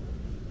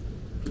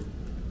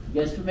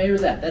 You guys familiar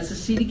with that? That's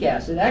acetic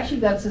acid. Actually,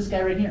 that's this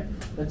guy right here.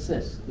 That's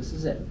this. This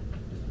is it.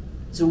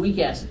 It's a weak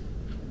acid.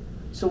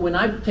 So when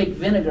I take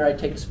vinegar, I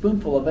take a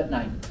spoonful of it and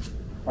I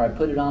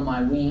put it on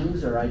my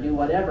wings, or I do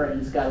whatever, and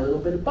it's got a little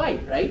bit of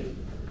bite, right?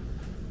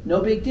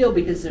 No big deal,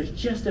 because there's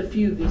just a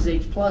few of these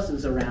H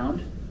pluses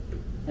around,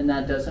 and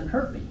that doesn't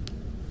hurt me.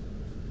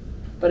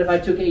 But if I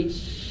took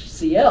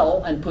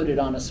HCl and put it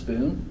on a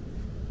spoon,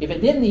 if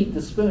it didn't eat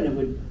the spoon, it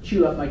would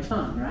chew up my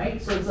tongue,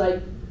 right? So it's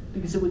like,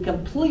 because it would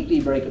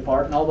completely break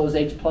apart and all those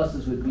H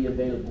pluses would be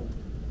available.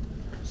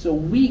 So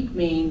weak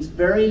means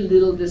very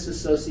little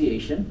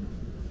dissociation,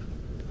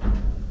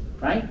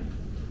 right?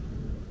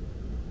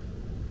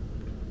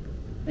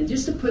 And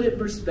just to put it in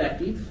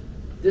perspective,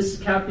 this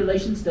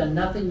calculation's done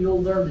nothing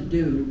you'll learn to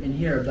do in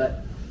here,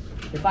 but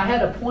if I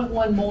had a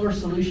 0.1 molar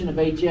solution of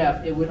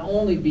HF, it would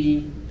only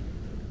be,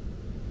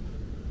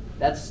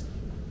 that's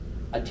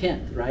a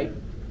tenth, right?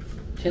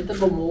 Tenth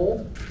of a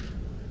mole,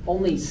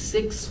 only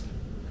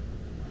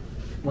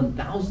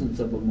 6/1000ths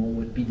of a mole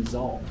would be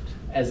dissolved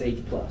as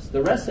H+.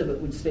 The rest of it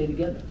would stay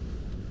together.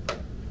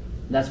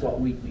 And that's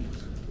what weak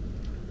means.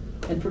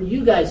 And for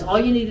you guys, all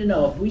you need to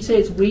know, if we say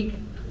it's weak,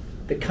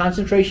 the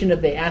concentration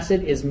of the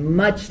acid is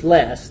much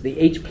less, the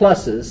H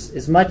pluses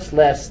is much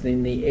less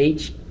than the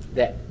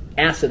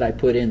acid I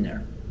put in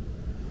there.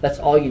 That's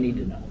all you need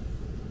to know.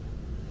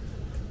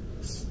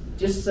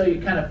 Just so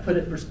you kind of put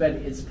it in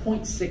perspective, it's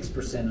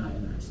 0.6%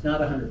 ionized,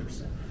 not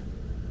 100%.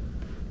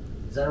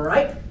 Is that all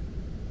right?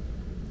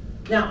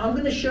 Now, I'm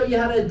going to show you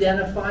how to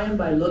identify them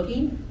by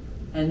looking,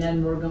 and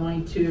then we're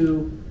going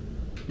to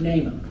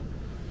name them.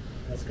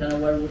 That's kind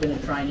of where we're going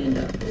to try and end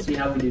up. See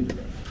how we do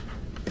today.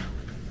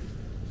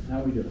 How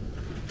we do?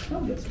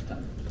 I'll get some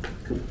time.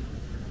 Cool.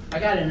 I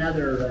got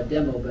another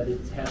demo, but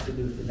it has to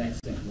do with the next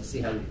thing. We'll see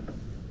how we do.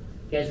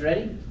 You guys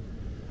ready?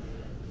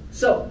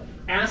 So,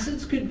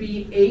 acids could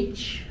be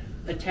H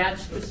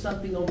attached to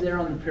something over there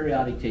on the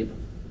periodic table.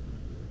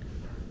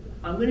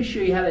 I'm going to show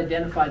you how to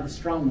identify the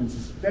strong ones.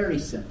 It's very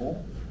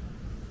simple.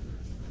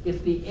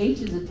 If the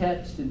H is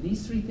attached to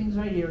these three things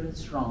right here, it's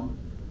strong.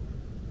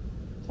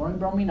 Chlorine,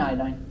 bromine,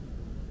 iodine.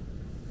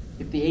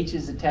 If the H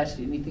is attached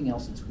to anything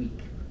else, it's weak.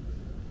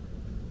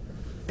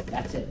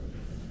 That's it.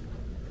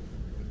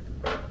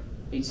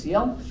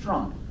 HCl,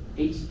 strong.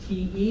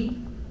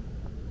 HTE,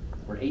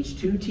 or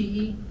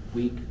H2TE,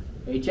 weak.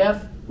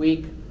 HF,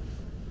 weak.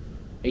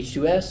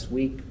 H2S,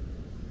 weak.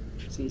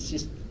 See, it's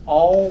just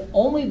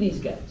only these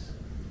guys.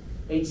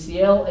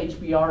 HCl,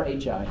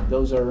 HBr, HI.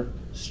 Those are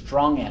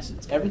strong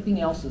acids.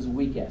 Everything else is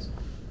weak acid.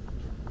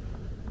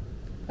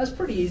 That's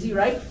pretty easy,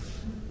 right?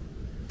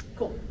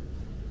 Cool.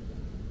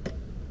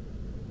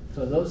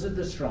 So those are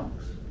the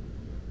strongs.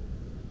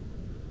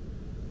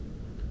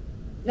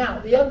 Now,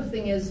 the other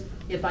thing is,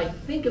 if I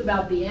think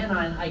about the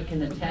anion, I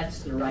can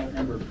attach the right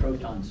number of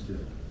protons to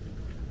it.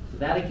 So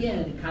that,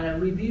 again, kind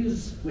of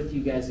reviews with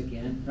you guys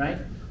again, right?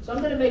 So I'm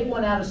going to make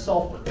one out of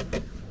sulfur.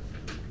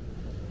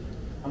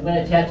 I'm going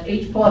to attach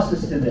H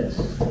pluses to this.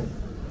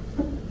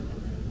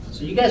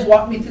 So you guys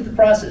walk me through the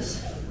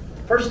process.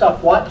 First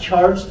off, what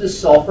charge does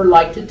sulfur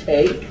like to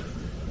take?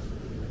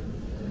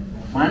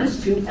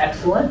 -2,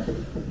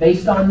 excellent.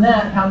 Based on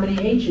that, how many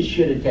H's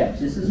should attach?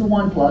 This is a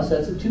 1 plus,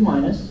 that's a 2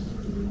 minus.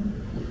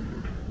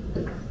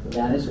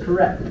 That is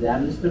correct.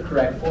 That is the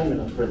correct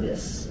formula for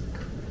this.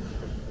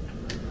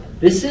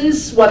 This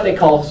is what they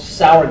call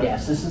sour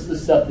gas. This is the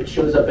stuff that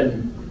shows up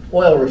in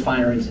oil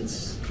refineries.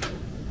 It's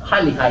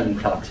highly, highly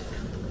toxic.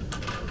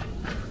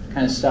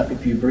 Kind of stuff,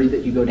 if you breathe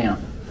it, you go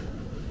down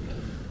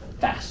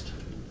fast.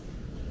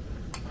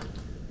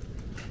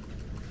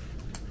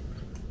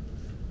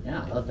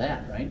 Yeah, I love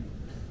that, right?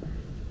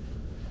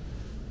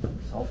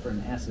 Sulfur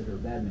and acid are a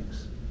bad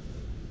mix.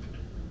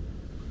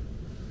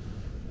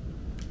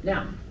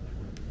 Now,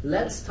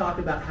 let's talk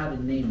about how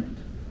to name it.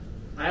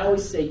 I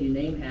always say you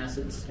name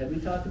acids. Have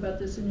we talked about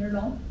this in here at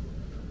all?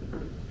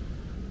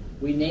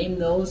 We name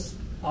those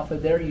off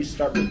of there. You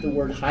start with the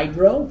word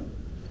hydro.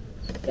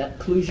 That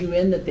clues you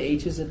in that the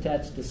H is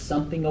attached to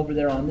something over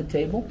there on the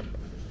table.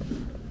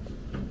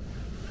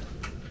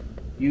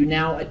 You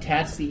now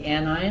attach the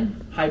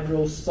anion,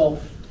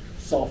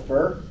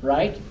 hydrosulfur,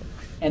 right?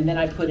 And then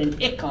I put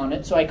an ick on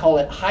it, so I call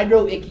it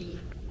hydroicky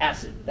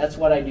acid. That's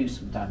what I do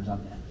sometimes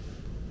on that.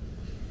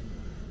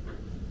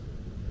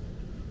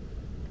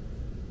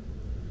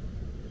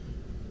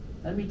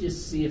 Let me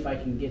just see if I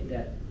can get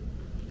that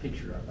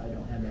picture up. I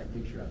don't have that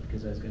picture up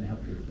because I was going to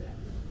help you with that.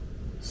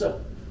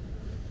 So,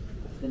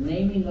 the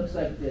naming looks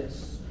like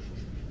this.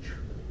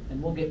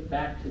 And we'll get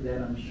back to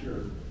that, I'm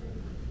sure.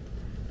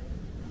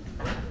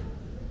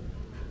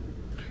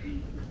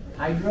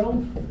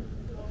 Hydro.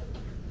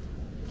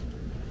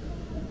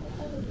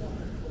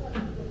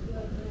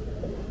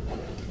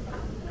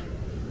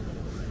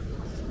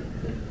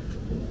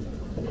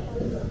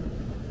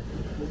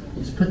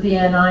 Just put the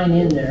anion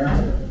in there.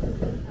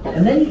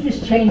 And then you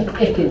just change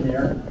ick in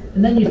there.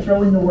 And then you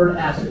throw in the word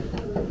acid.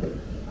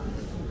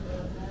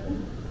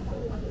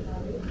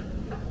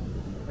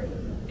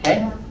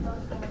 Okay?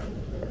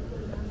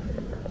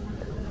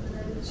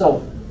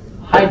 So,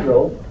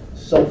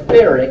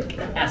 hydrosulfuric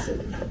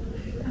acid.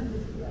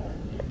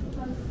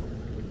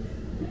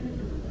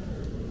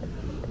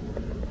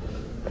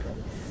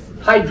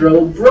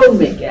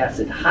 Hydrobromic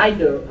acid.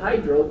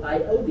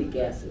 Hydroiodic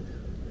acid.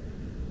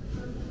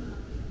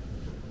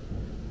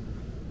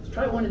 Let's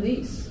try one of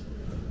these.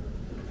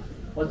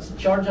 What's the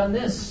charge on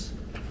this?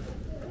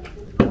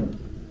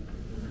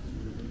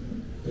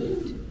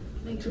 2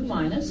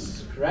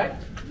 minus,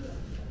 correct?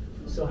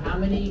 So how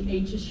many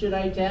H's should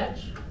I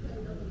attach?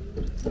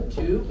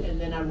 2, and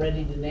then I'm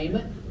ready to name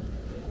it.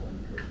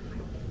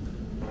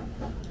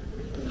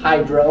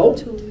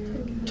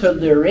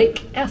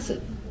 Hydrotelluric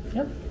acid.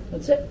 Yep,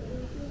 that's it.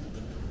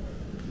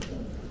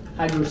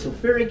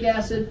 Hydrosulfuric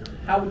acid.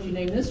 How would you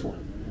name this one?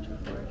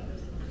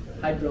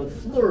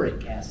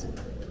 Hydrofluoric acid,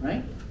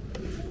 right?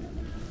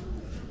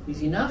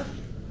 Easy enough.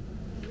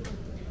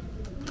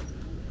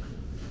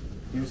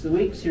 Here's the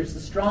weaks, here's the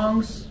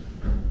strongs.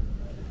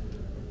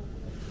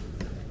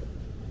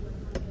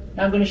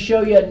 Now I'm going to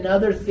show you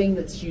another thing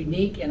that's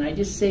unique, and I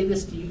just say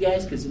this to you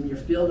guys because in your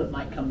field it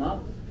might come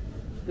up.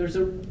 There's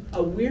a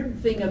weird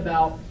thing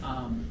about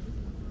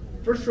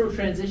first row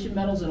transition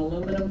metals and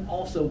aluminum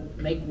also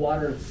make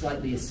water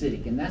slightly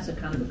acidic, and that's a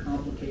kind of a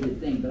complicated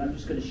thing, but I'm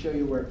just going to show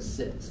you where it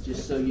sits,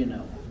 just so you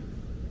know.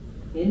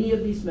 Any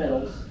of these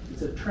metals,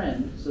 it's a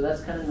trend, so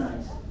that's kind of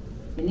nice.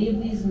 Any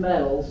of these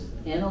metals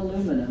and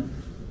aluminum,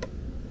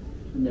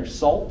 when they're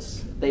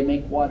salts, they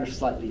make water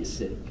slightly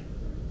acidic.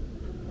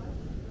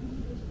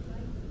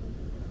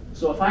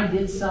 So if I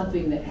did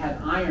something that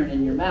had iron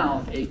in your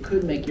mouth, it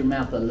could make your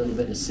mouth a little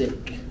bit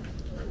acidic.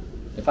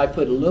 If I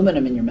put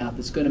aluminum in your mouth,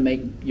 it's going to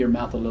make your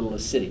mouth a little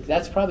acidic.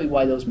 That's probably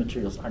why those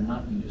materials are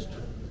not used,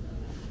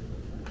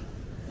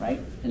 right?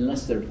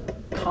 Unless they're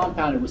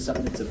compounded with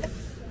something that's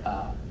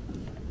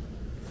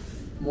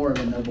more of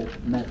a noble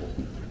metal.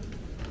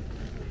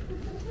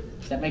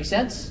 Does that make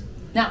sense?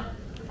 Now,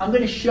 I'm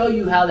going to show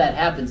you how that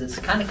happens. It's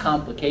kind of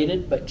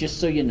complicated, but just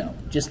so you know,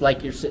 just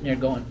like you're sitting there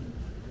going,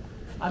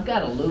 I've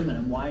got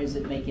aluminum, why is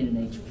it making an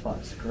H+,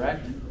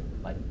 correct?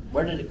 Like,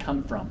 where did it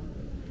come from?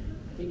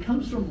 It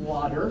comes from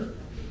water.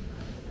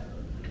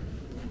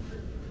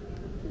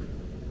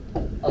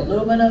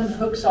 Aluminum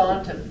hooks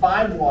on to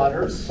 5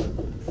 waters.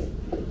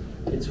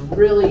 It's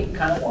really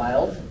kind of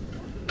wild.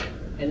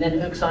 And then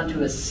hooks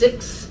onto a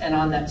 6, and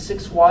on that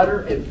 6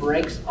 water, it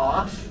breaks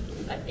off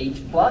an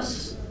H+.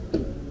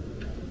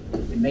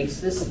 It makes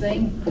this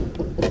thing.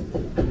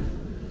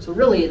 So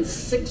really, it's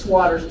 6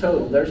 waters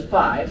total. There's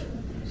 5.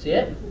 See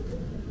it?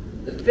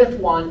 The 5th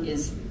one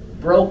is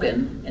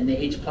broken, and the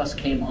H+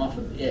 came off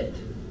of it.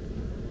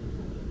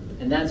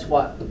 And that's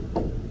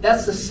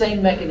the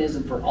same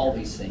mechanism for all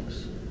these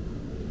things.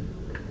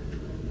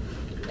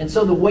 And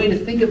so the way to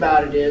think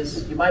about it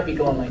is, you might be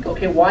going like,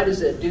 okay, why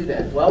does it do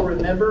that? Well,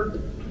 remember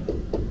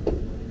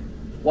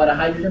what a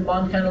hydrogen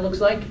bond kind of looks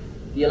like?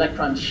 The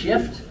electrons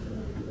shift.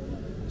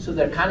 So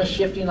they're kind of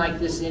shifting like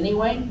this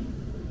anyway,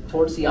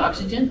 towards the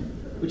oxygen,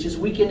 which is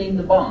weakening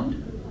the bond,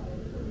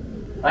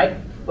 right?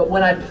 But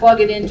when I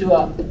plug it into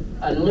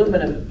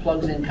aluminum, it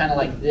plugs in kind of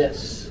like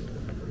this.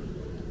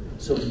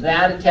 So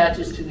that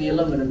attaches to the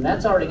aluminum.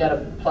 That's already got a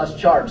plus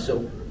charge.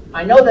 So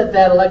I know that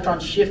that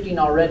electron's shifting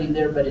already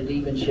there, but it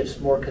even shifts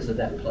more because of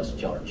that plus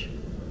charge.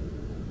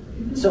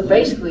 So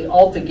basically,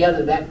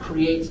 altogether, that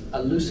creates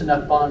a loose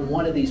enough bond,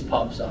 one of these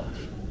pops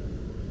off.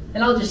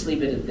 And I'll just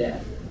leave it at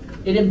that.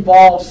 It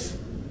involves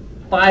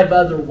 5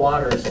 other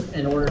waters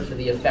in order for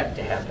the effect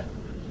to happen.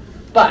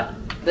 But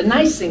the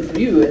nice thing for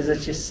you is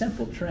it's just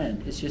simple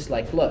trend. It's just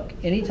like, look,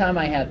 anytime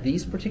I have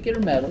these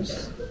particular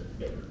metals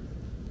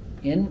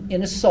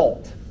in a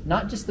salt,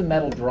 not just the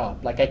metal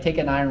drop, like I take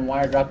an iron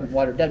wire, drop it in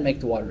water, it doesn't make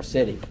the water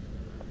acidic.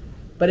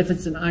 But if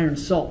it's an iron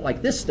salt,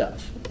 like this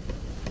stuff,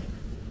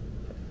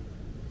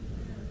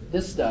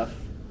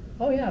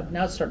 oh yeah,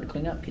 now it's starting to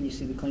clean up. Can you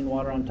see the clean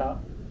water on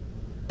top?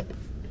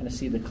 Kind of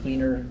see the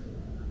cleaner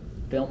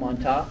film on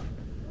top?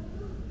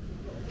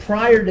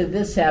 Prior to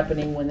this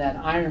happening, when that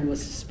iron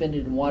was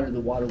suspended in water, the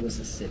water was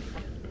acidic.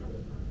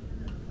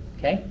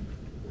 Okay?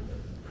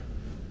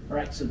 All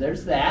right, so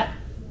there's that.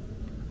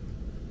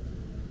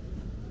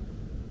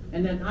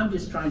 And then I'm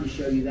just trying to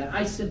show you that.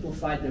 I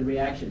simplified the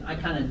reaction.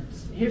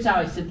 Here's how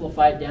I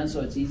simplify it down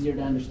so it's easier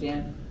to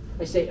understand.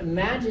 I say,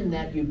 imagine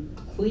that you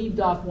cleaved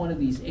off one of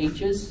these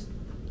H's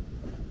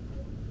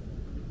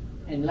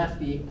and left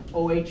the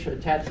OH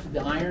attached to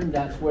the iron.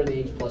 That's where the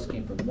H+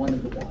 came from, one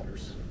of the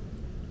waters.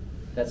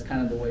 That's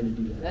kind of the way to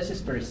do that. That's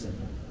just very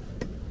simple.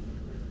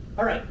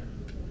 All right.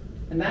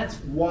 And that's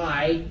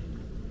why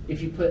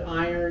if you put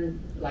iron,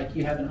 like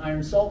you have an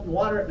iron salt in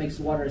water, it makes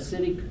the water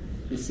acidic.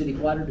 The acidic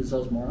water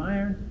dissolves more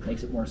iron,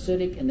 makes it more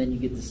acidic, and then you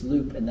get this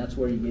loop, and that's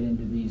where you get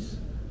into these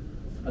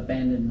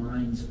abandoned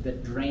mines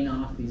that drain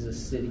off these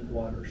acidic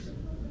waters.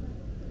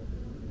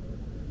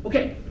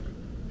 Okay.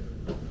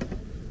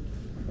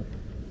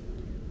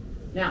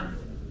 Now,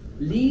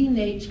 leading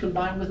H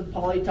combined with a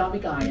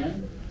polyatomic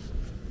ion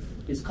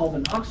is called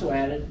an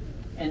oxoadditive,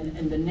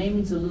 and the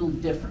naming's a little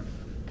different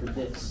for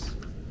this.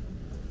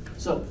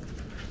 So,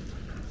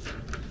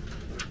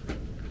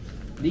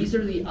 these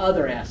are the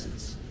other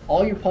acids,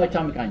 all your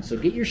polyatomic ions. So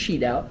get your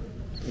sheet out,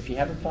 if you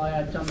have a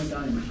polyatomic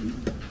ion sheet.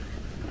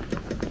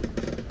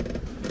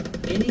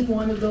 Any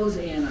one of those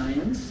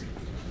anions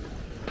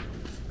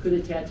could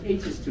attach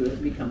H's to it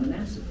and become an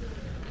acid.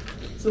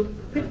 So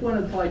pick one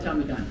of the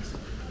polyatomic ions.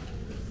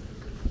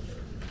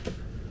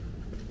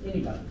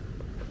 Anybody?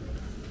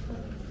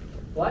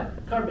 What?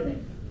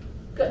 Carbonate.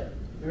 Good.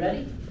 You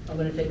ready? I'm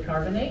going to take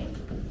carbonate.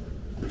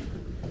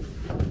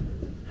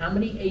 How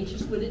many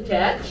H's would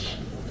attach?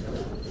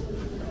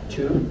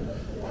 2.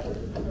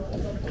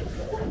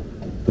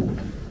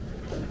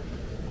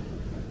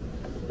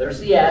 There's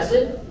the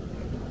acid.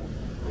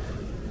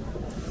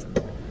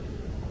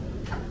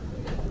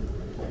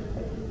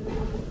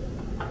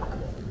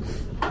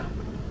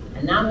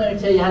 And now I'm going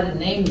to tell you how to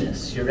name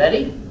this. You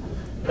ready?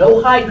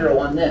 No hydro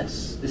on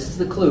this. This is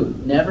the clue.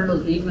 Never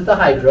lead with the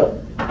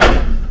hydro.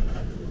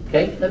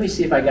 Okay, let me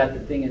see if I got the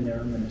thing in there.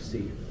 I'm going to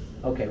see.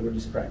 Okay, we're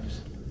just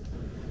practicing.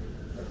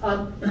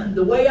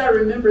 The way I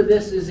remember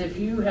this is if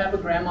you have a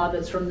grandma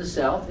that's from the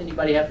South.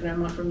 Anybody have a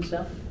grandma from the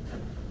South?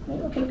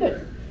 Okay,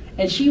 good.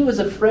 and she was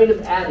afraid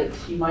of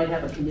addicts. She might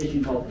have a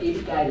condition called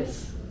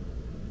adicitis.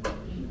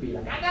 She'd be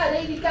like, I got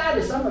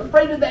adicitis. I'm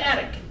afraid of the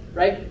attic.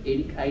 Right?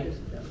 Adicitis?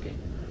 Okay.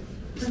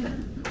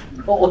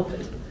 Roll with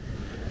it.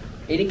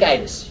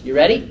 Adicitis. You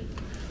ready?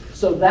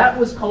 So that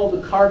was called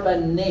the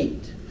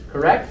carbonate,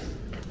 correct?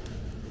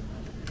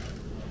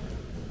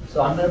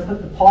 So I'm going to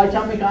put the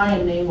polyatomic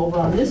ion name over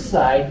on this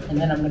side, and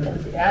then I'm going to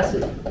put the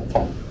acid.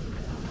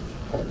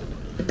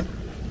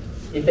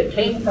 If it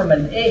came from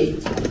an 8,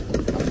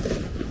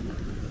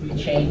 we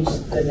change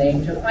the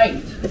name to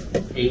ite.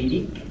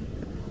 Adic.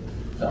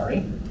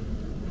 Sorry.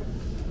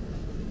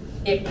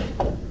 Ick.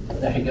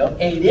 There you go.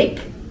 Adic.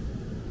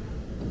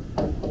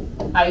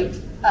 Ite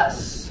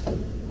us.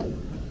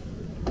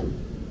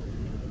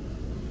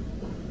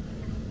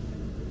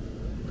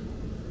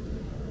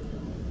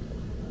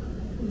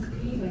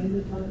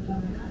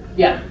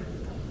 Yeah.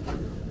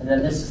 And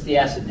then this is the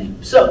acid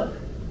name. So,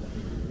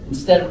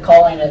 instead of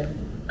calling it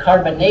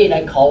carbonate,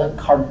 I call it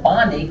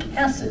carbonic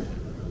acid.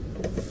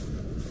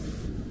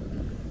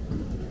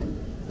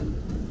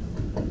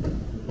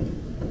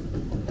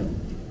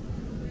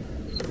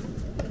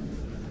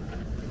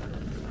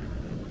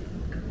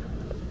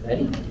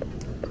 Ready?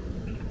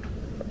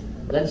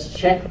 Let's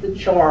check the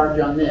charge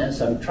on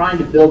this. I'm trying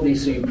to build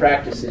these so you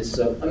practice this.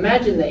 So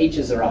imagine the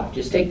H's are off.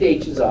 Just take the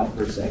H's off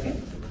for a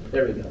second.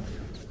 There we go.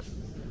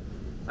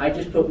 I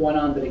just put one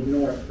on, but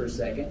ignore it for a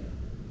second.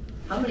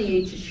 How many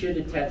H's should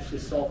attach to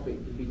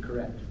sulfate to be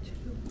correct?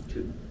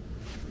 2.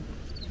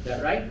 Is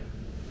that right?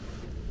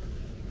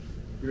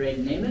 You ready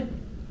to name it?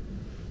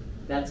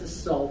 That's a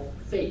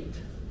sulfate.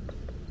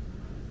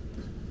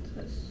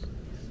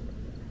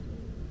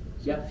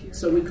 Yep.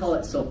 So we call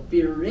it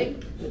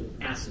sulfuric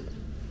acid.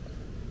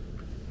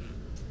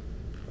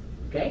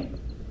 Okay?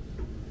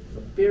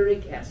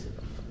 Sulfuric acid.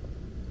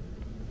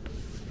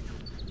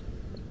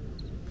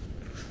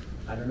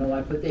 I don't know why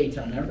I put the H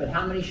on there, but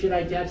how many should I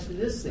attach to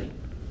this thing?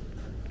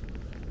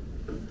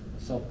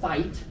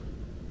 Sulfite.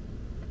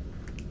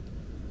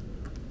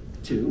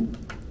 2.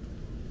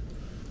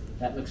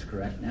 That looks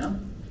correct now.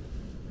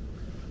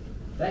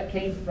 That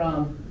came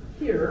from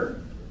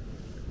here,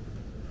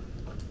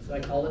 so I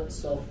call it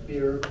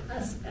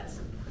sulfurous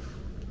acid.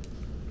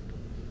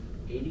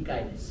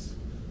 Adicitis.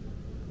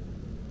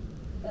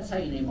 That's how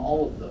you name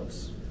all of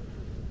those.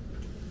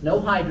 No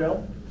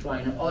hydro, so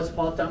I know, oh, it's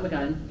polyatomic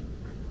ion.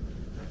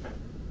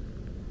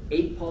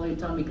 8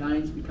 polyatomic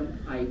ions become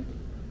I,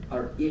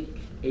 or ick,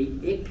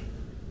 8 ick.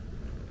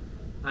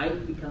 I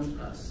becomes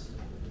us.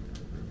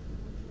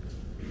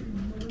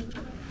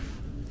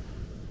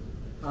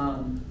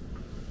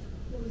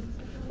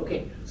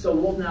 Okay, so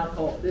we'll now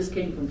call, this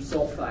came from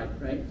sulfide,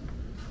 right?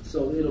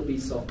 So it'll be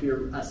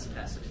sulfurous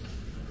acid.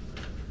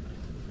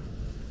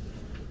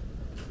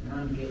 Now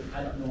I'm getting,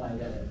 I don't know why I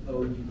got it.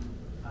 Oh,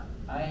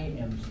 I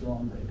am slow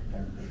on break,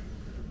 apparently.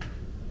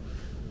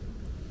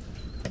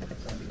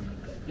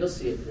 You'll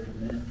see it in a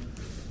minute.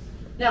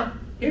 Now,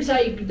 here's how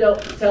you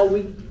tell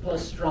weak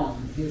plus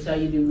strong. Here's how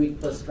you do weak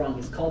plus strong.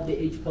 It's called the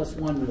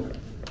H+1 rule.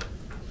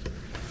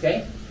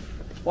 Okay?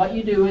 What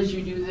you do is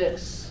you do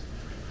this.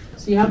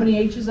 See how many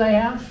H's I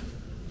have?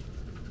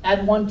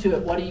 Add 1 to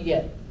it. What do you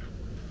get?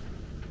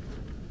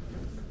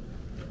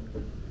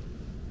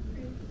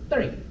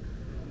 3.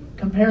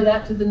 Compare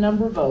that to the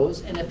number of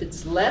O's, and if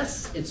it's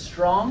less, it's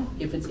strong.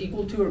 If it's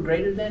equal to or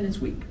greater than, it's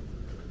weak.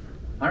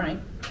 All right.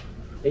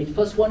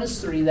 H+1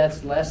 is 3.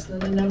 That's less than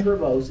the number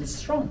of O's. It's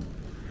strong.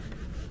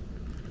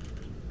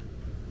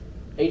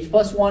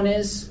 H+1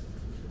 is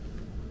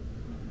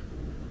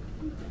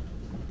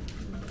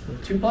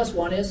 2 plus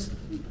 1 is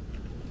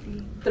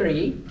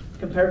 3.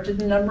 Compared to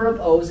the number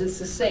of O's, it's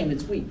the same.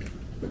 It's weak.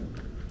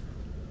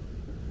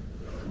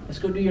 Let's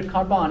go do your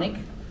carbonic.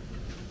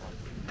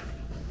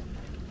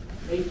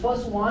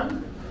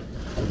 H+1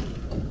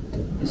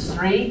 is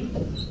 3.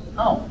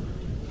 Oh,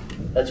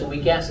 that's a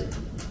weak acid.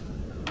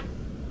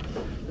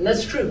 And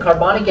that's true.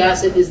 Carbonic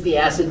acid is the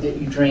acid that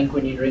you drink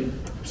when you drink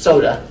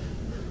soda.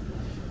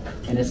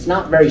 And it's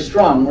not very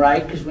strong,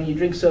 right? Because when you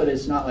drink soda,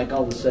 it's not like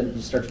all of a sudden it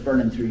just starts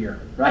burning through your,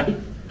 right?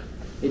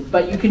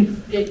 But you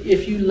can,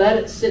 if you let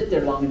it sit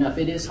there long enough,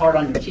 it is hard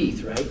on your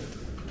teeth, right?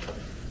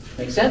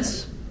 Make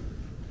sense?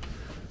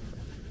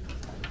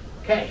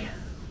 Okay.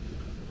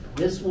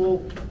 This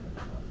will,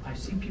 I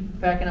see people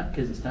packing up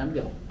because it's time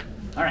to go.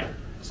 All right.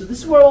 So this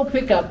is where we'll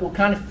pick up. We'll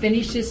kind of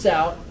finish this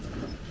out.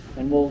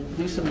 And we'll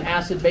do some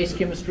acid-base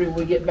chemistry when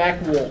we get back.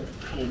 We'll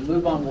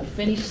move on. We'll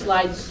finish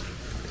slides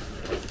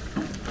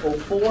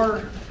 04.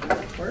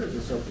 Where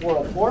is this?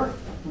 04, 04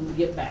 when we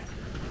get back.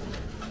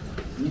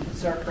 You can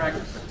start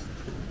practice.